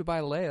groomed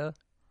by Leia.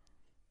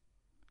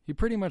 He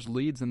pretty much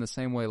leads in the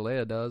same way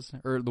Leia does,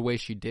 or the way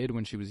she did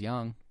when she was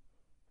young.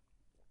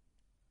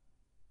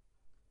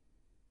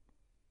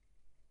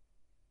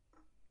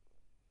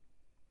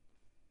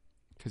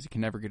 Because he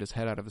can never get his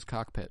head out of his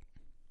cockpit.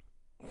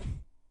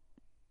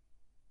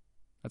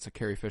 That's a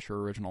Carrie Fisher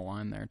original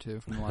line there, too,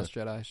 from The Last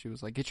Jedi. She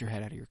was like, get your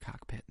head out of your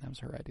cockpit. And that was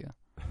her idea.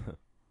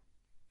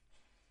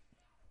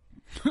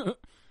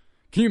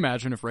 Can you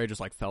imagine if Rey just,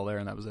 like, fell there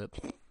and that was it?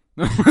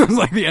 It was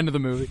like the end of the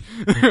movie.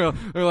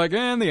 They're like,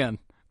 and the end.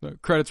 The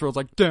credits roll,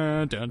 like,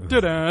 dun, dun,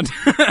 dun, dun.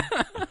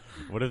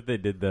 What if they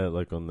did that,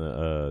 like, on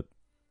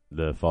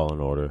the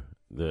Fallen Order?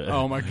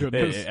 Oh, my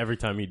goodness. Every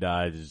time he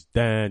died, just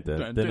dun,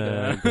 dun, dun,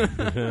 dun, dun,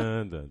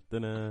 dun, dun,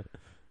 dun, dun.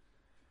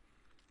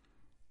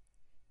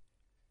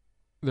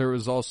 There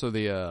was also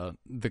the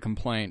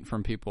complaint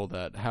from people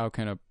that how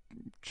can a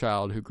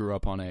child who grew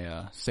up on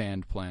a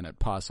sand planet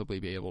possibly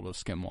be able to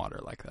skim water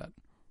like that?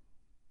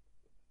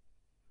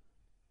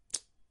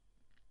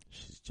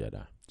 She's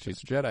Jedi.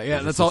 She's a Jedi. Yeah,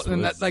 that's all.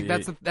 And that's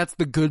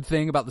the good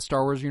thing about the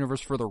Star Wars universe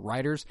for the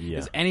writers. Yeah.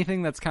 Is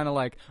anything that's kind of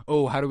like,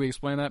 oh, how do we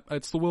explain that?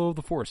 It's the will of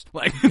the Force.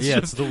 Like,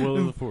 it's the will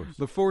of the Force.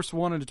 The Force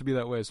wanted it to be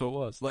that way, so it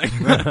was. Like,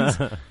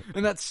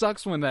 and that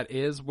sucks when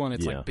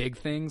it's like big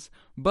things.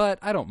 But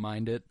I don't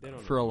mind it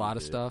for a lot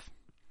of stuff.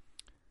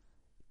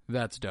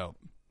 That's dope.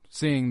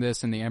 Seeing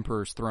this in the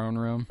Emperor's throne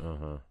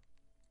room,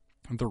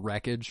 the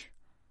wreckage,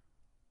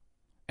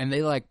 and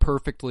they like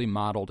perfectly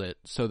modeled it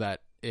so that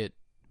it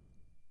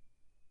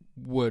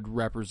would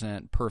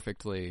represent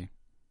perfectly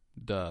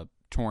the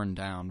torn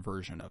down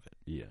version of it.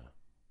 Yeah.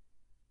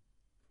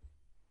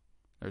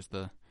 There's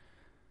the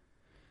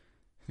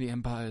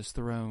Empire's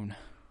throne.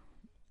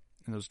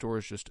 And those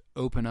doors just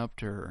open up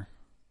to her.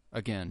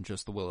 Again,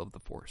 just the will of the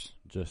Force.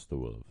 Just the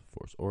will of the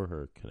Force. Or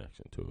her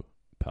connection to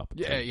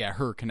Palpatine. Yeah,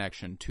 her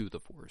connection to the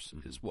Force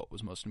is what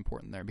was most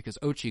important there. Because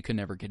Ochi could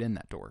never get in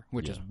that door.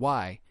 Which is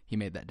why he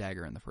made that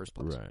dagger in the first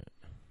place. Right.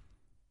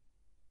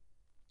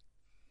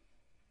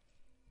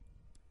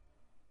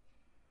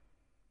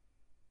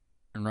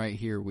 And right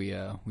here we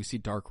see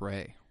Dark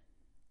Rey.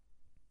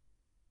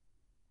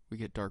 We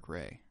get Dark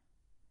Rey.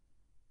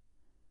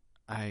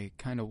 I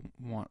kind of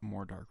want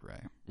more Dark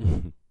Rey.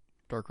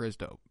 Dark Rey's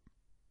dope.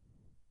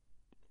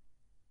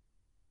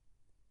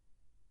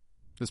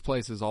 This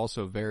place is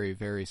also very,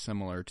 very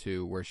similar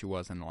to where she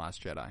was in The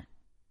Last Jedi.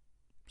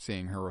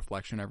 Seeing her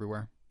reflection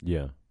everywhere.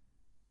 Yeah.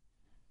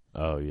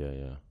 Oh,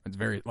 yeah. It's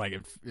very, like,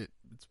 it's...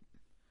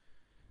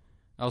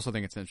 I also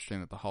think it's interesting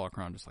that the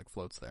holocron just, like,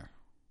 floats there.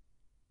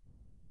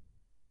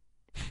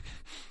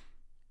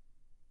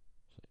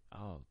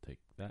 I'll take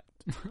that.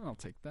 I'll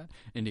take that.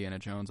 Indiana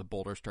Jones, a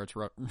boulder starts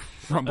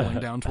rumbling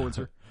down towards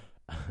her.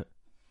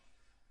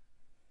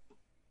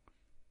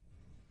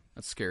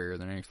 That's scarier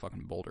than any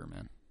fucking boulder,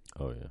 man.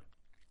 Oh, yeah.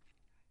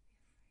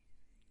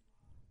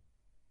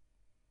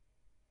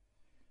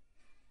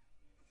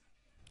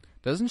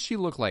 Doesn't she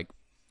look like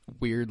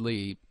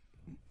weirdly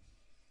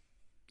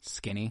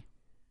skinny?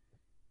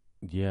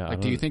 Yeah.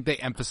 Like, do you think they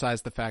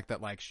emphasized the fact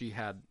that, like, she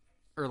had,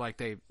 or, like,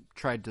 they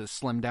tried to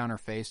slim down her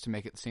face to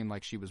make it seem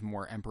like she was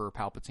more Emperor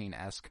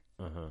Palpatine-esque?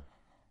 Uh-huh.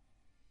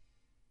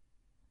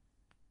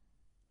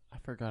 I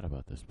forgot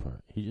about this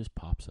part. He just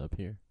pops up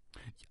here.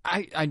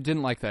 I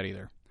didn't like that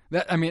either.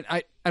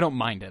 I don't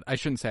mind it. I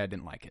shouldn't say I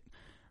didn't like it.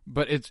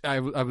 But I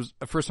was,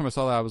 the first time I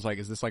saw that, I was like,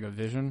 is this like a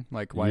vision?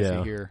 Like, why is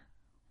he here?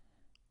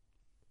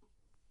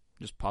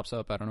 Just pops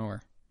up out of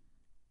nowhere.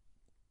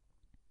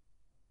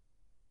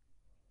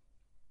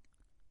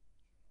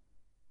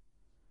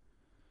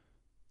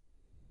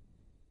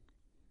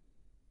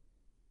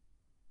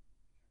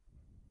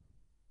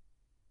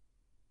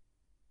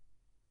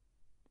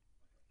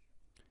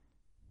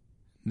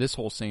 This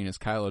whole scene is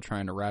Kylo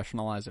trying to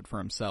rationalize it for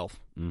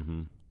himself.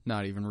 Mm-hmm.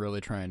 Not even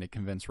really trying to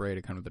convince Rey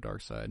to come to the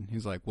dark side.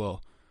 He's like,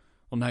 well,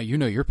 now you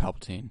know you're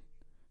Palpatine,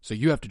 so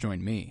you have to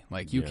join me.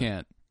 Like, you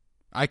can't,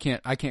 I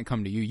can't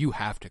come to you. You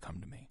have to come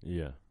to me.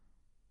 Yeah.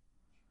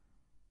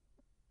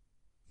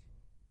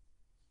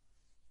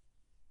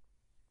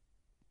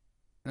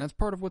 And that's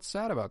part of what's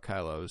sad about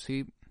Kylo is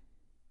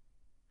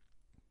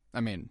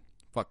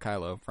fuck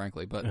Kylo,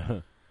 frankly,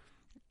 but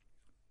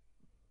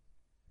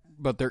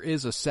but there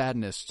is a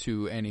sadness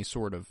to any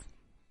sort of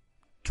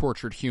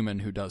tortured human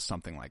who does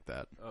something like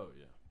that. Oh,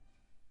 yeah.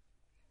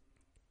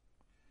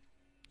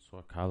 That's why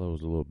Kylo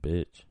was a little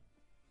bitch.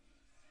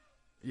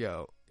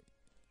 Yo.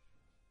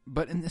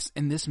 But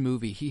in this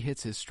movie, he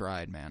hits his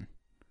stride, man.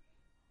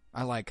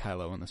 I like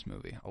Kylo in this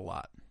movie a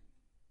lot.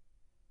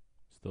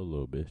 Still a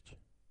little bitch.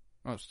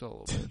 Oh, still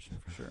a little bitch,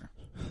 for sure.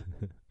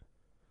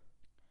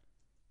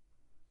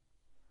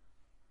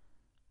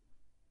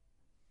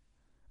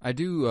 I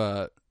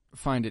do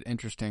find it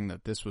interesting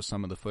that this was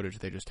some of the footage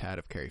they just had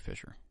of Carrie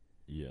Fisher.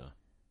 Yeah.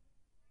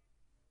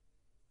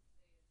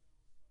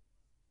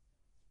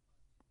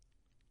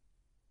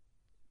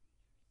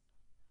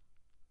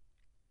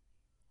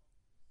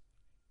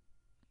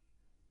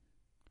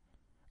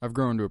 I've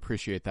grown to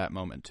appreciate that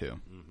moment,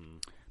 too. Mm-hmm.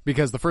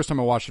 Because the first time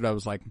I watched it, I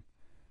was like,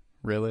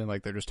 really?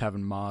 Like, they're just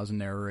having Maz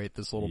narrate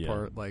this little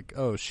part? Like,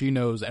 oh, she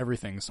knows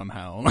everything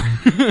somehow.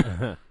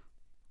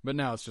 But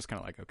now it's just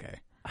kind of like, okay.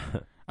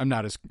 I'm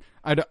not as...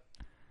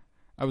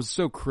 I was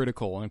so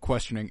critical and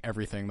questioning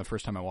everything the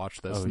first time I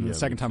watched this. And the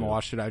second time I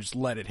watched it, I just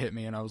let it hit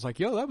me, and I was like,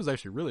 yo, that was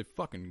actually really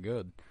fucking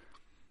good.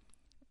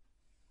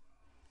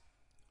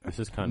 This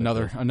is kind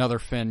of... Another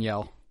Finn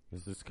yell.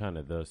 This is kind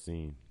of the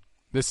scene.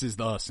 This is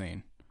the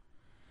scene.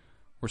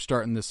 We're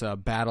starting this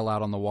battle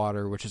out on the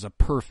water, which is a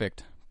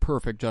perfect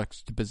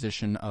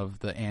juxtaposition of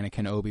the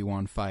Anakin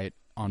Obi-Wan fight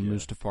on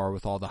Mustafar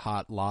with all the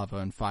hot lava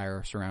and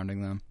fire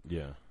surrounding them.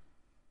 Yeah.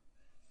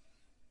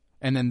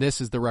 And then this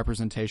is the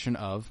representation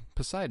of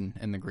Poseidon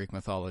in the Greek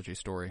mythology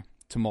story.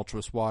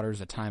 Tumultuous waters,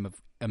 a time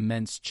of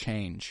immense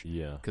change.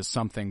 Yeah. Because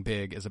something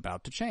big is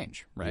about to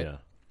change, right? Yeah.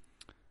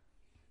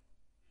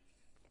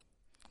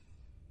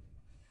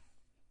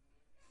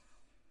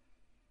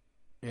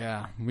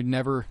 Yeah, we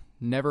never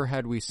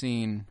had we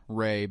seen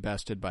Rey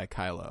bested by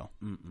Kylo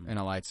in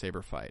a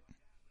lightsaber fight.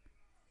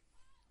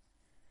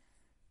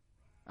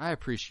 I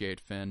appreciate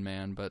Finn,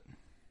 man, but...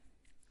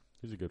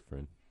 He's a good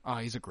friend. Oh,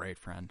 he's a great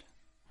friend.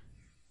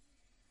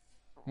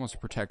 He wants to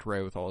protect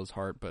Rey with all his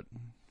heart, but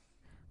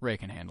Rey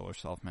can handle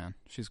herself, man.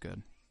 She's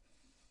good.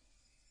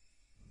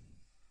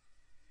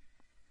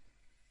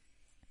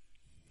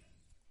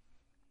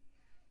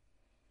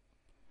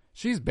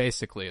 She's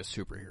basically a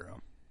superhero.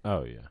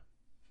 Oh, yeah.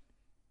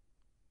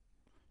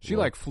 She,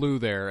 flew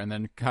there, and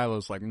then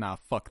Kylo's like, nah,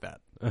 fuck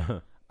that.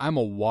 I'm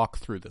a walk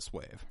through this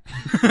wave.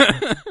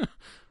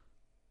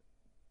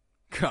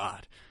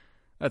 God,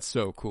 that's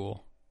so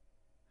cool.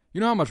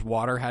 You know how much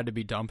water had to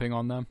be dumping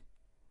on them?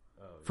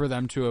 For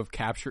them to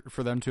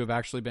have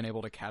actually been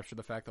able to capture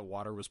the fact that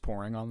water was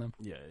pouring on them?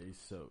 Yeah, he's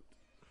soaked.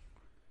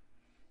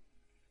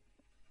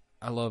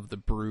 I love the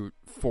brute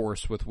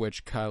force with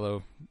which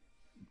Kylo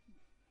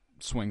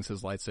swings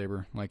his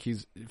lightsaber. Like,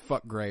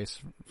 fuck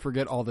grace.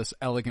 Forget all this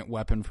elegant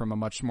weapon from a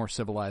much more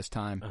civilized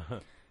time.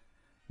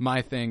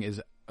 My thing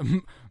is,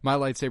 my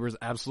lightsaber is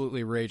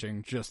absolutely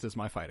raging, just as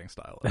my fighting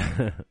style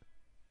is.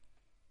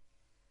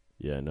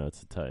 Yeah, no,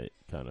 it's a tight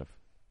kind of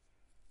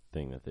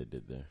thing that they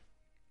did there.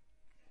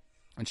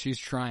 And she's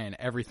trying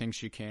everything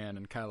she can,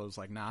 and Kylo's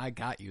like, nah, I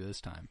got you this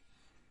time.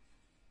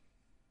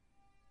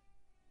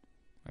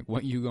 Like,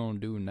 what you gonna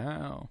do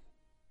now?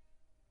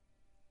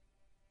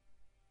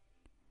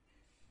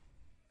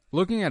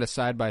 Looking at a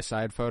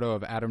side-by-side photo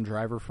of Adam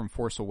Driver from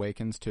Force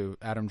Awakens to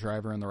Adam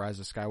Driver in The Rise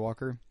of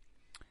Skywalker,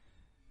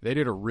 they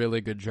did a really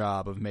good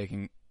job of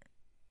making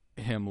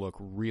him look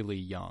really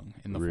young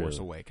in The Force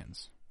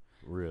Awakens.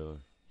 Really?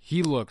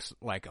 He looks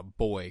like a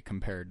boy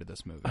compared to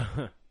this movie.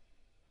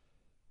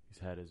 He's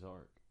had his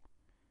arc.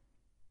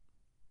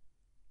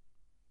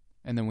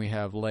 And then we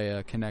have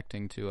Leia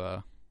connecting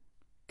to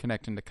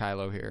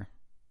Kylo here.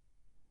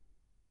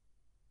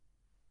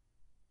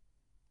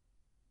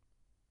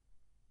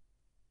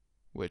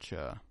 Which,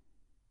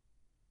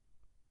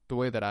 the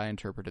way that I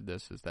interpreted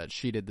this is that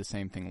she did the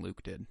same thing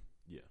Luke did.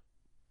 Yeah.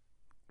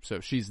 So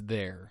she's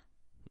there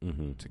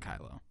to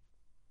Kylo.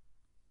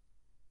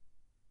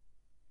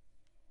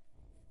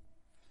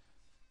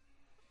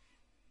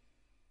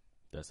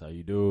 That's how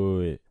you do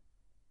it.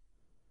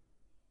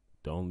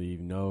 Don't leave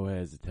no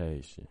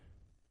hesitation.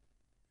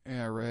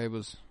 Yeah, Rey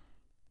was...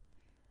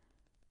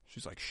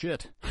 She's like,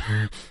 shit.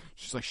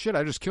 She's like, shit,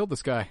 I just killed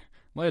this guy.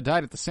 Leia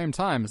died at the same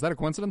time. Is that a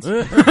coincidence?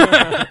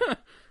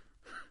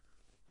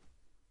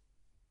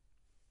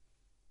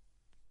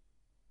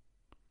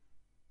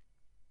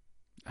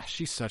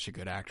 She's such a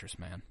good actress,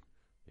 man.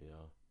 Yeah.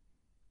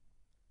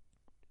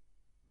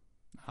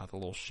 The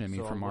little shimmy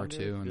So from I wonder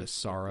R2 if and the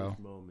sorrow.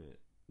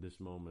 This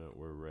moment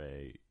where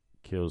Rey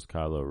kills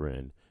Kylo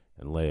Ren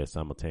and Leia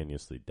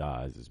simultaneously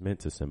dies is meant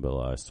to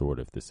symbolize sort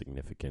of the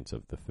significance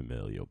of the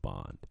familial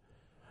bond.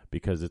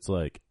 Because it's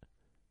like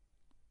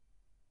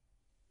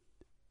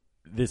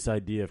this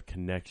idea of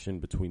connection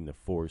between the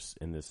Force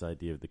and this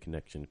idea of the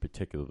connection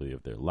particularly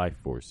of their life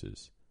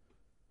forces,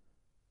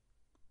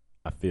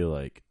 I feel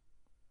like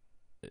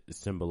it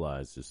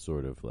symbolizes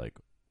sort of like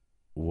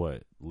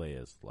what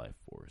Leia's life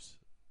force,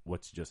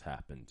 what's just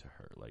happened to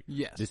her. Like,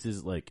 Yes. this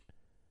is like,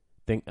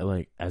 think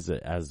like as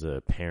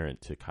a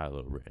parent to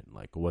Kylo Ren,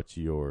 like what's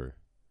your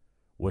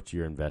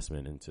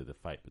investment into the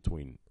fight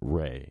between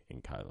Rey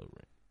and Kylo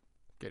Ren?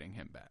 Getting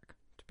him back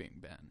to being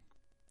Ben.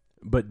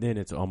 But then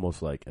it's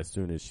almost like as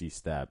soon as she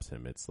stabs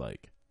him, it's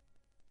like,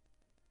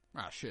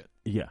 Ah, shit.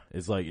 yeah,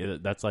 it's like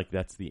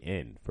that's the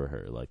end for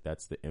her. Like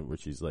that's the end where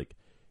she's like,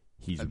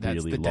 he's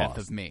That's really the lost.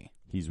 death of me.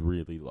 He's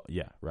really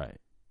yeah, right.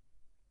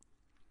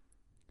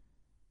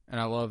 And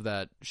I love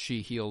that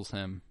she heals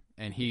him,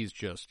 and he's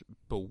just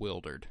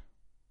bewildered.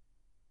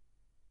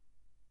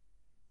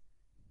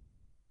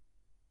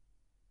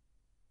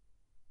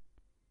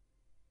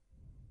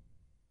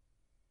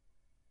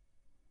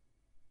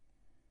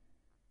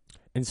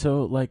 And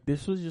so, like,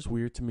 this was just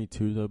weird to me,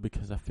 too, though,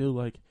 because I feel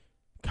like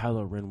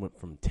Kylo Ren went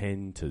from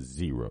 10 to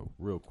 0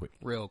 real quick.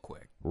 Real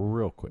quick.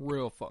 Real quick.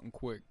 Real fucking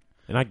quick.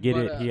 And I get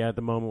But, it. He had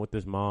the moment with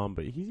his mom,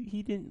 but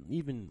he didn't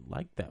even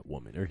like that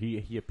woman. Or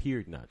he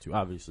appeared not to.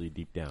 Obviously,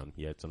 deep down,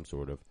 he had some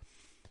sort of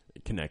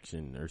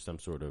connection or some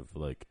sort of,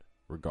 like,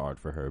 regard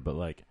for her. But,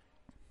 like...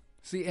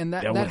 See, and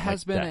that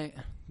has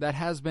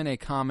been a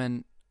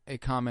common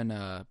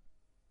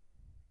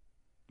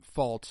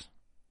fault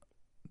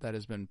that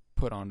has been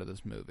put onto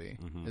this movie,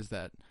 is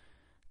that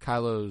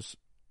Kylo's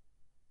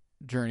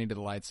journey to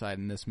the light side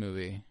in this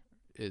movie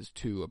is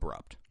too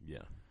abrupt.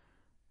 Yeah.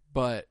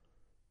 But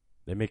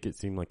they make it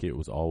seem like it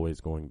was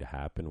always going to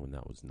happen when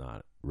that was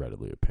not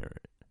readily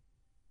apparent.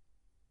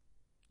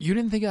 you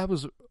didn't think I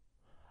was...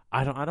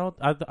 I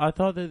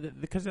thought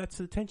that because that's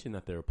the tension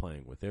that they were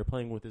playing with. They were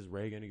playing with, is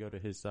Rey going to go to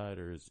his side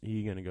or is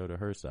he going to go to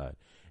her side?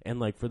 And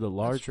like for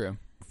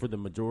the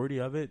majority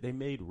of it, they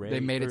made Rey. They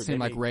made it seem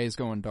like Rey's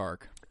going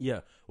dark.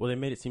 Yeah, well, they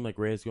made it seem like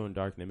Rey's going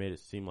dark, and they made it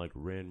seem like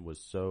Ren was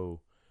so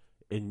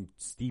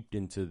steeped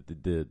into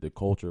the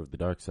culture of the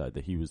dark side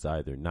that he was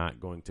either not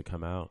going to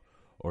come out,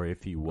 or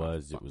if he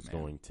was, it was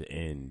going to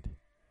end.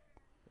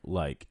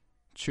 Like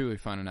Chewie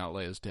finding out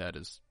Leia's dead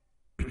is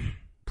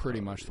pretty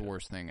much the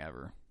worst thing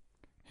ever.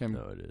 Him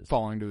it is.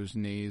 falling to his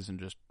knees and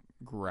just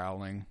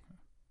growling.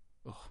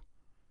 Ugh,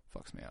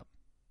 fucks me up.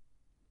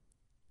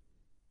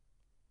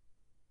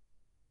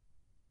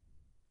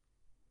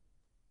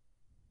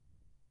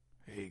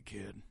 Hey,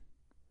 kid.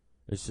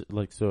 It's just,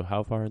 like, so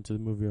how far into the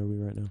movie are we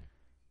right now?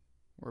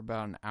 We're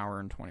about an hour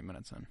and 20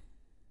 minutes in.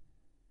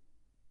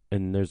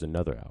 And there's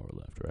another hour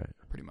left, right?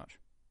 Pretty much.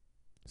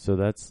 So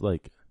that's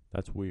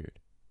weird.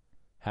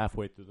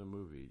 Halfway through the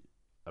movie,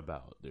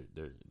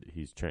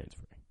 he's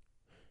transferring.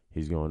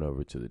 He's going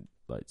over to the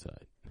light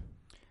side.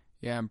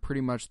 Yeah, and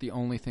pretty much the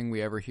only thing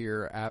we ever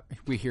hear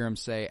him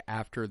say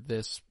after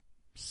this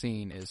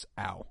scene is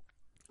 "ow."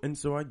 And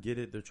so I get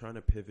it. They're trying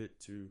to pivot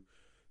to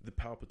the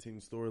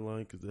Palpatine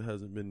storyline because it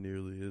hasn't been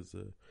nearly as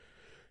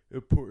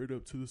important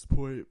up to this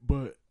point.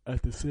 But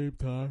at the same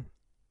time,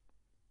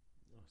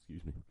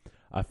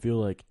 I feel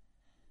like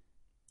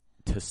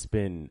to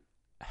spend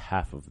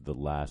half of the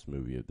last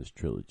movie of this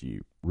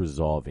trilogy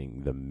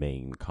resolving the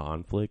main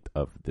conflict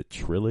of the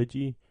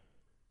trilogy,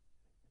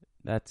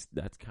 that's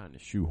kind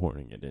of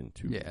shoehorning it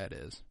into. Yeah, it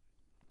is.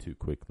 Too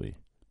quickly.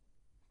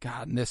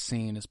 God, and this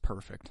scene is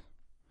perfect.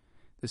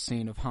 The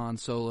scene of Han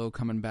Solo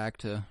coming back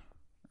to,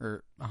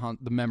 or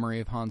the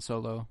memory of Han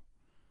Solo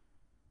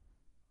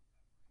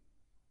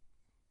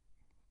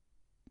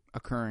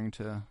occurring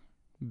to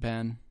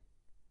Ben.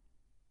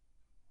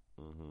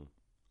 Mm-hmm.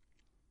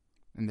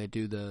 And they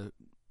do the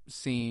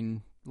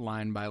scene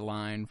line by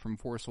line from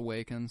Force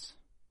Awakens.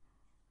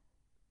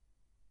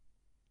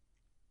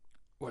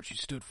 What she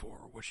stood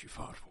for, what she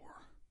fought for,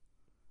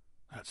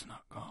 that's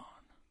not gone.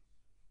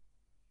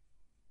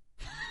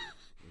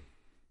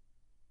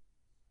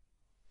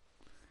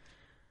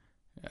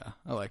 Yeah,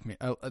 I like me.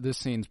 This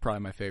scene's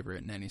probably my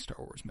favorite in any Star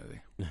Wars movie.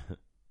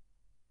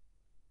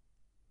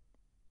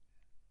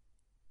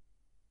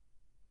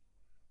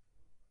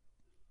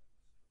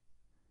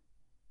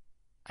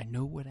 I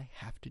know what I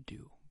have to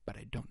do, but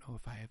I don't know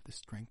if I have the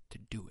strength to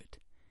do it.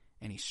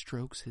 And he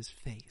strokes his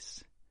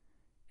face,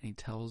 and he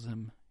tells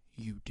him,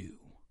 "You do."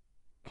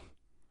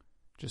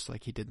 Just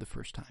like he did the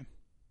first time.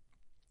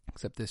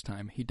 Except this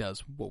time, he does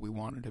what we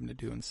wanted him to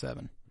do in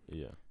 7.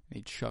 Yeah. And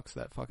he chucks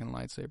that fucking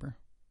lightsaber.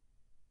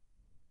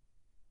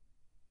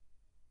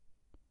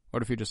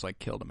 What if he just, like,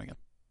 killed him again?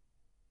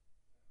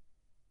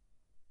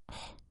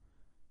 Oh.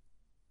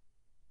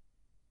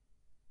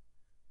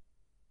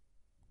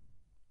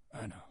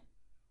 I know.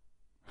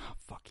 Oh,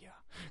 fuck yeah.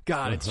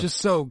 God, it's just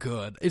so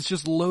good. It's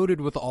just loaded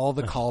with all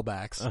the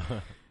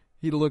callbacks.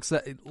 He looks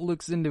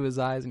into his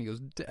eyes and he goes,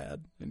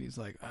 Dad. And he's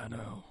like, I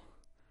know.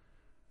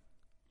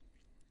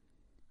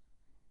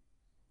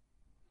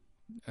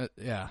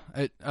 Yeah,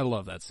 I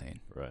love that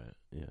scene. Right.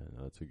 Yeah,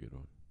 no, that's a good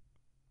one.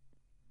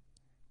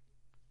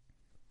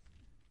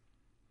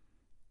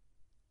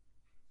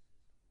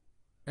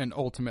 And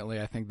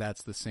ultimately, I think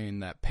that's the scene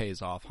that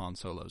pays off Han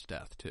Solo's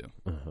death, too.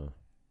 Uh-huh.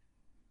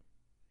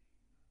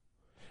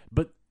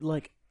 But,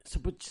 like,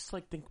 but just,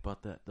 like, think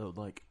about that, though.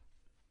 Like,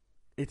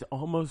 it's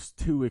almost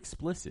too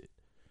explicit.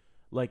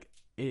 Like,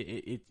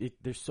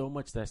 there's so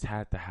much that's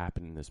had to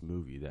happen in this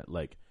movie that,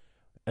 like,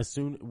 as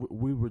soon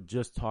we were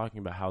just talking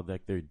about how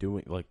like they're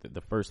doing, like the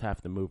first half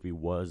of the movie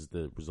was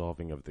the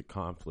resolving of the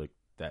conflict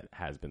that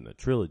has been the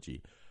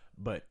trilogy,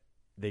 but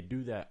they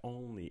do that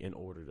only in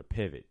order to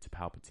pivot to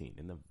Palpatine.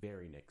 In the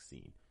very next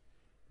scene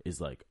is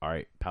like, all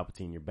right,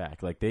 Palpatine, you're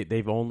back. Like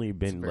they've only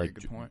been like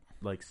good point.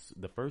 Like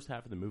the first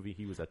half of the movie,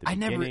 he was at the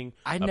beginning.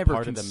 I never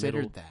part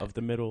considered of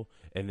the middle,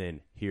 and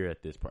then here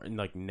at this part, and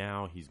like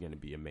now he's going to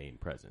be a main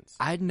presence.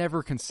 I'd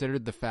never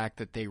considered the fact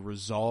that they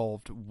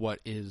resolved what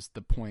is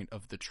the point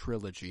of the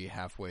trilogy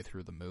halfway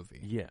through the movie.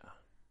 Yeah,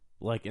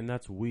 like, and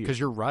that's weird because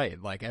you're right.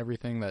 Like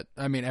everything with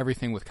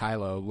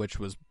Kylo, which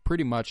was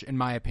pretty much, in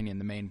my opinion,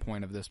 the main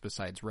point of this,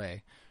 besides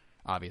Rey,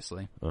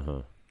 obviously.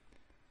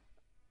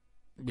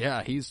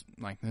 Yeah, he's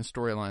like, his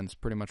storyline's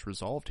pretty much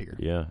resolved here.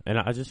 Yeah, and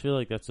I just feel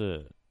like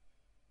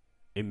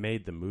it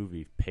made the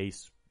movie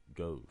pace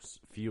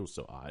feel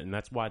so odd, and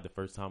that's why the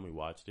first time we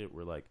watched it,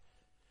 we're like,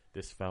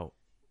 this felt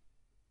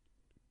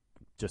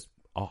just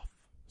off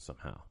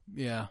somehow.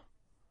 Yeah,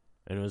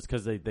 and it was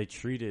because they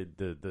treated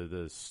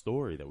the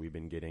story that we've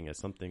been getting as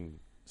something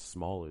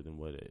smaller than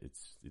what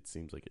it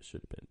seems like it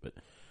should have been. But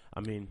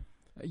I mean,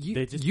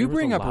 you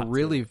bring up a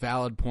really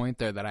valid point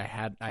there that I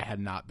had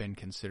not been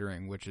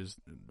considering, which is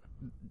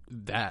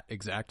that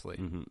exactly.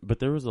 Mm-hmm. But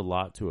there was a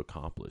lot to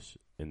accomplish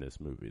in this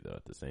movie, though.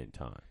 At the same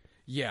time,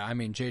 yeah, I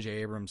mean, J.J.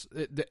 Abrams,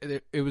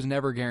 it was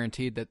never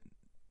guaranteed that.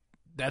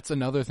 That's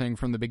another thing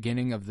from the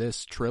beginning of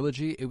this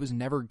trilogy. It was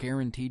never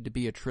guaranteed to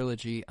be a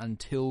trilogy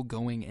until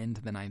going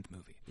into the 9th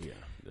movie. Yeah,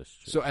 that's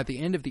true. So at the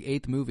end of the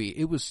 8th movie,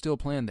 it was still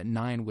planned that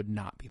 9 would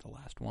not be the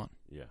last one.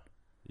 Yeah.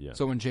 Yeah.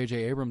 So when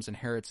J.J. Abrams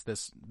inherits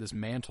this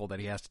mantle that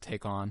he has to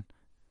take on,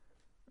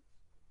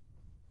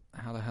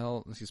 how the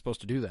hell is he supposed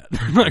to do that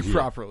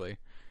properly?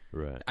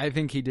 Right. I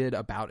think he did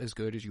about as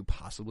good as you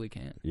possibly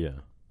can. Yeah.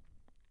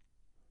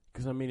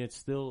 Because I mean, it's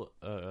still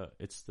an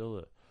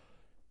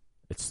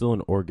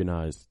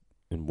organized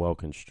and well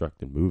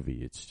constructed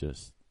movie. It's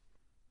just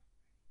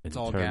it's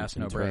all gas,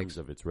 no brakes. In terms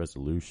of its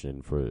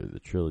resolution for the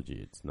trilogy,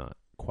 it's not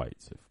quite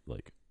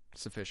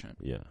sufficient.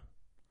 Yeah.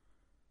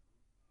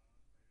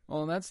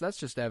 Well, and that's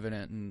just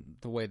evident in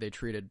the way they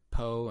treated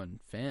Poe and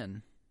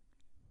Finn.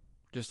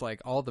 Just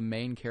like all the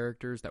main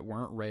characters that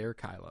weren't Rey or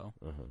Kylo,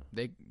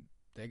 they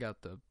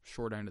got the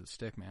short end of the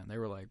stick, man. They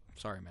were like,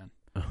 "Sorry, man,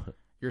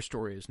 your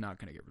story is not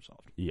going to get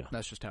resolved." Yeah,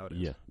 that's just how it is.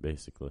 Yeah,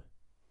 basically.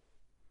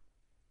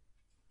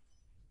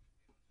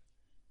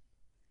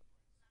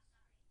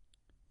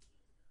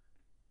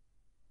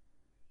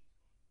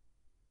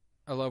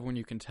 I love when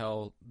you can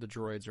tell the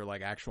droids are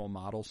like actual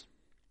models,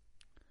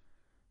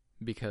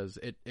 because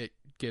it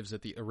gives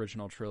it the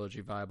original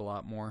trilogy vibe a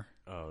lot more.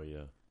 Oh,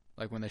 yeah.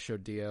 Like when they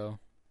showed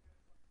Dio,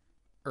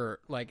 or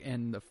like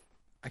in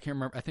I can't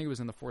remember, I think it was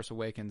in The Force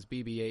Awakens,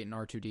 BB-8 and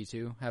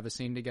R2-D2 have a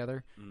scene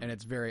together, and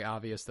it's very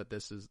obvious that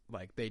this is,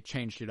 like, they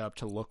changed it up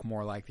to look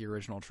more like the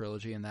original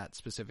trilogy in that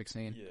specific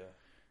scene. Yeah.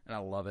 And I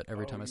love it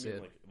every time I see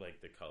it.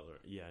 Like the color.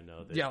 Yeah,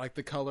 no. Yeah, like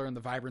the color and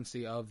the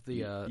vibrancy of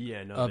the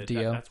of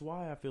Dio. That's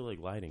why I feel like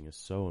lighting is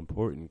so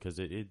important, because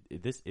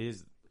this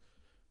is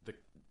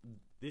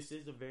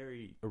a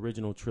very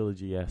original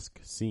trilogy-esque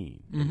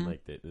scene. Mm-hmm. And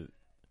like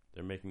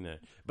they're making that.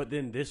 But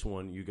then this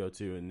one you go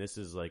to, and this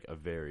is like a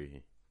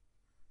very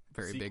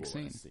big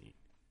scene.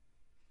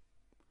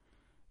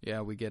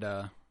 Yeah, we get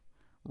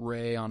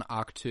Rey on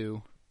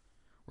Ahch-To,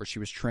 where she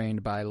was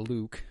trained by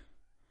Luke,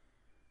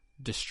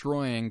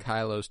 destroying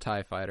Kylo's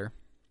TIE fighter,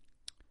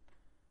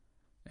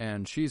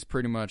 and she's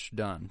pretty much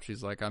done.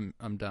 She's like, I'm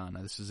done.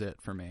 This is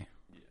it for me.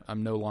 Yeah.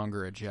 I'm no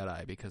longer a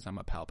Jedi because I'm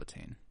a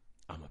Palpatine.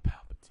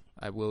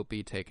 I will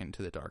be taken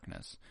to the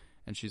darkness.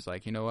 And she's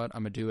like, you know what?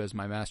 I'm going to do as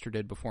my master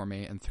did before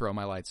me and throw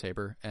my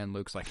lightsaber. And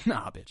Luke's like,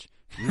 nah, bitch.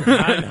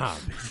 Nah,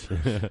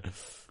 bitch.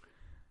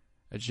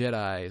 A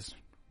Jedi's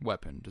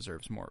weapon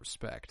deserves more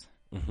respect.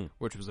 Mm-hmm.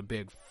 Which was a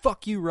big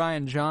fuck you,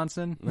 Rian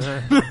Johnson.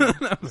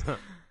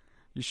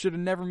 You should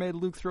have never made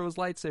Luke throw his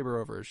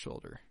lightsaber over his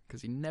shoulder,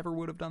 because he never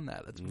would have done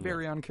that. That's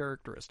very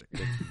uncharacteristic.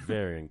 It's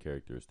very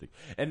uncharacteristic.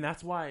 And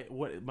that's why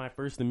my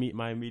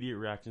immediate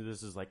reaction to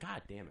this is like,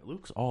 God damn it,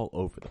 Luke's all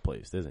over the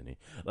place, isn't he?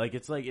 Like,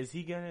 it's like, is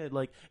he gonna,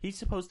 like, he's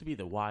supposed to be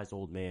the wise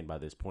old man by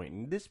this point,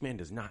 and this man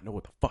does not know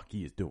what the fuck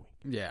he is doing.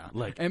 Yeah.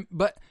 Like,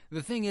 but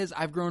the thing is,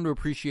 I've grown to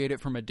appreciate it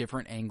from a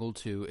different angle,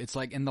 too. It's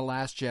like in The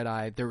Last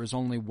Jedi, there was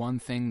only one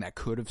thing that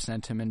could have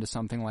sent him into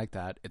something like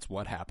that. It's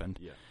what happened.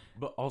 Yeah.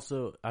 But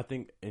also, I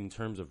think in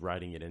terms of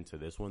writing it into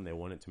this one, they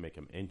wanted to make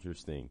him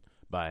interesting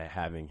by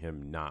having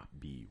him not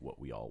be what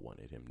we all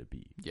wanted him to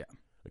be. Yeah.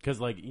 Because,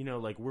 like, you know,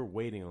 like, we're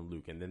waiting on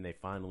Luke, and then they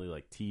finally,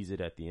 like, tease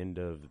it at the end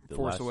of The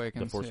Force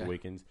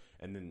Awakens,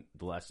 and then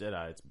The Last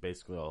Jedi, it's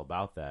basically all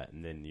about that,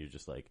 and then you're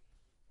just like,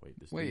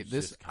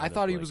 I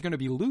thought he was going to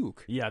be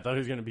Luke. Yeah, I thought he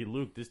was going to be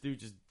Luke. This dude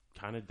just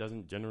kind of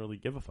doesn't generally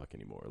give a fuck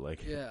anymore.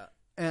 Like, yeah,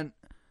 and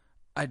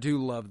I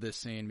do love this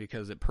scene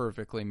because it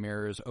perfectly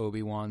mirrors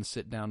Obi-Wan's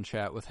sit-down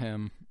chat with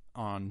him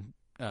on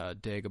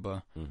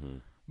Dagobah. Mm-hmm.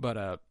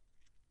 But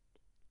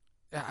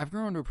I've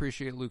grown to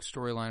appreciate Luke's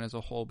storyline as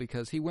a whole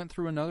because he went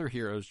through another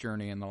hero's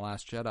journey in The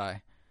Last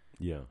Jedi.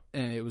 Yeah.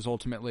 And it was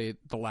ultimately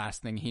the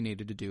last thing he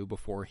needed to do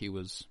before he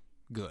was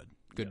good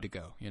to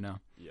go, you know?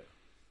 Yeah.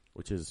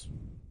 Which is,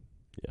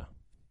 yeah,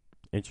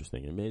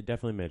 interesting. It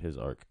definitely made his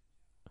arc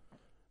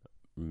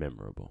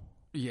memorable.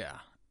 Yeah.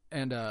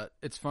 And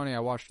it's funny, I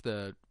watched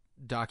the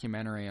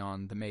documentary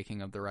on the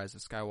making of The Rise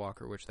of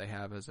Skywalker, which they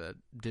have as a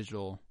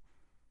digital,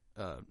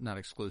 not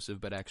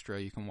exclusive, but extra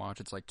you can watch.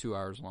 It's like 2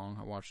 hours long.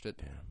 I watched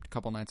it a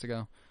couple nights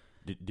ago.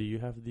 Do you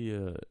have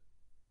the,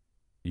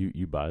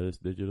 you buy this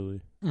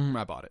digitally?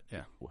 I bought it,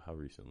 yeah. Well, how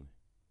recently?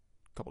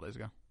 A couple days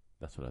ago.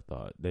 That's what I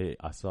thought.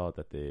 I saw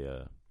that they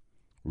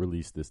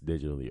released this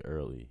digitally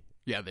early.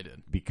 Yeah, they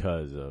did.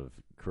 Because of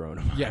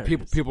coronavirus. Yeah,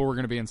 people were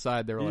going to be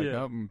inside. They were like,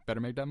 yeah. oh, better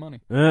make that money.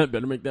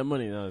 Better make that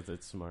money. No,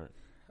 that's smart.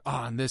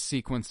 And this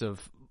sequence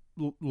of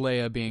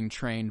Leia being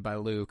trained by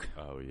Luke.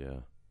 Oh,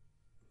 yeah.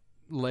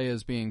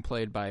 Leia's being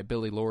played by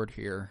Billie Lourd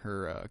here,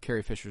 her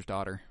Carrie Fisher's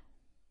daughter.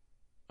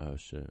 Oh,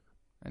 shit.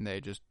 And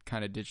they just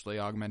kind of digitally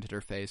augmented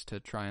her face to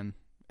try and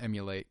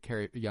emulate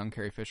young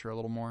Carrie Fisher a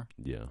little more.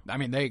 Yeah. I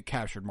mean, they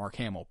captured Mark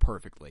Hamill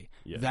perfectly.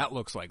 Yeah. That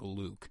looks like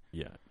Luke.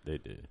 Yeah, they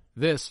did.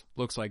 This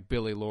looks like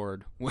Billie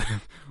Lourd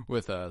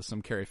with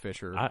some Carrie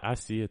Fisher. I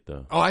see it,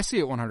 though. Oh, I see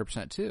it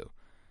 100% too.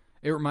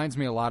 It reminds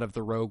me a lot of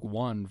the Rogue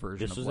One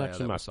version of Leia. This was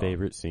actually my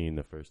favorite scene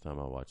the first time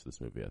I watched this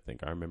movie, I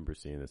think. I remember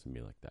seeing this and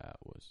being like, that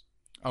was...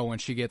 Oh, when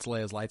she gets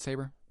Leia's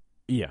lightsaber?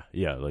 Yeah,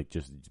 like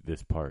just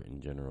this part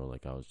in general.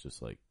 Like, I was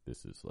just like,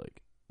 this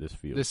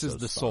is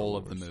the soul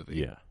of the movie.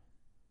 Yeah.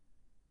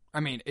 I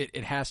mean,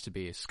 it has to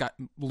be.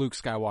 Luke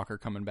Skywalker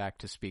coming back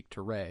to speak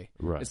to Rey.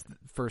 Right. It's the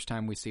first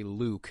time we see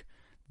Luke,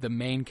 the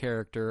main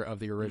character of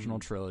the original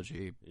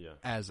trilogy,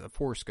 as a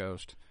Force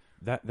ghost.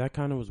 That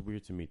kind of was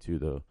weird to me, too,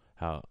 though.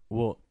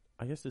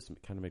 I guess this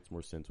kind of makes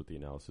more sense with the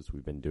analysis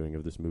we've been doing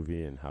of this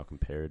movie and how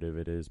comparative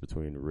it is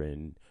between Rey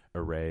and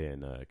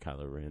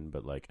Kylo Ren.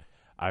 But, like,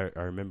 I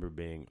remember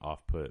being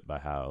off-put by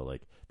how,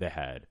 like, they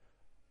had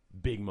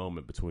big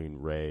moment between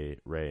Rey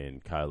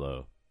and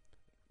Kylo.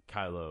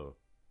 Kylo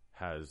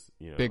has,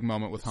 you know, big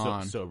moment with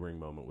Han, sobering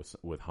moment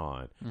with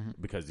Han,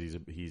 because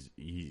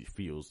he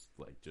feels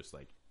like just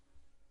like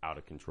out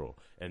of control,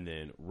 and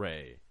then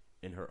Rey,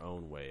 in her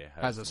own way,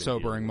 has a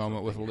sobering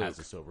moment with Luke. Has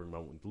a sobering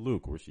moment with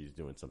Luke, where she's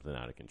doing something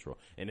out of control,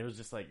 and it was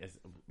just like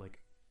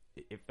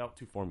it felt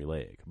too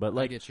formulaic. But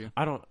like, I get you.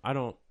 I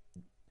don't.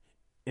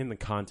 In the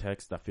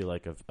context, I feel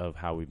like of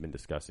how we've been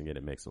discussing it,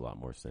 it makes a lot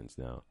more sense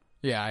now.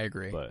 Yeah, I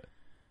agree. But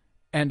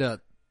and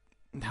the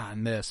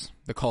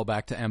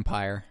callback to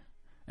Empire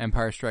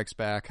Strikes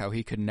Back, how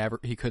he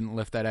couldn't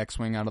lift that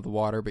X-Wing out of the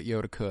water, but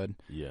Yoda could.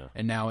 Yeah.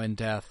 And now in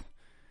death,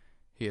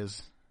 he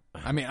is.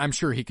 I mean, I'm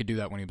sure he could do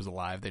that when he was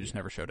alive. They just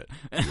never showed it.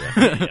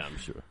 Yeah, I'm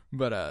sure.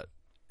 But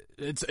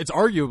it's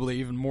arguably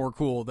even more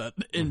cool that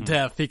in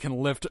death he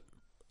can lift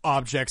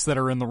objects that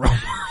are in the realm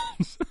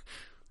worlds.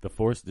 The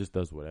Force just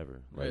does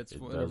whatever. Like, it's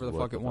whatever the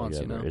fuck it wants,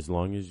 you know? As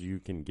long as you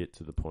can get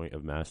to the point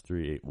of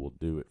mastery, it will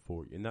do it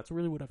for you. And that's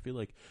really what I feel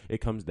like it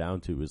comes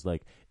down to, is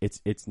like,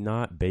 it's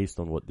not based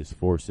on what this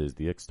Force is.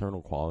 The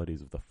external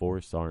qualities of the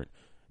Force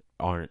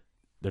aren't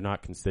they're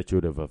not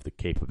constitutive of the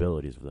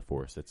capabilities of the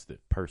Force. It's the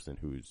person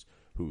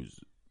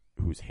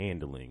who's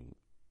handling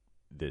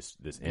this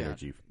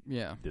energy,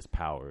 this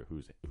power,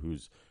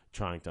 who's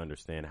trying to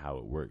understand how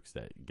it works,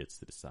 that gets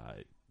to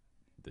decide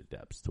the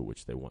depths to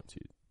which they want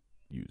to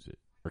use it.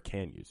 Or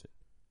can use it,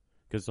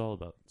 because it's all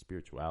about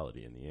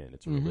spirituality in the end.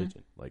 It's a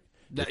religion, like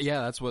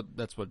that's what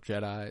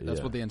Jedi.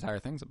 That's what the entire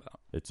thing's about.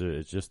 It's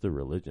just the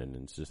religion,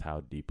 and it's just how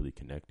deeply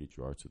connected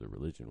you are to the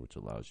religion, which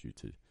allows you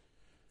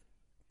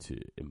to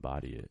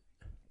embody it.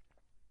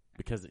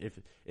 Because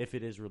if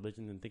it is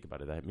religion, then think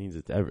about it. That means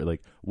it's ever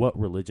like, what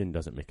religion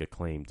doesn't make a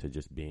claim to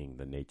just being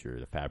the nature,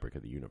 the fabric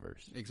of the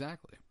universe?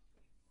 Exactly.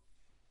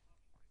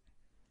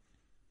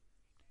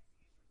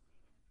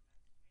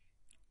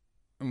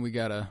 And we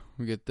get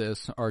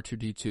this.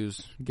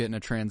 R2-D2's getting a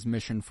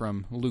transmission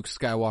from Luke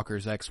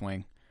Skywalker's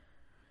X-Wing.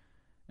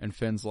 And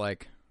Finn's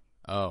like,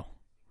 oh.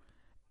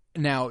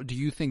 Now, do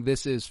you think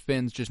this is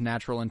Finn's just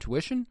natural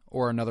intuition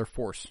or another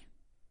force?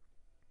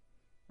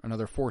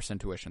 Another force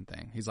intuition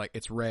thing. He's like,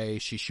 it's Rey.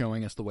 She's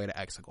showing us the way to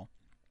Exegol.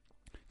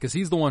 Because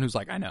he's the one who's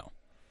like, I know.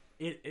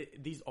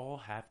 These all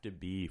have to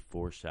be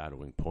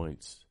foreshadowing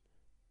points.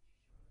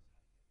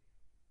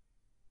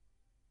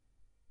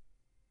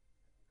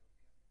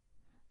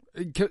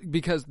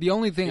 Because the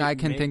only thing I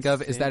can think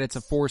of is that it's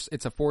a force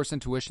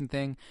intuition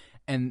thing,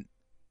 and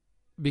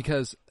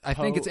because I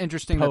think it's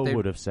interesting that they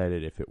would have said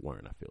it if it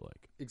weren't. I feel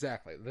like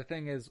exactly. The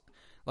thing is,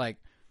 like,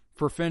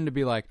 for Finn to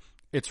be like,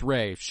 it's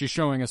Rey, she's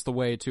showing us the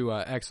way to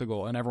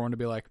Exegol, and everyone to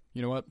be like,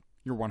 you know what,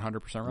 you're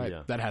 100% right.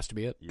 Yeah. That has to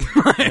be it.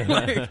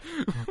 Yeah.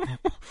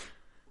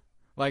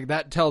 Like,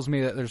 that tells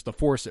me that there's the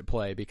force at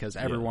play because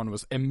everyone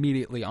was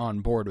immediately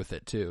on board with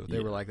it too. They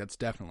were like, that's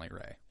definitely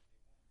Rey.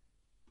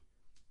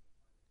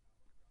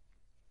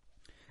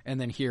 And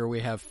then here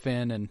we have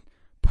Finn and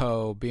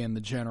Poe being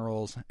the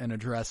generals and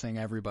addressing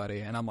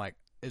everybody. And I'm like,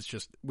 it's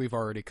just, we've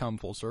already come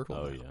full circle.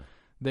 Oh, now.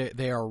 yeah.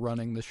 They are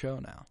running the show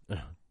now.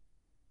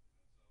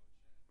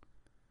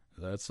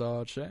 That's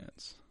our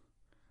chance.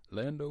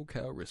 Lando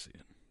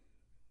Calrissian.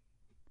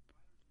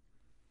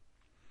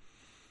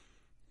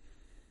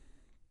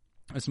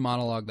 This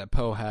monologue that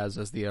Poe has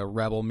as the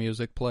rebel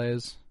music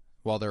plays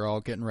while they're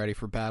all getting ready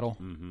for battle.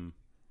 Mm-hmm.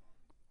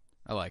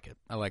 I like it.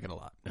 I like it a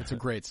lot. It's a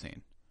great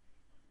scene.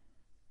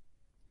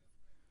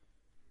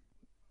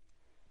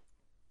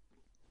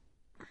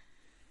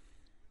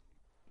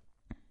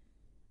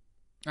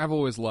 I've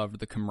always loved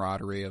the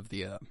camaraderie of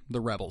the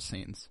rebel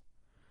scenes.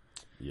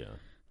 Yeah.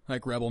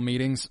 Like rebel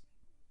meetings.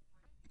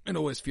 It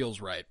always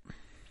feels right.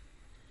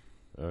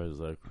 I was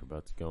like, we're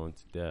about to go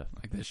into death.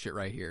 Like this shit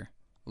right here.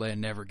 Leia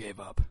never gave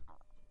up.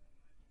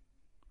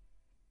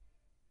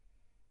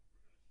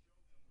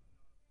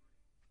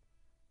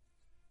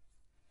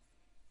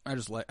 I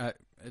just like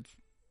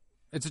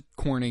it's a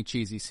corny,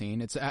 cheesy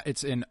scene.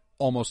 It's in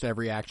almost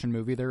every action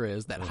movie there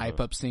is, that hype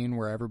up scene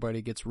where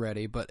everybody gets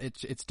ready, but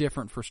it's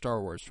different for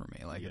Star Wars for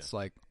me. Like it's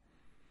like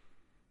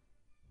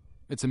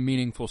it's a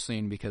meaningful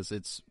scene because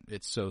it's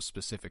so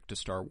specific to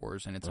Star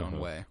Wars in its own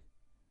way.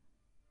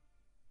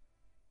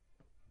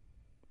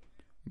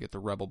 You get the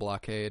Rebel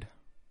blockade.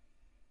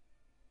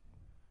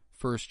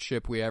 First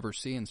ship we ever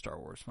see in Star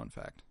Wars, fun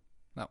fact.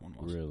 That one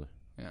was. Really?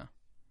 Yeah.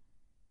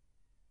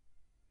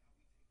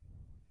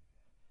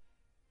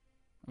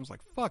 I was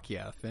like, fuck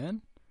yeah,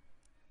 Finn.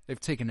 They've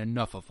taken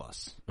enough of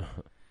us.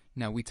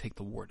 Now we take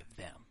the war to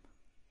them.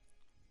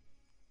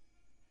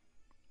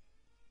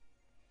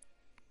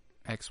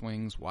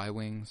 X-Wings,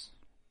 Y-Wings,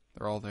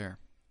 they're all there.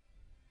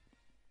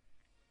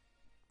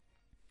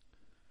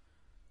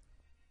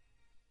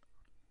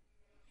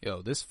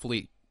 Yo, this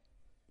fleet.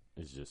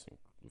 It's just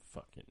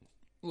fucking...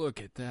 Look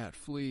at that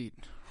fleet.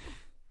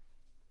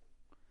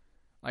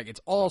 Like,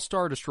 it's all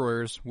Star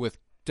Destroyers with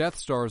Death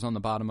Stars on the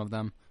bottom of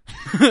them.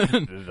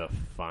 The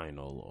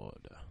final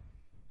order.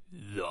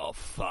 The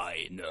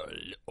final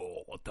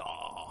order.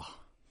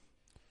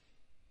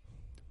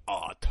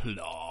 At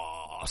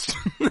last.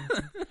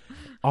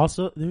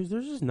 Also, there's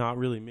just not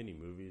really many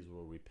movies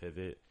where we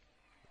pivot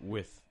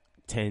with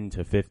 10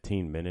 to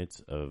 15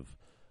 minutes of,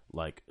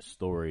 like,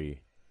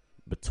 story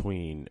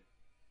between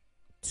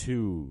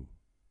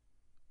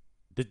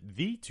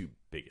the two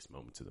biggest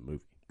moments of the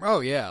movie. Oh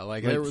yeah,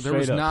 like there was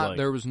not like,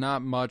 there was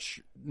not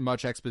much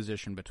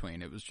exposition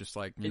between. It was just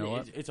like, you know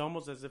what? It's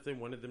almost as if they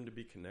wanted them to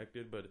be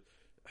connected, but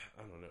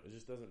I don't know. It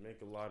just doesn't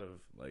make a lot of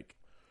like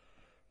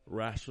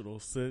rational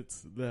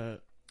sense.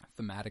 That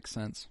Thematic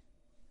sense.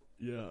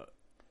 Yeah,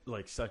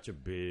 like such a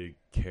big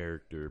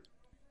character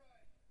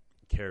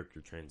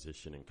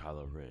transition in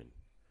Kylo Ren,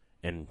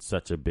 and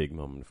such a big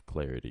moment of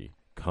clarity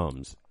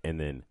comes and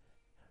then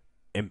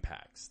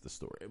impacts the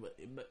story. But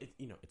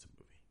you know, it's a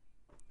movie.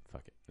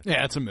 Fuck it.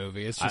 Yeah, it's a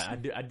movie. It's just I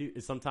do.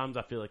 Sometimes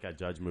I feel like I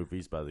judge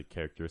movies by the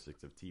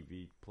characteristics of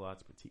TV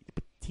plots, but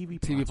TV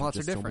plots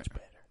are different. So much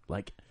better.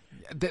 Like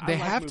they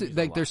have to.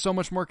 Like they're so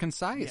much more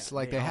concise. Yeah,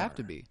 like they have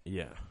to be.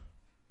 Yeah.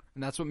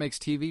 And that's what makes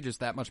TV just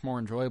that much more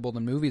enjoyable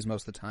than movies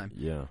most of the time.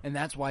 Yeah. And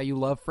that's why you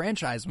love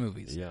franchise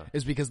movies. Yeah.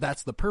 Is because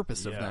that's the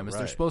purpose of them. Is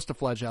they're right. supposed to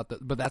fledge out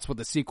but that's what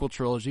the sequel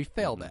trilogy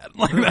failed at.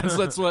 Like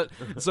that's what.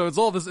 So it's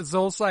all this. It's the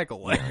whole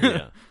cycle.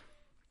 Yeah.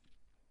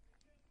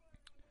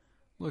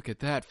 Look at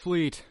that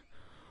fleet.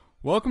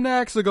 Welcome to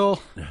Exegol.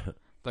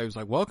 He was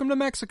like, welcome to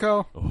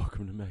Mexico.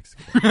 Welcome to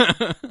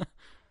Mexico.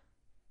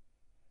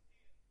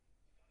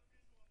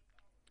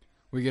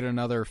 We get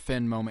another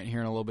Finn moment here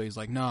in a little bit. He's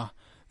like, nah,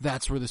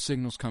 that's where the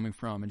signal's coming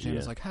from. And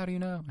James is like, how do you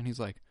know? And he's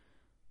like,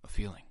 a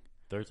feeling.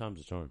 Third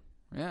time's a charm.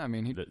 Yeah, I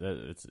mean,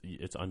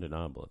 it's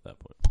undeniable at that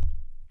point.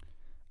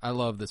 I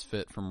love this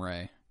fit from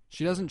Rey.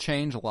 She doesn't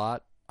change a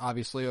lot,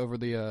 obviously, over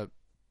the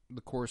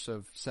course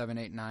of 7,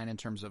 8, 9 in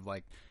terms of,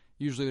 like,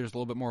 usually there's a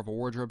little bit more of a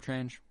wardrobe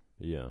change.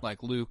 Yeah.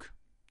 Like Luke,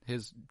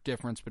 his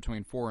difference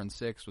between 4 and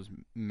 6 was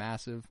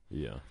massive.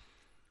 Yeah.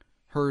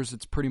 Hers,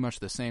 it's pretty much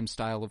the same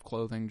style of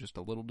clothing, just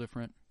a little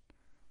different.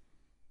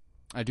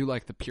 I do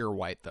like the pure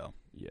white, though.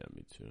 Yeah,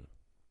 me too.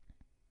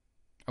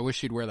 I wish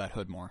she'd wear that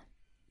hood more.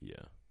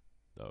 Yeah,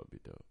 that would be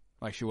dope.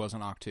 Like she was in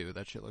Octu.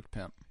 That shit looked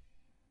pimp.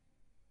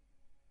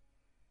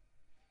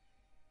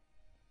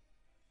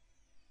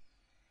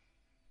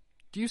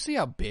 Do you see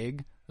how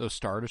big those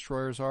Star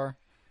Destroyers are?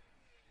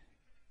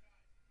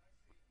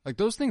 Like,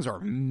 those things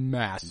are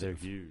massive. They're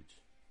huge.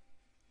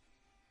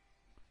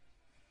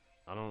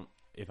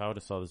 If I would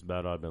have saw this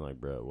battle, I'd been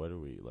like, bro, what are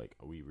we, like,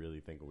 are we really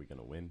think we going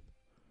to win?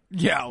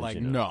 Yeah, like,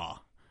 nah.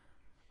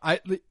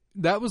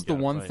 That was the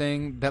one fight.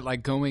 thing that,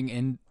 like, going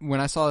in,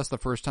 when I saw this the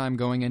first time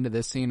going into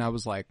this scene, I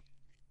was like,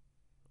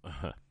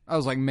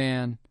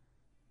 man,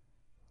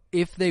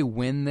 if they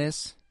win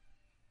this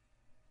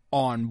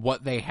on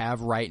what they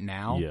have right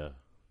now, yeah,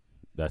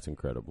 that's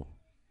incredible.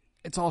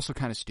 it's also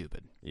kind of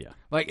stupid. Yeah.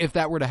 Like, if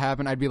that were to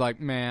happen, I'd be like,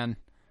 man,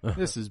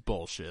 this is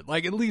bullshit.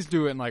 Like, at least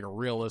do it in, like, a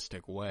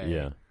realistic way.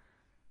 Yeah.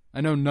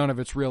 I know none of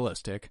it's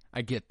realistic.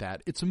 I get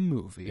that. It's a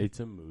movie. It's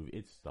a movie.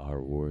 It's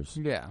Star Wars.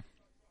 Yeah.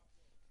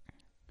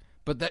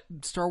 But that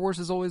Star Wars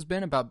has always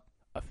been about,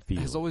 A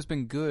feel. has always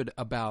been good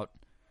about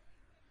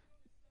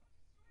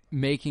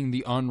making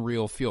the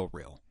unreal feel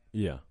real.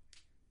 Yeah.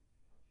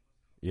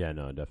 Yeah,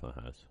 no, it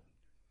definitely has.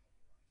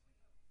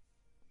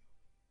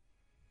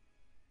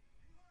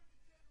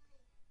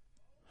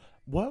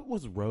 What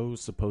was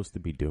Rose supposed to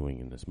be doing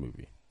in this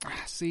movie?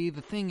 See,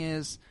 the thing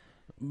is,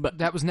 but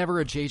that was never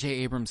a J.J.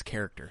 Abrams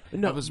character.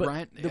 No, that was but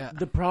Ryan.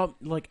 the problem,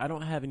 like, I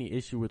don't have any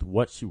issue with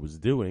what she was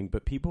doing,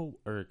 but people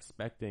are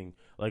expecting,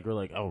 like, we're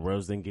like, oh,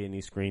 Rose didn't get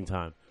any screen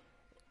time.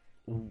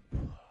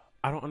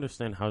 I don't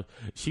understand how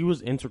she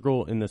was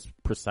integral in this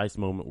precise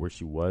moment where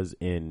she was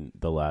in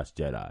The Last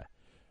Jedi.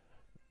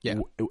 Yeah,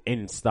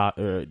 And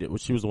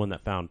she was the one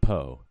that found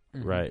Poe,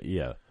 right?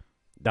 Yeah,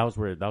 that was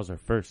her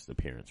first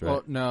appearance,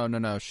 right? Well,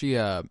 no.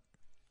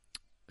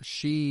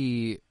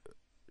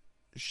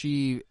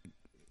 She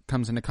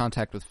comes into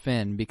contact with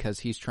Finn because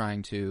he's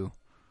trying to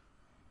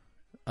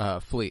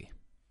flee.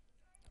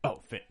 Oh,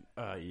 Finn.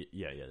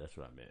 Yeah, that's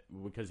what I meant.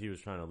 Because he was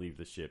trying to leave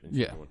the ship, and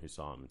she's the one who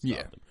saw him and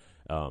stopped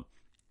him.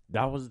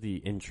 That was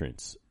the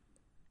entrance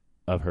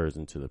of hers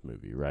into the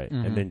movie, right?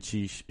 Mm-hmm. And then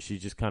she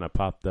just kind of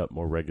popped up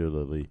more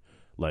regularly,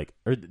 like,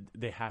 or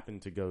they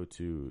happened to go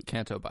to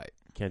Canto Bight.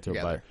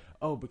 Bight.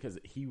 Oh, because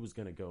he was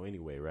gonna go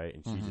anyway, right?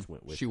 And she just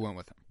went with. She went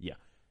with him. Yeah.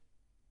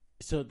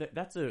 So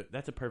that's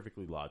a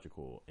perfectly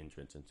logical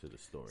entrance into the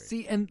story.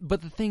 See,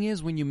 but the thing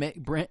is, when you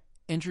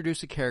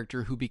introduce a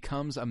character who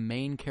becomes a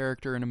main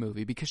character in a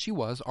movie, because she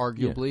was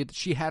arguably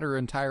she had her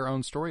entire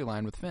own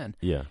storyline with Finn.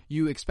 Yeah,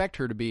 you expect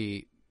her to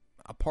be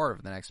a part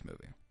of the next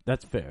movie.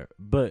 That's fair,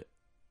 but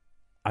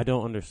I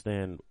don't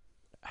understand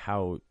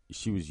how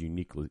she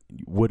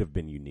would have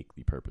been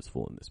uniquely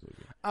purposeful in this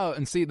movie. Oh,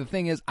 and see, the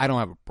thing is, I don't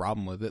have a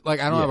problem with it.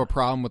 Like, I don't have a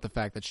problem with the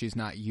fact that she's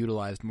not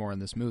utilized more in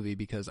this movie,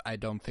 because I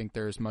don't think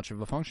there's much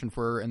of a function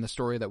for her in the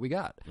story that we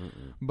got.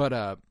 Mm-mm.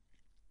 But,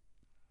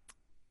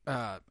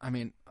 I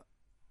mean,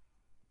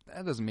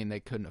 that doesn't mean they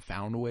couldn't have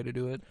found a way to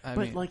do it. I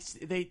mean, like,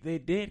 they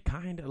did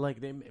kind of,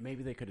 like,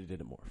 maybe they could have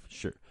did it more, for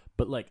sure.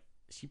 But, like,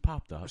 she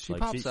popped up. She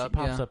like, pops she up,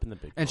 pops yeah. up in the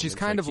big and she's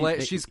moments. kind like,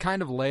 of she's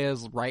kind of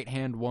Leia's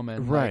right-hand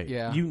woman. right. Like,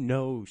 yeah. You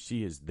know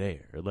she is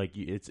there. Like,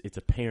 it's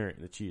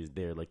apparent that she is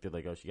there. Like, they're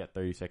like, oh, she got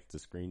 30 seconds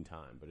of screen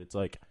time. But it's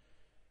like,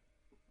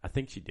 I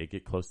think she did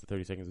get close to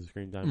 30 seconds of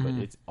screen time,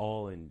 but it's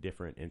all in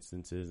different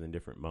instances and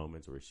different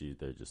moments where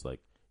they're just like,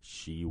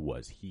 she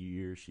was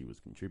here, she was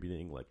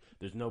contributing. Like,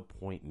 there's no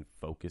point in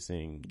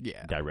focusing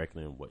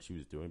directly on what she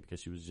was doing, because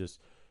she was just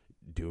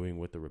doing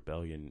what the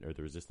rebellion or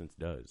the resistance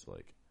does.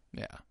 Like,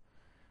 yeah.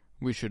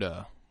 We should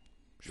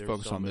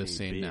focus on this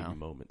scene big now.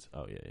 Moments.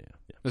 Oh yeah.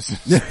 This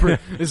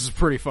is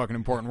pretty fucking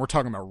important. We're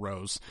talking about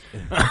Rose.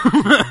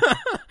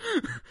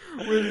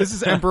 This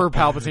is Emperor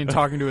Palpatine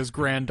talking to his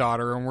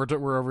granddaughter, and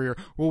we're over here.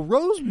 Well,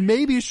 Rose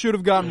maybe should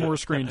have gotten more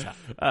screen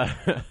time.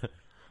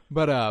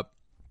 But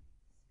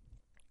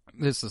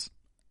this is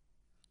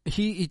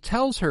he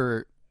tells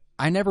her,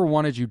 "I never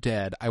wanted you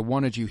dead. I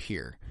wanted you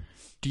here."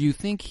 Do you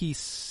think he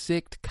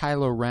sicked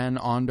Kylo Ren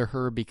onto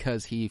her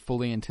because he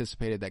fully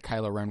anticipated that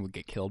Kylo Ren would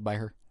get killed by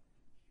her?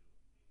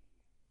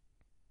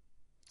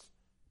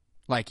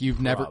 Like,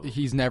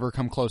 he's never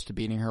come close to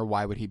beating her.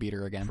 Why would he beat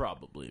her again?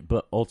 Probably.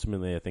 But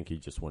ultimately, I think he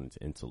just wanted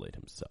to insulate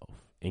himself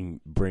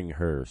and bring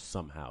her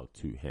somehow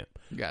to him.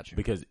 Gotcha.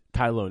 Because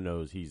Kylo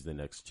knows he's the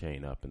next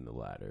chain up in the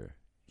ladder.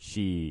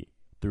 She,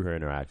 through her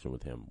interaction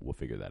with him, will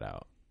figure that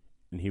out.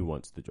 And he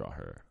wants to draw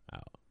her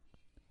out.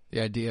 The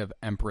idea of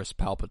Empress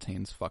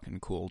Palpatine's fucking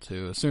cool,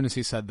 too. As soon as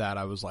he said that,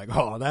 I was like,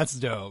 oh, that's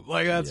dope.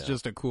 Like, that's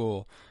just a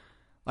cool...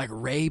 Like,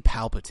 Rey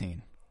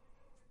Palpatine.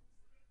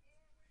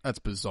 That's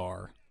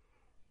bizarre.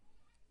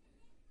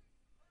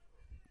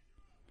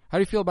 How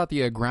do you feel about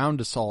the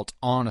ground assault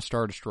on a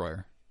Star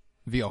Destroyer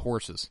via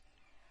horses?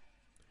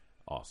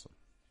 Awesome.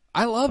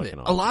 I love it.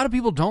 Awesome. A lot of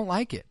people don't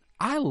like it.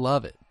 I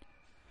love it.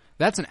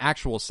 That's an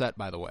actual set,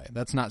 by the way.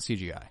 That's not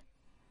CGI.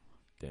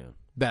 Damn.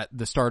 That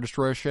the Star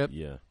Destroyer ship?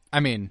 Yeah.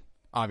 I mean...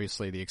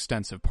 Obviously, the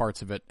extensive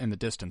parts of it in the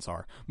distance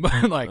are.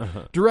 But,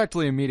 like,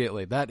 directly,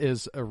 immediately, that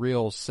is a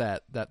real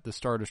set that the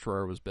Star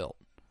Destroyer was built.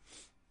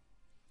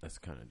 That's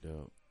kind of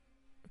dope.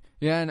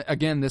 Yeah, and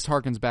again, this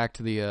harkens back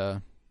to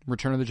the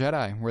Return of the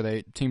Jedi, where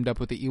they teamed up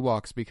with the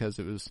Ewoks because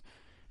it was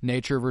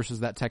nature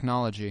versus that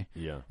technology.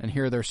 Yeah. And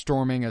here they're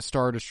storming a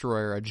Star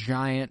Destroyer, a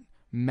giant,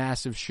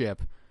 massive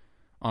ship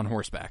on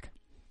horseback.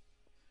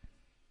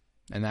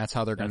 And that's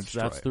how they're going to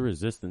destroy That's it. the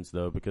Resistance,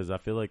 though, because I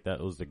feel like that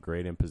was the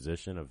great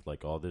imposition of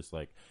like all this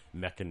like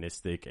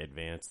mechanistic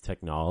advanced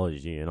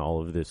technology and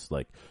all of this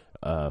like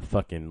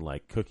fucking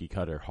like cookie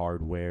cutter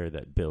hardware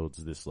that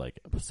builds this like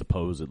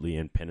supposedly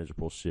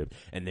impenetrable ship,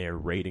 and they're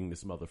raiding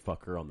this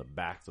motherfucker on the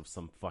backs of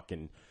some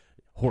fucking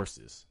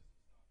horses.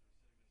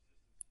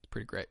 It's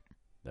pretty great.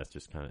 That's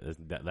just kind of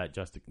that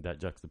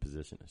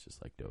juxtaposition is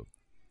just like dope.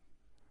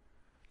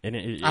 And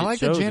it I like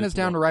that shows Jana's it's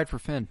down to ride for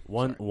Finn.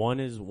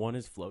 One is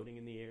floating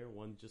in the air,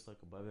 one just like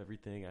above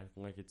everything,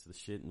 acting like it's the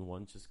shit, and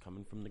one's just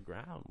coming from the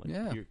ground,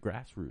 like pure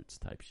grassroots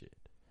type shit.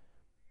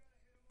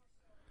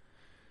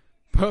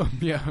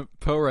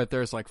 Poe right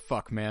there is like,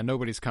 fuck, man,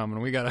 nobody's coming.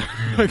 We gotta,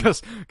 I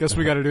guess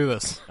we gotta do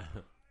this.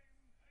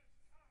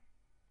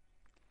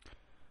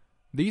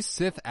 These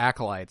Sith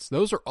acolytes,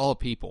 those are all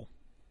people.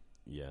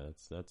 Yeah,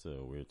 that's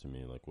weird to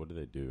me. Like, what do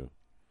they do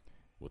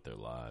with their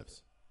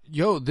lives?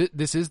 Yo,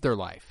 this is their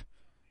life.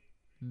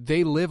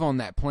 They live on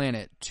that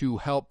planet to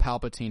help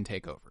Palpatine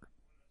take over.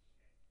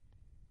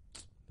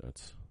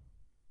 That's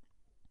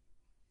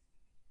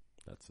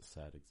a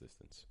sad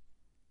existence.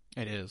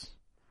 It is.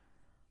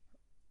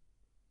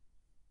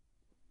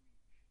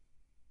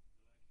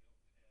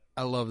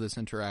 I love this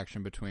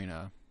interaction between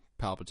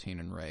Palpatine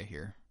and Rey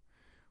here,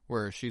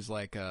 where she's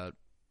like, or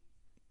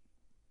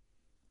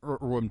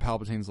when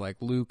Palpatine's like,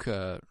 Luke,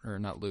 or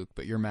not Luke,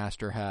 but your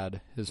master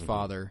had his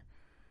father.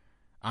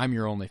 I'm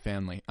your only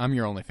family. I'm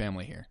your only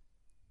family here.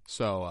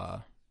 So,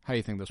 how do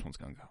you think this one's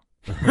gonna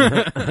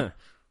go?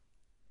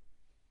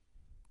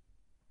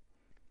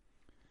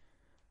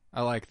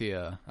 I like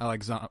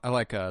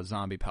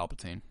zombie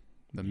Palpatine,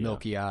 the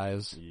milky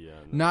eyes,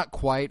 not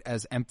quite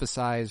as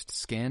emphasized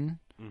skin,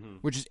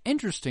 which is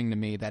interesting to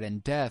me. That in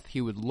death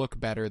he would look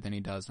better than he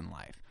does in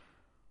life,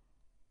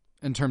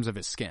 in terms of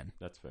his skin.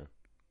 That's fair.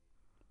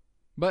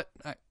 But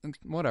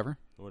whatever.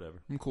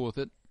 I'm cool with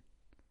it.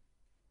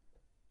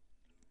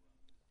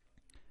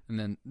 And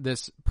then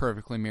this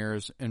perfectly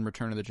mirrors in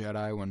Return of the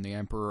Jedi when the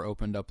Emperor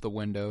opened up the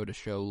window to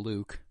show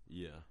Luke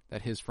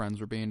that his friends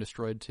were being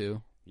destroyed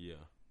too. Yeah.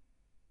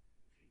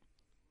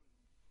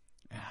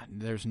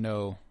 There's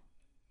no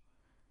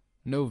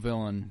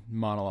villain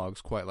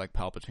monologues quite like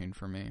Palpatine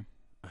for me.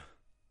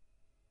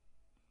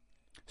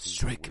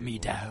 Strike me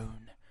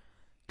down.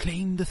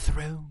 Claim the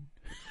throne.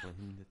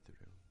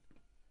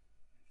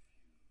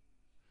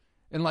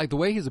 And, like, the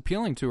way he's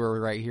appealing to her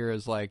right here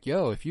is like,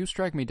 yo, if you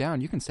strike me down,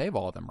 you can save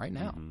all of them right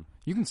now.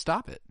 You can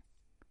stop it.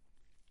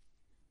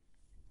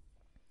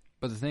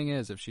 But the thing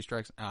is, if she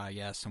strikes...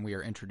 yes, and we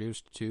are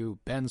introduced to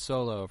Ben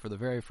Solo for the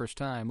very first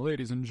time.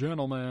 Ladies and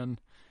gentlemen,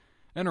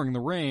 entering the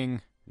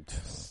ring,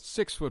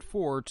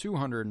 6'4",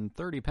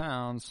 230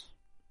 pounds.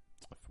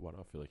 Why do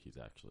I feel like he's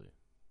actually...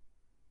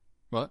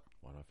 What?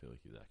 Why do I feel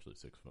like he's actually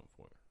 6'4",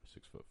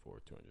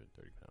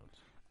 230 pounds?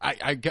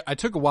 I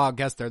took a wild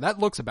guess there. That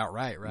looks about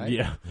right?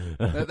 Yeah.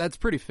 That's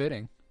pretty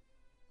fitting.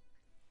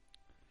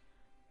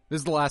 This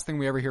is the last thing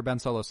we ever hear Ben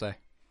Solo say.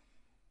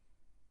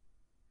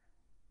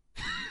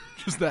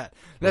 Just that.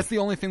 That's the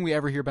only thing we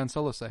ever hear Ben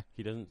Solo say.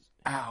 He doesn't...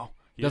 Ow.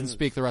 He doesn't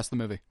speak the rest of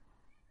the movie.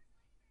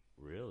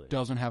 Really?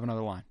 Doesn't have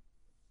another line.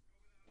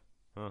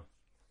 Huh.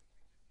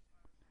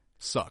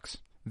 Sucks.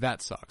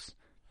 That sucks.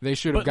 They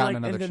should have gotten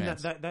another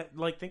chance. That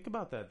think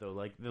about that, though.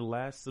 Like, the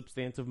last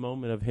substantive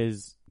moment of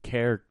his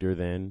character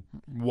then...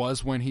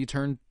 was when he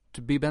turned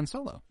to be Ben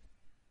Solo.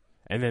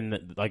 And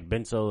then, like,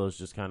 Ben Solo's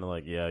just kind of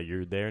like, yeah,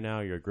 you're there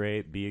now, you're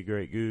great, be a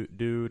great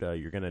dude,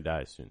 you're going to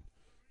die soon.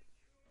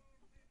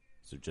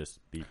 So just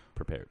be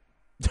prepared.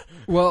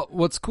 Well,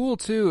 what's cool,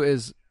 too,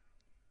 is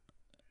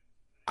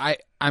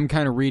I'm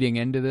kind of reading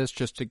into this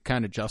just to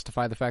kind of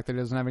justify the fact that he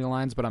doesn't have any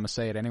lines, but I'm going to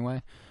say it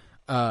anyway.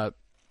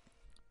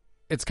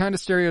 It's kind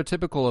of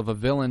stereotypical of a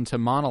villain to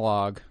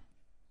monologue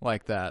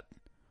like that,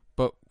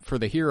 but for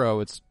the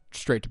hero, it's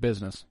straight to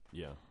business.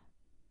 Yeah.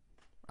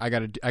 I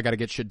gotta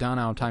get shit done.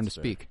 I don't have time to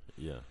speak.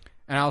 Yeah.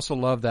 And I also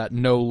love that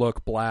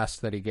no-look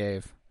blast that he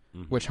gave,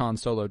 which Han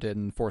Solo did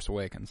in Force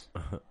Awakens.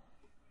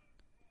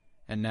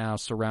 And now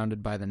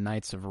surrounded by the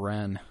Knights of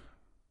Ren.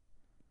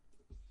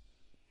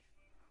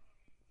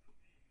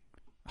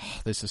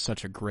 Oh, this is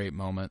such a great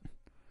moment.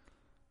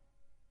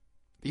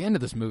 The end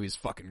of this movie is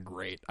fucking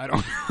great. I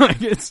don't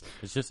like it's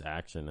just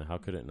action. How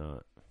could it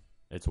not?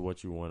 It's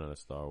what you want out of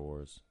Star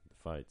Wars. The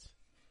fights.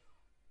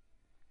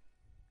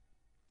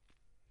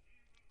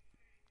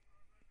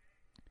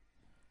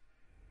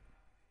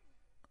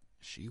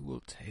 She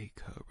will take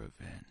her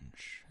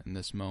revenge. In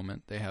this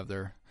moment, they have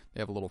a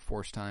little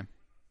Force time.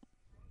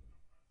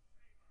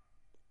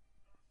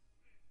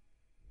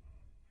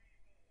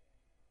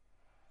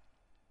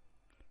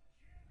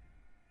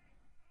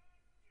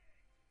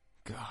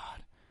 God.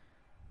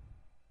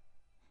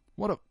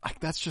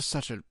 That's just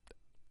such a...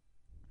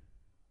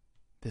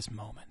 This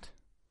moment.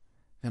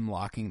 Them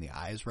locking the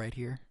eyes right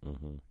here.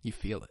 You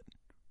feel it.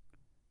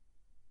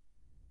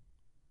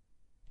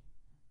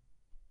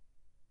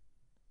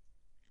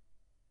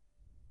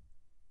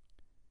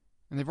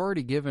 And they've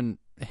already given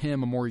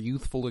him a more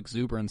youthful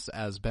exuberance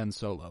as Ben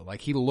Solo.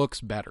 Like, he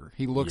looks better.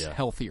 He looks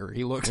healthier.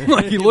 He looks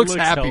like he looks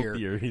happier.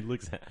 Healthier. He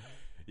looks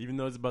even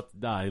though he's about to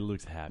die, he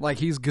looks happy. Like,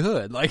 he's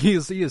good. Like, he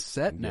is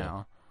set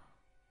now.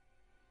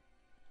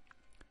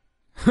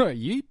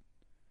 Yeet.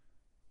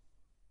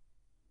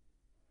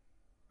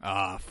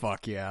 Ah,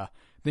 fuck yeah.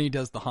 Then he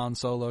does the Han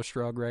Solo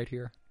shrug right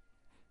here.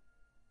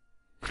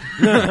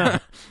 I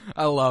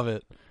love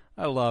it.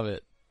 I love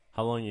it.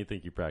 How long do you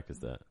think you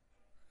practiced that?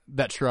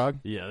 That shrug?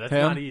 Yeah, that's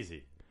Him? not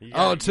easy.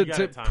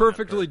 To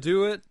perfectly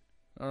do it?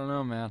 I don't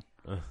know, man.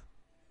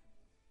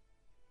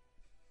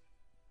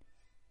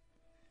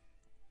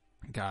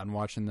 God, and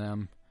watching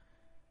them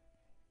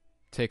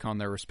take on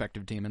their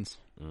respective demons.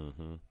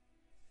 Mm-hmm.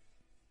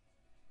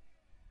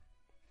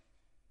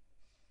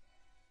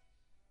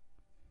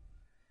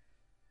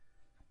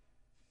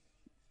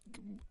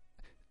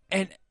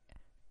 And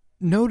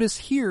notice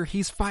here,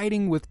 he's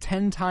fighting with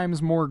 10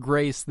 times more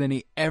grace than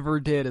he ever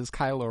did as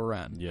Kylo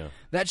Ren. Yeah.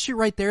 That shit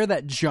right there,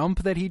 that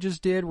jump that he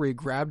just did where he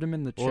grabbed him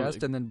in the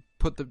chest and then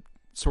put the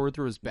sword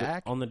through his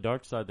back. On the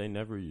dark side, they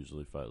never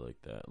usually fight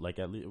like that. Like,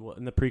 at least, well,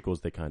 in the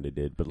prequels, they kind of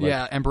did. But like,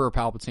 yeah, Emperor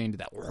Palpatine did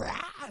that.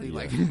 He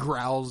like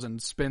growls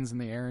and spins in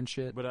the air and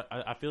shit. But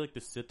I feel like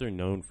the Sith are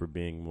known for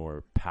being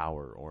more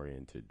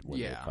power-oriented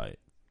when they fight.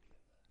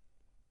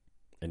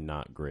 And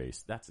not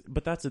grace. That's the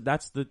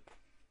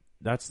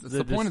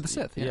point of the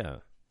Sith, yeah.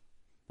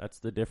 That's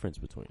the difference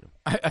between them.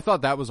 I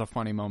thought that was a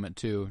funny moment,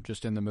 too,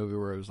 just in the movie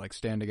where it was like,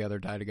 stand together,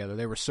 die together.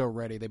 They were so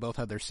ready. They both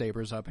had their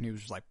sabers up, and he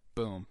was just like,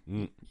 boom,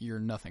 you're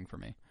nothing for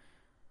me.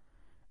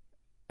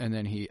 And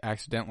then he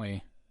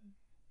accidentally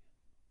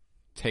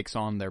takes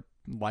on their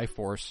life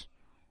force.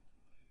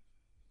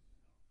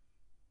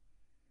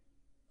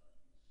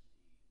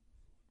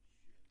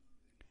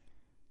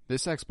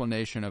 This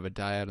explanation of a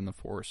dyad in the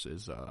Force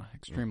is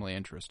extremely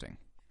interesting.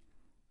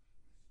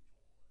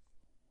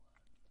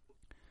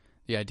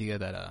 The idea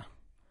that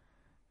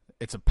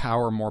it's a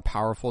power more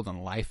powerful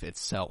than life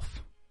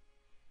itself.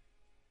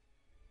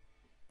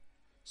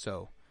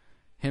 So,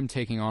 him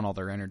taking on all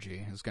their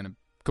energy is going to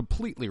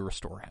completely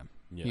restore him.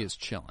 Yeah. He is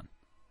chilling.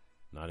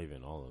 Not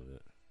even all of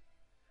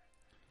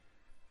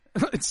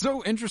it. It's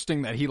so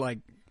interesting that he, like,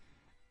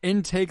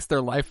 intakes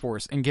their life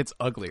force and gets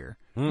uglier.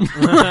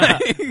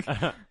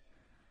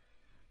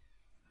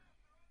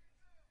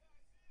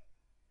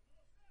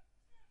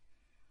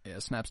 Yeah,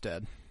 Snap's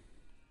dead.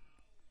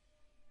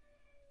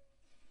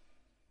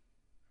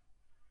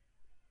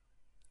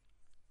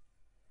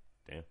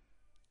 Damn.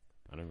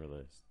 I didn't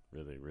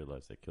really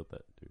realize they killed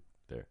that dude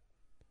there.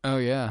 Oh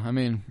yeah, I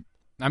mean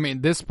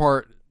this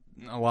part,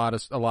 a lot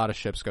of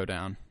ships go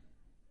down.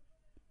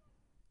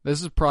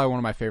 This is probably one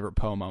of my favorite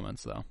Poe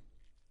moments, though.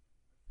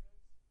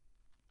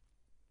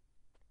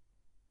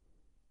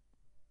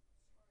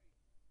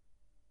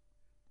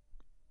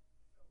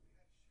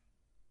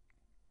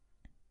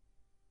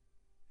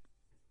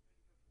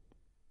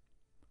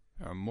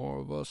 There are more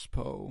of us,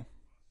 Poe.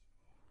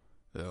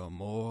 There are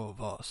more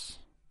of us.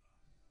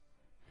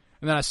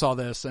 And then I saw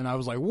this, and I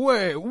was like,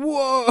 wait,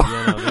 whoa!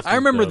 Yeah, no, I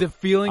remember the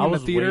feeling in the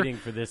theater. I was waiting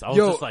for this. I was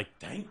just like,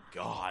 thank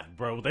God,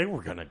 bro, they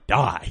were gonna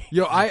die.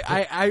 Yo,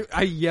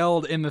 I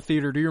yelled in the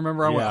theater. Do you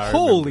remember? I went,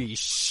 holy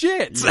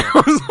shit! Yeah.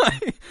 I was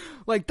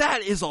like,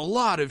 that is a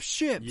lot of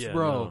ships,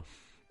 bro. No.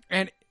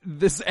 And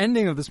this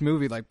ending of this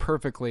movie, like,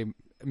 perfectly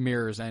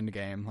mirrors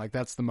Endgame. Like,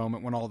 that's the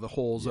moment when all the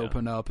holes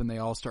open up and they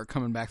all start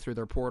coming back through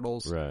their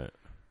portals. Right.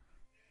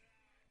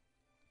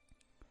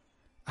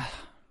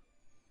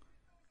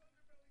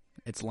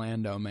 It's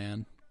Lando,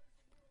 man.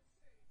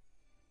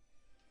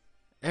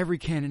 Every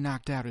cannon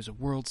knocked out is a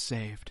world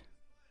saved.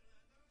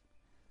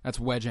 That's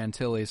Wedge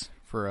Antilles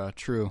for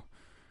true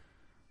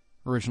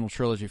original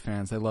trilogy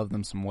fans. They love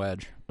them some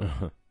Wedge.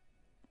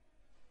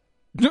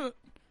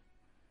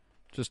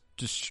 Just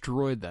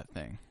destroyed that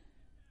thing.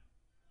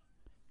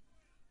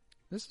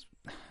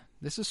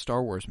 This is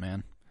Star Wars,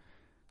 man.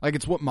 Like,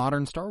 it's what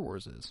modern Star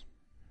Wars is.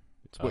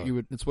 It's what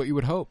you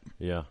would hope.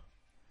 Yeah.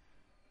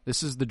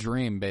 This is the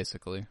dream,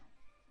 basically.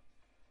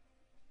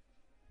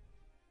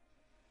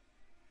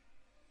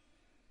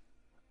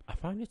 I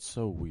find it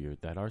so weird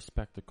that our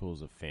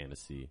spectacles of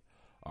fantasy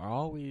are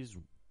always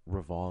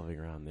revolving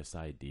around this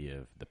idea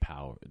of the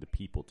power, the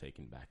people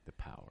taking back the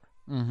power.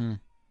 Mm-hmm.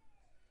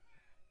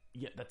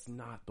 Yeah, that's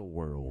not the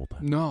world.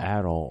 No.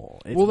 At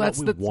all. It's that's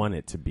what we want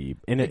it to be.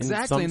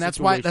 Exactly, and that's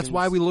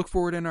why we look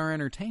for it in our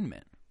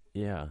entertainment.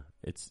 Yeah,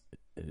 it's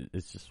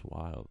just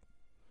wild.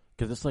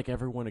 Because it's like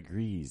everyone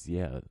agrees,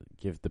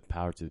 give the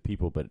power to the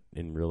people, but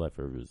in real life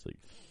everybody's like,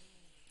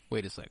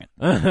 wait a second.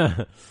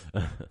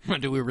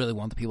 Do we really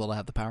want the people to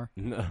have the power?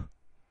 No.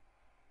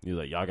 You're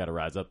like, y'all got to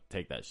rise up,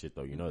 take that shit,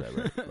 though. You know that,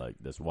 right? Like,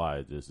 that's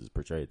why this is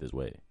portrayed this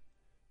way.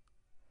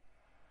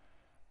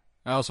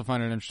 I also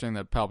find it interesting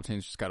that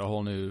Palpatine's just got a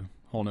whole new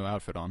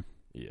outfit on.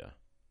 Yeah.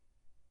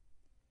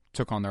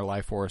 Took on their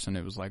life force, and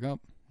it was like, oh,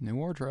 new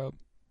wardrobe.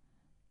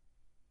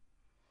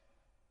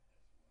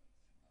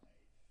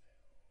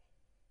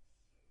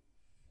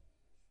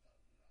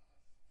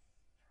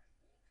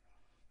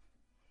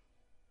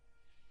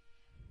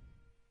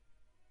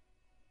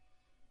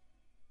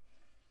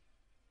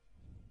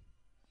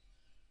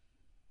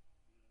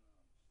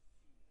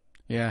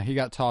 Yeah, he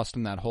got tossed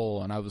in that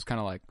hole, and I was kind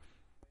of like,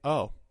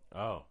 oh.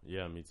 Oh,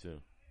 yeah, me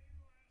too.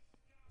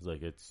 It's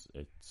like it's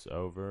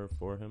over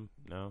for him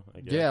now,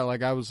 I guess. Yeah,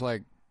 like I was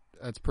like,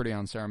 that's pretty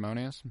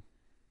unceremonious.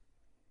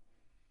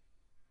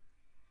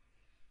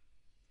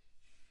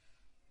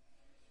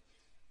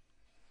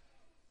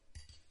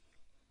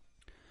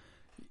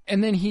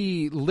 And then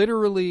he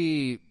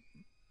literally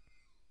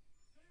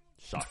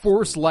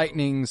force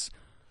lightnings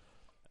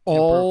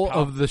all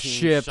Emperor of the Palpatine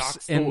ships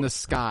shocks in the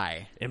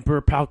sky.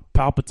 Emperor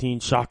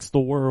Palpatine shocks the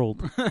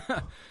world.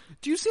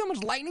 Do you see how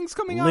much lightning's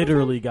coming out of him?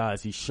 Literally,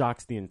 guys, he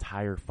shocks the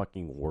entire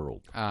fucking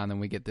world. And then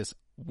we get this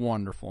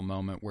wonderful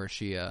moment where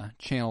she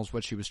channels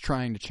what she was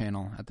trying to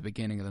channel at the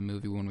beginning of the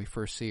movie when we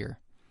first see her.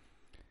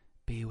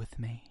 Be with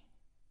me.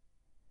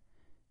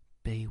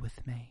 Be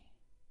with me.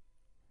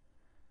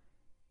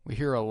 We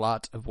hear a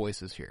lot of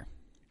voices here.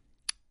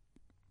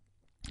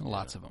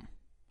 Lots of them.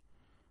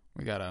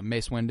 We got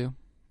Mace Windu.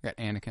 We got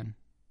Anakin,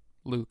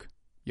 Luke,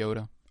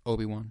 Yoda,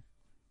 Obi-Wan,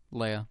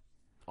 Leia.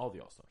 All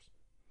the All-Stars.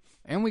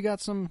 And we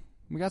got some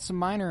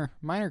minor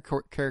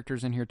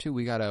characters in here too.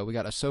 We got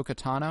Ahsoka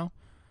Tano,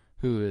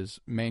 who is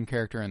main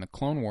character in the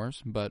Clone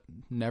Wars, but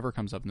never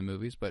comes up in the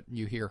movies. But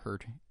you hear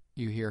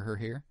her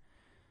here.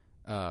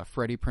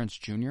 Freddie Prinze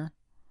Jr.,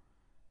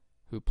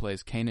 who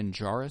plays Kanan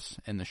Jarrus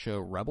in the show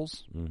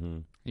Rebels. Mm-hmm.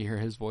 You hear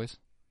his voice.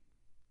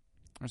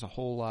 There's a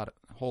whole lot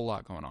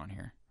going on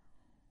here,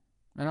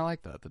 and I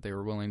like that they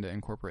were willing to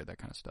incorporate that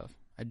kind of stuff.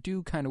 I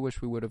do kind of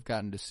wish we would have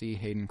gotten to see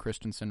Hayden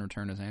Christensen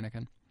return as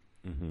Anakin,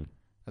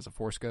 as a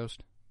Force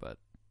ghost, but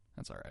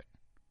that's all right.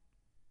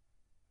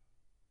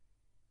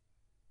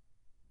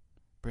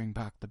 Bring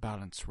back the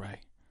balance, Rey,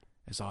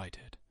 as I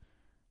did.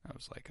 I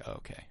was like, oh,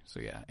 okay,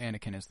 so yeah,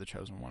 Anakin is the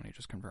chosen one. He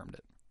just confirmed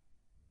it.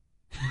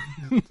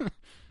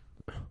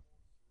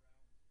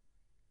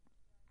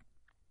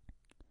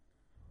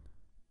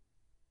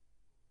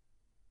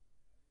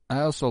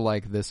 I also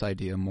like this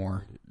idea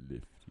more.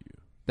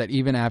 That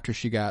even after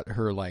she got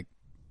her, like,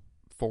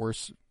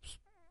 Force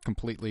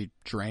completely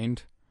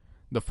drained,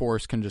 the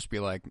Force can just be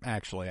like,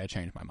 actually, I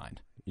changed my mind.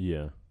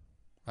 Yeah.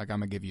 Like, I'm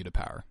going to give you the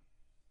power.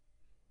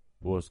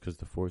 Well, it's because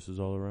the Force is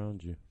all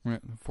around you. The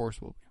Force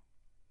will be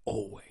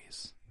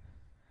always.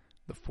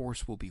 The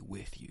Force will be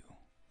with you.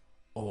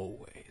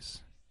 Always.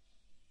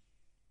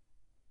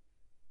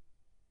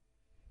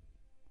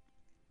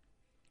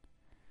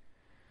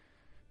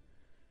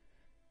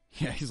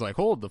 Yeah, he's like,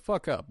 hold the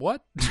fuck up.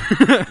 What?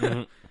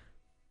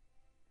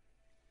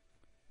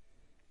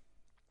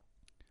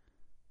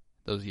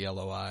 Those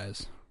yellow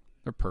eyes.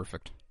 They're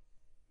perfect.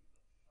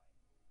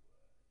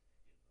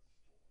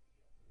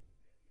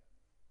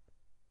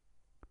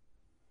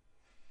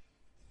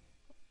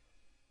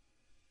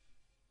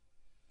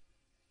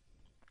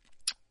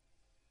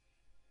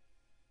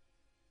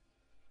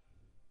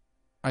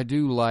 I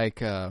do like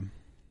that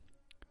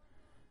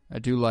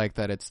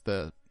it's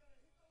the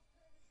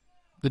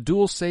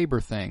dual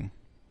saber thing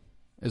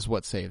is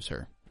what saves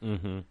her.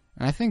 Mm-hmm. And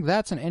I think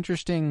that's an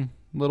interesting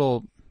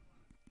little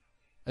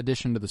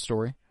addition to the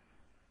story.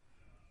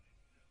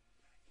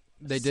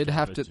 They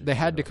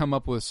had to come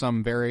up with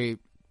some very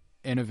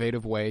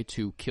innovative way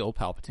to kill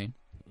Palpatine.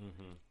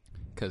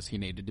 Because he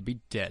needed to be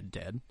dead.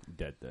 Dead.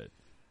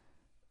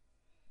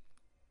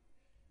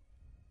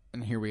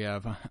 And here we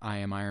have I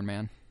Am Iron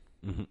Man.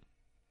 Mm-hmm.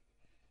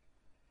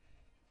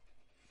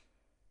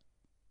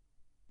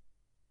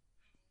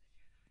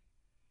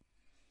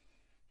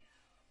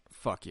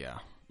 Fuck yeah.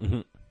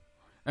 Mm-hmm.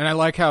 And I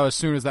like how as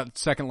soon as that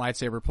second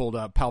lightsaber pulled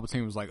up,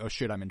 Palpatine was like, oh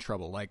shit, I'm in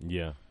trouble. Like,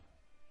 yeah.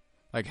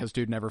 Like, has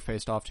dude never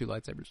faced off two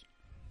lightsabers?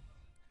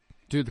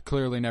 Dude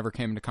clearly never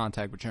came into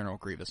contact with General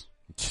Grievous.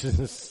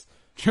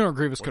 General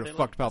Grievous could have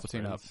fucked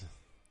Palpatine up.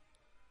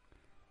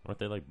 Weren't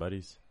they like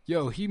buddies?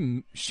 Yo,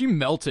 she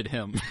melted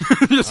him.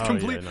 Just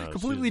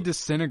completely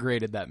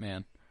disintegrated that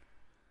man.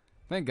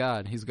 Thank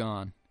God he's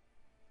gone.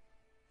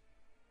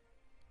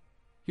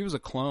 He was a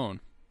clone.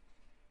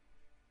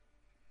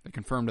 They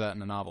confirmed that in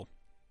the novel.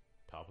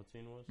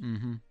 Palpatine was?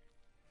 Mm-hmm.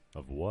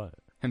 Of what?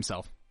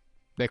 Himself.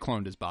 They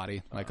cloned his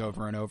body,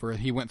 over and over.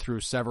 He went through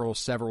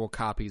several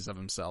copies of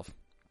himself.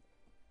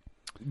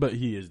 But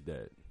he is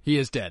dead. He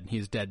is dead. He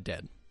is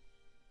dead.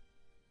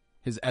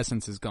 His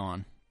essence is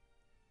gone.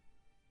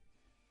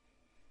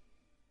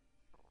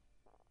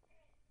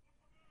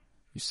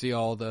 You see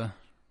all the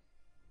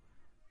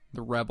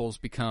rebels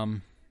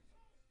become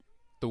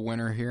the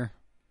winner here.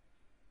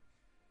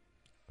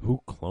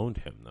 Who cloned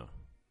him, though?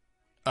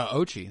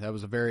 Ochi.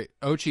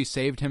 Ochi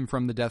saved him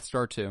from the Death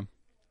Star too.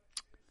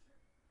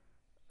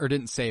 Or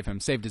didn't save him,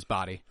 saved his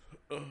body.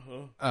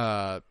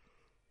 Ochi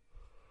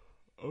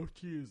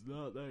is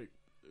not that.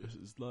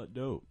 It's not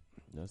dope.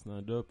 That's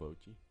not dope,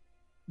 Ochi.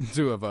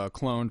 To have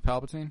cloned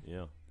Palpatine?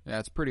 Yeah. Yeah,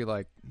 it's pretty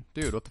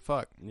dude, what the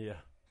fuck? Yeah.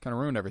 Kind of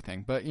ruined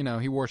everything. But,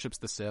 he worships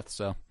the Sith,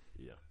 so.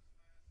 Yeah.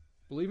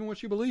 Believe in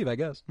what you believe, I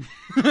guess.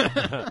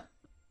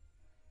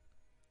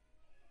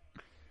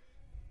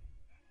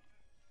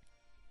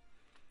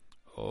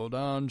 Hold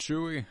on,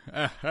 Chewie.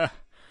 I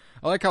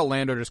like how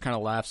Lando just kind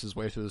of laughs his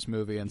way through this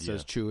movie and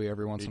says Chewie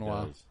every once in a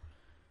while.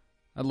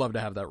 I'd love to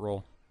have that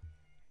role.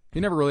 He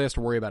never really has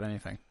to worry about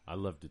anything. I'd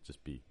love to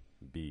just be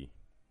Billy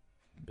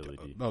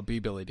D. Oh, be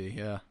Billy D,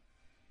 yeah.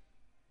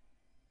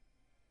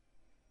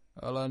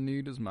 All I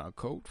need is my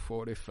Colt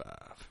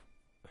 45.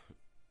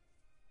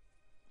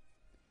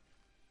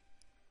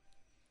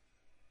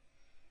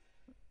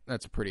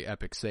 That's a pretty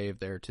epic save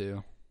there,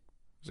 too.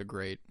 It was a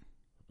great...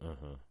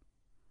 Uh-huh.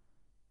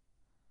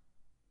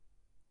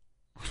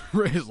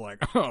 Ray's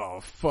like, oh,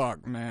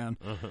 fuck, man.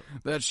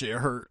 That shit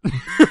hurt.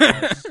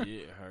 That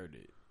shit hurt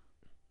it.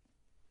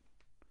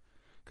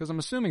 Because I'm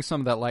assuming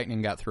some of that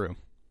lightning got through.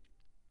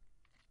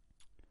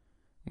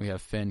 We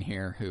have Finn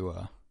here who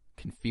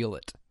can feel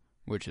it,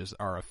 which is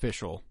our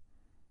official.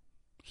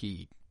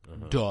 He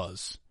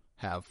does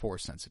have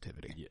force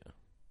sensitivity. Yeah.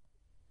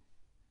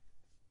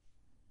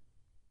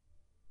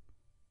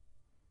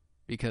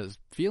 Because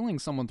feeling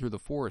someone through the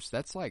force,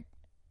 that's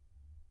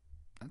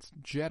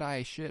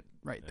Jedi shit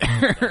right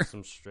there. That's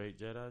some straight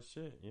Jedi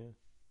shit, yeah.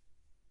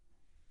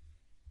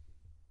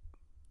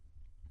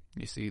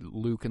 You see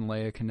Luke and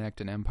Leia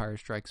connect in Empire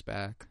Strikes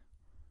Back.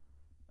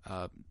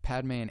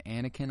 Padme and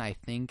Anakin, I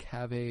think,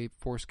 have a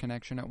force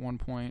connection at one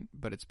point,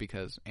 but it's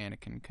because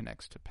Anakin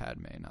connects to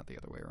Padme, not the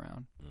other way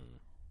around.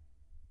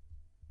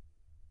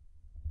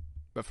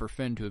 But for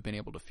Finn to have been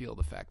able to feel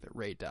the fact that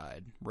Rey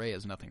died, Rey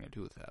has nothing to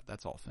do with that.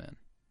 That's all Finn.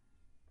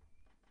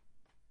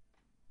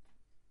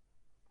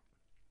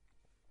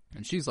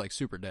 And she's like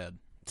super dead.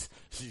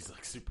 She's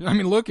like super. I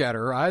mean, look at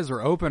her. Her eyes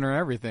are open and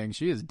everything.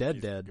 She is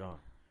dead. Gone.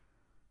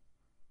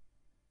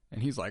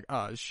 And he's like,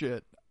 "Ah,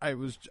 shit.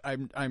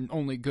 I'm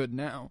only good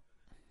now.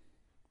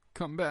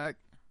 Come back."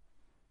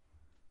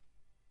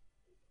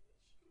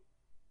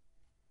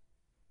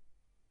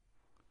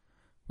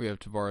 We have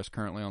Tavares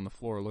currently on the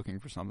floor looking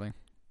for something.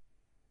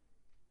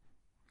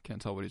 Can't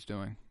tell what he's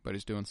doing, but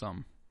he's doing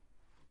something.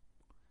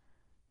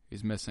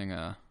 He's missing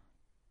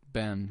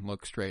Ben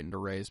look straight into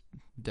Rey's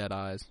dead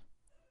eyes.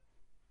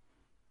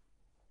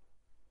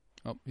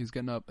 Oh, he's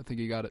getting up. I think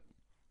he got it.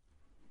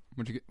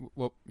 What'd you get?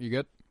 Whoa, you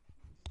good?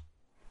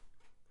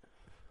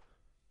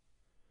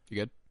 You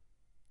good?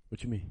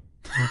 What you mean?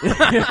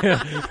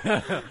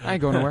 I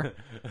ain't going nowhere.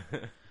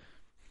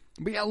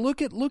 But yeah,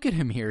 look at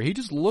him here. He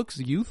just looks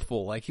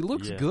youthful. Like, he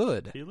looks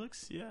good. He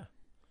looks, yeah.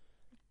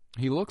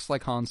 He looks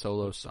like Han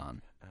Solo's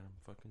son. Adam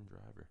fucking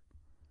Driver.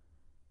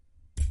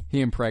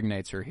 He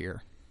impregnates her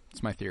here.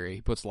 It's my theory.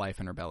 He puts life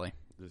in her belly.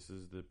 This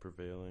is the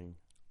prevailing.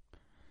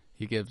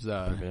 He gives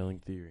prevailing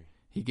theory.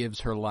 He gives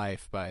her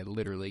life by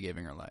literally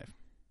giving her life,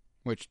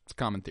 which is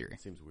common theory.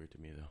 It seems weird to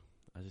me though.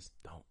 I just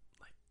don't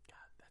like. God,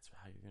 that's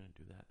how you're gonna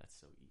do that. That's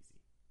so easy.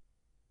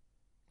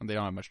 And they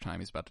don't have much time.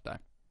 He's about to die,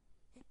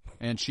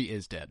 and she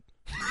is dead.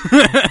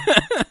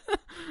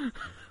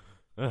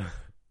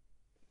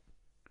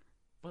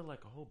 But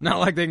like a whole. Not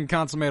like they can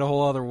consummate a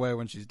whole other way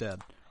when she's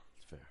dead.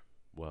 It's fair.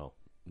 Well,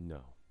 no.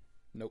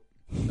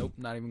 Nope,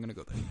 not even gonna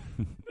go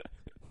there.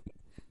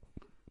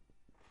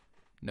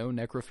 No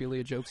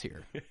necrophilia jokes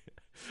here.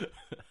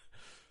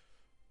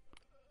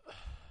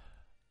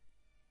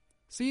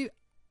 See,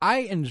 I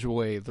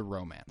enjoy the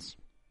romance.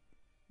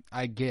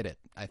 I get it,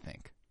 I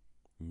think.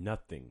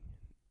 Nothing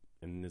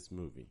in this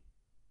movie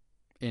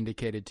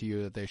indicated to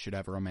you that they should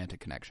have a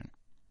romantic connection.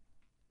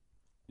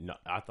 No,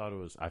 I thought it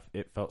was.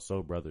 It felt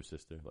so brother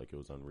sister, like it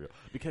was unreal.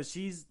 Because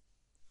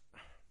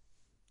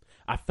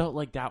I felt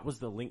like that was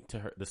the link to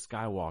her, the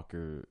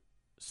Skywalker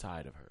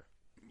side of her.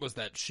 Was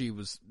that she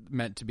was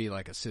meant to be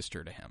like a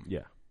sister to him?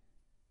 Yeah.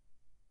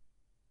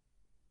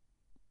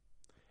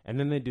 And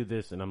then they do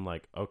this, and I'm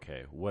like,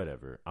 okay,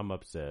 whatever. I'm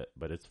upset,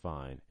 but it's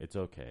fine. It's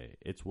okay.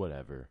 It's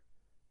whatever.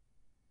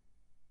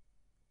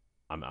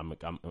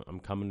 I'm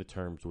coming to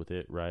terms with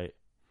it, right?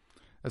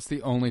 That's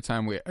the only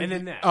time we. And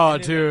then that. Oh,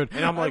 and dude! That.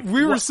 And I'm like,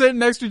 we were sitting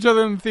next to each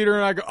other in the theater,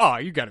 and I go, "Oh,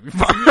 you gotta be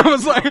fine." I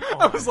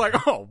was like,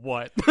 "Oh,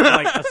 what?"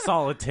 Like a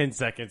solid 10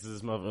 seconds.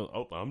 This mother.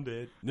 Oh, I'm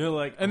dead. They're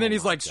like, and then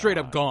he's like straight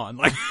up gone.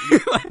 Like,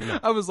 No.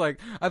 I was like,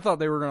 I thought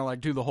they were gonna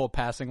like do the whole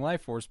passing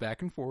life force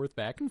back and forth,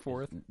 back and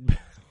forth.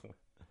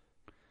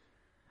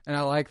 And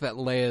I like that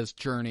Leia's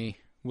journey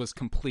was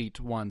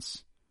complete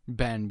once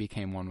Ben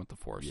became one with the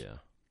Force. Yeah.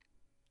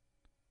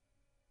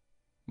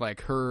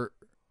 Like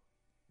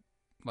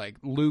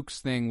Luke's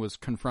thing was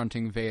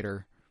confronting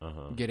Vader,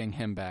 getting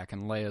him back,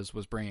 and Leia's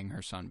was bringing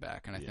her son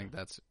back, and I think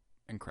that's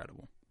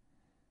incredible.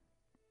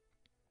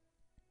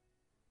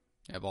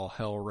 You have all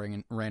hell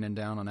raining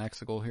down on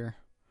Exegol here.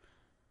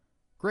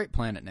 Great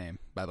planet name,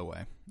 by the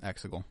way,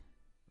 Exegol.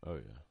 Oh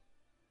yeah.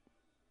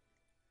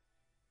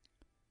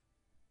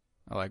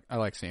 I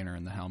like seeing her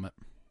in the helmet.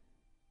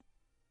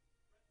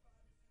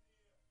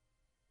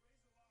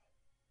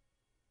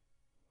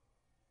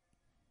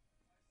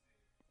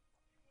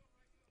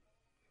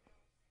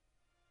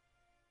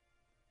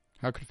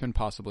 How could Finn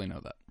possibly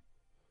know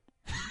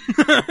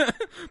that?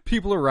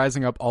 People are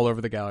rising up all over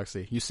the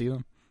galaxy. You see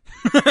them?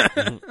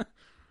 Mm-hmm.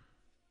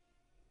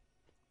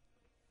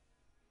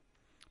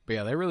 But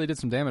yeah, they really did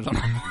some damage on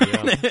them.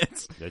 Yeah.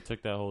 They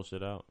took that whole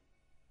shit out.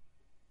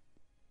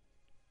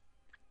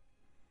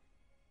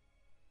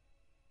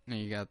 And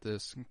you got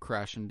this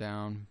crashing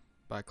down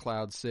by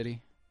Cloud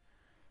City.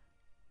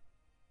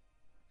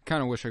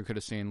 Kind of wish I could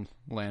have seen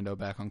Lando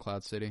back on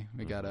Cloud City.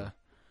 We got a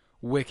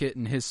Wicket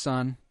and his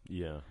son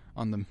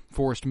on the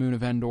forest moon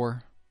of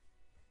Endor.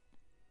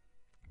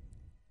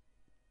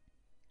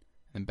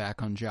 And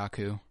back on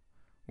Jakku,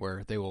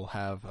 where they will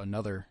have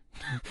another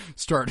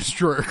Star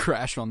Destroyer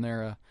crash on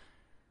their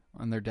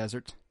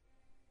desert.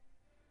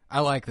 I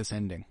like this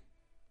ending.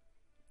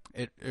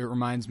 It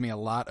reminds me a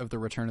lot of the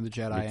Return of the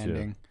Jedi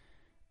ending,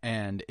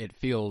 and it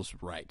feels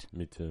right.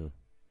 Me too.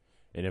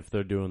 And if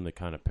they're doing the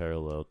kind of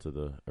parallel to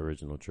the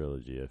original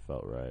trilogy, it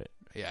felt right.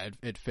 Yeah,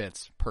 it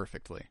fits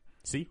perfectly.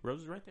 See,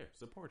 Rose is right there,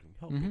 supporting,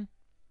 helping.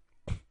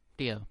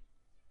 Dio.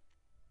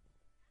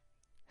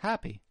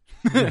 Happy.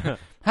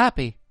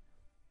 Happy.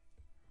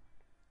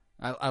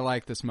 I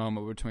like this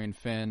moment between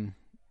Finn,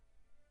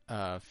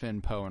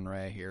 Poe, and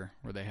Rey here,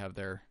 where they have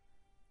their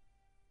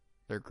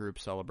group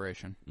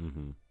celebration.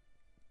 Mm-hmm.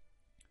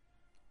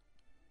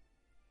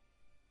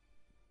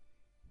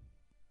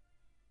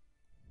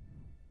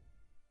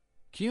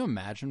 Can you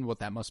imagine what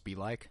that must be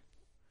like?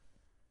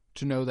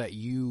 To know that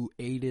you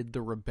aided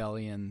the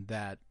rebellion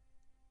that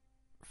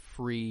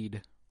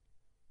freed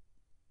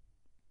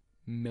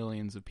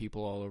millions of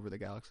people all over the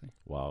galaxy.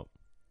 Wow.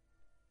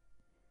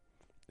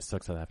 It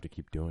sucks that I have to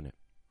keep doing it.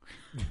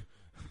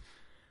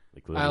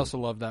 I also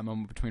love that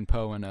moment between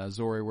Poe and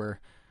Zori, where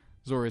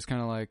Zori's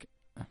kind of like,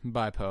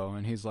 bye, Poe,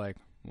 and he's like,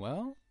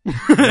 well?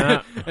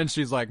 And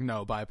she's like,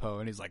 no, bye, Poe,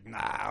 and he's like,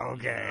 nah,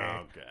 okay.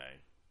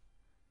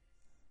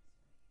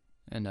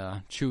 And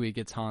Chewie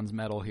gets Han's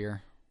medal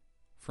here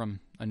from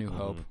A New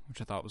Hope,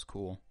 which I thought was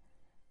cool.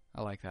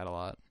 I like that a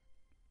lot.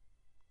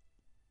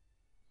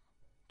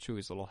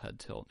 Chewie's little head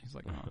tilt. He's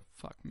like, oh,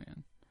 fuck,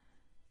 man.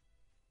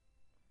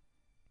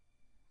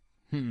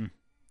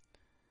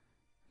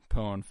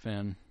 Poe and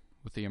Finn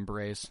with the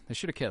embrace. They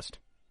should have kissed.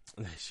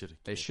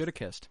 They should have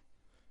kissed.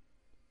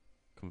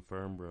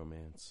 Confirmed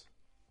romance.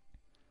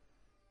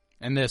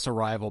 And this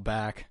arrival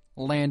back,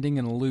 landing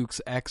in Luke's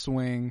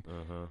X-Wing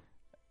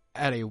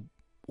at a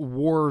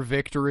war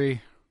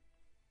victory.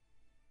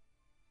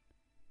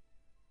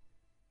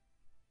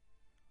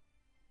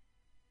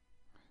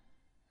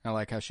 I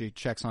like how she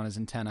checks on his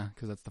antenna,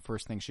 because that's the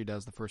first thing she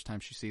does the first time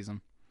she sees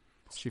him.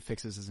 She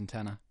fixes his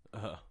antenna.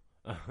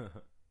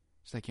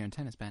 She's like, your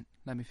antenna's bent.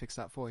 Let me fix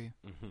that for you.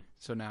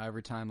 So now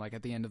every time, like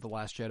at the end of The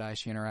Last Jedi,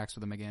 she interacts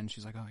with him again.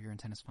 She's like, oh, your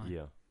antenna's fine.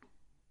 Yeah.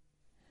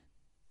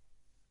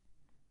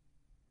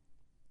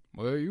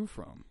 Where are you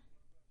from?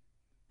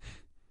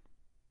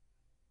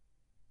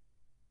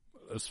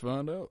 Let's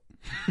find out.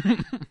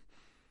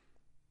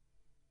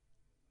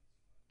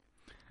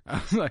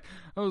 I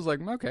was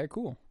like, okay,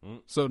 cool.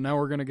 So now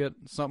we're gonna get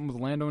something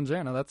with Lando and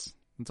Jannah. That's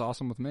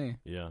awesome with me.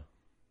 Yeah.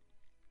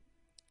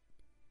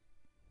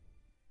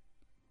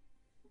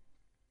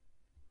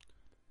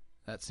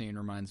 That scene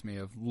reminds me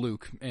of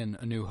Luke in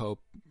A New Hope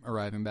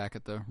arriving back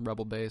at the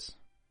Rebel base.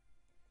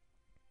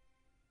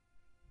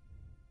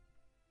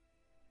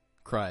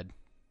 Cried.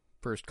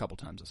 First couple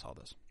times I saw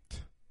this.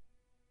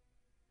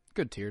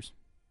 Good tears.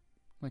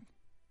 Like,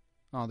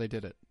 oh, they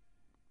did it.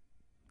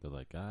 They're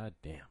like, God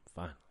damn,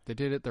 finally. They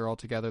did it. They're all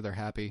together. They're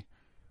happy.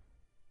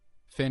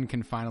 Finn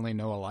can finally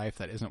know a life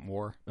that isn't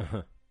war.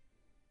 At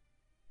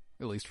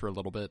least for a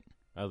little bit.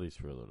 At least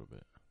for a little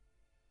bit.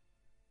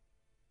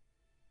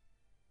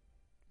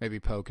 Maybe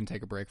Poe can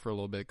take a break for a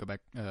little bit. Go back.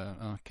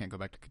 Can't go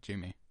back to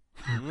Kijimi.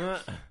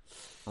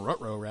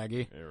 Ruh-roh,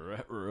 Raggy.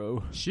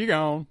 Ruh-roh. She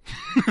gone.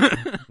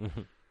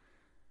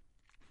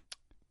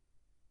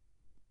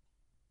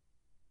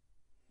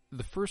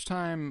 The first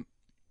time,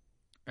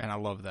 and I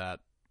love that,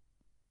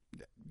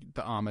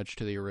 the homage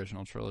to the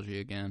original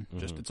trilogy again.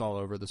 Just it's all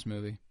over this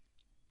movie.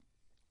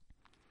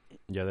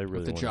 Yeah, they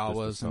really with the wanted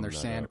Jawas this to and their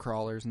sum sand that up.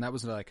 crawlers, and that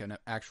was like an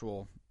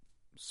actual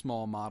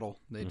small model.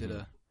 They did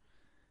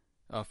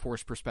a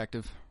forced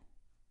perspective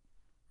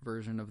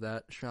version of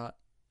that shot,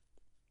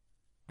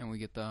 and we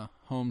get the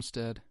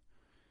homestead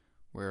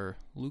where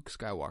Luke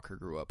Skywalker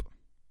grew up.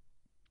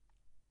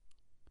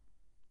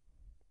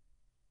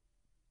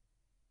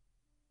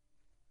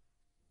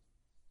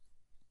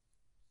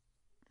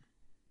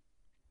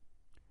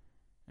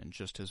 And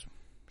just as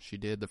she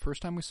did the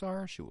first time we saw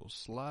her, she will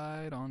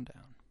slide on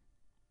down.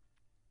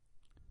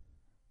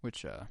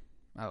 Which I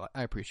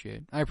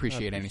appreciate. I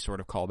appreciate any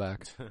sort of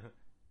callback,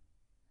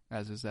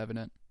 as is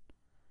evident.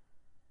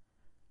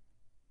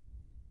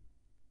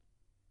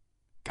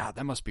 God,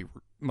 that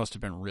must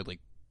have been really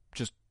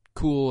just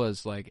cool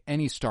as like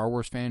any Star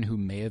Wars fan who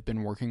may have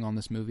been working on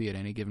this movie at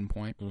any given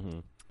point.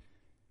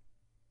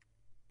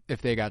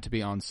 If they got to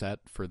be on set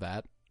for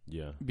that,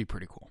 it'd be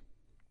pretty cool.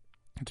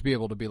 To be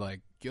able to be like,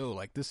 yo,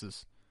 like this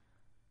is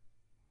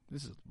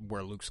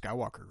where Luke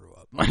Skywalker grew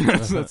up. Like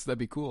that'd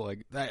be cool.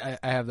 Like I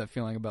have that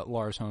feeling about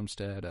Lars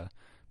Homestead,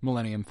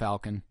 Millennium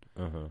Falcon.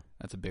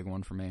 That's a big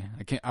one for me.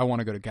 I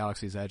want to go to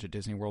Galaxy's Edge at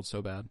Disney World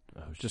so bad,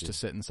 just to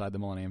sit inside the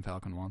Millennium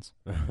Falcon once.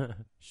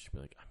 She'd be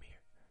like, I'm here.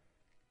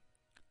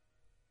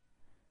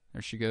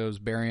 There she goes,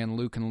 burying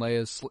Luke and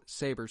Leia's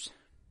sabers.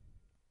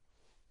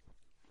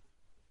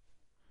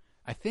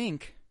 I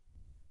think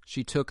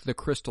She took the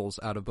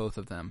crystals out of both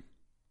of them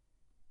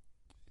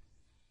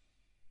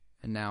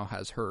and now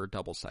has her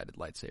double-sided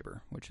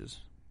lightsaber, which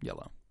is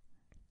yellow.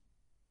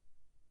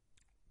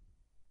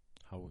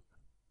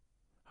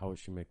 How would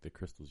she make the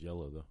crystals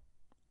yellow,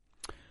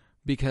 though?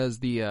 Because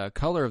the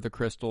color of the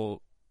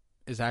crystal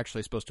is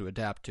actually supposed to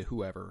adapt to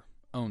whoever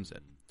owns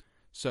it.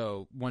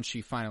 So once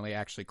she finally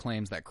actually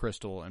claims that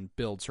crystal and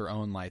builds her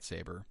own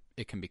lightsaber,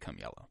 it can become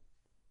yellow.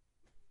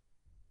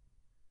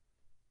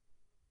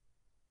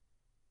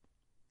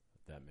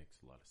 That makes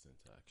a lot of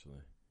sense,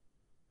 actually.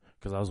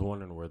 Because I was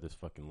wondering where this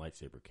fucking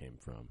lightsaber came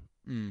from.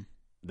 Mm.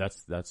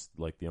 That's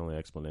like the only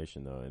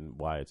explanation, though, and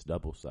why it's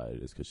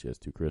double-sided is because she has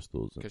two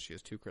crystals. Because she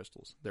has two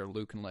crystals. They're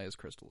Luke and Leia's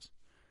crystals.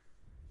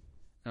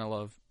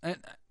 And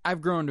I've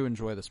grown to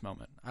enjoy this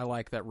moment. I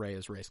like that Rey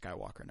is Rey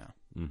Skywalker now.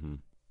 Mm-hmm.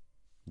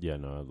 Yeah,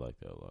 no, I like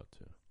that a lot,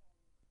 too.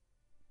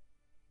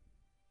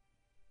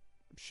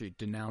 She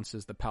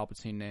denounces the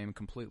Palpatine name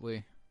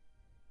completely.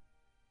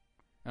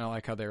 And I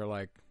like how they're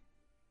like,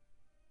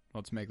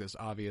 let's make this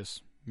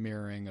obvious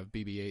mirroring of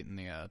BB-8 and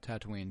the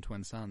Tatooine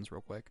twin sons real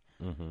quick.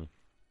 Mm-hmm.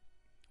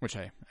 Which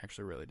I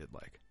actually really did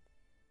like.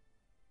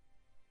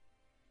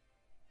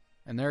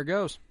 And there it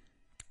goes.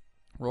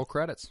 Roll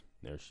credits.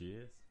 There she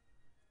is.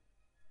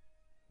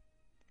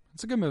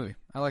 It's a good movie.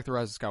 I like The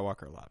Rise of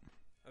Skywalker a lot.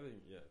 I think,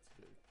 yeah, it's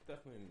good.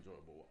 Definitely an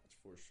enjoyable watch,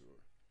 for sure.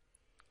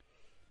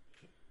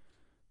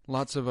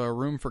 Lots of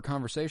room for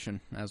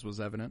conversation, as was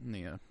evident in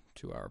the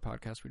 2-hour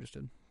podcast we just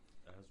did.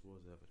 As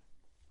was evident.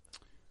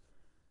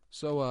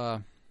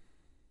 So,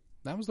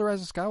 that was The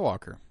Rise of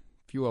Skywalker.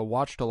 If you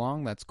watched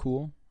along, that's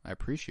cool. I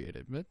appreciate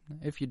it. But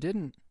if you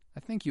didn't, I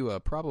think you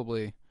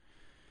probably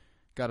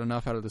got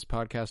enough out of this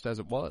podcast as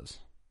it was.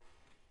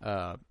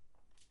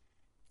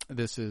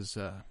 This is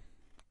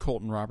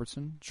Colton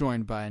Robertson,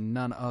 joined by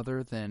none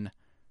other than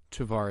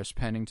Tavares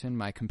Pennington,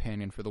 my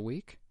companion for the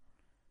week.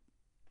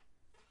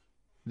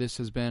 This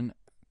has been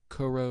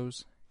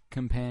Koro's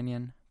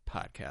Companion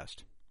Podcast.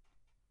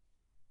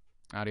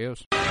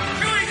 Adios.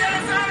 Chewie, get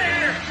us out of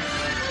here!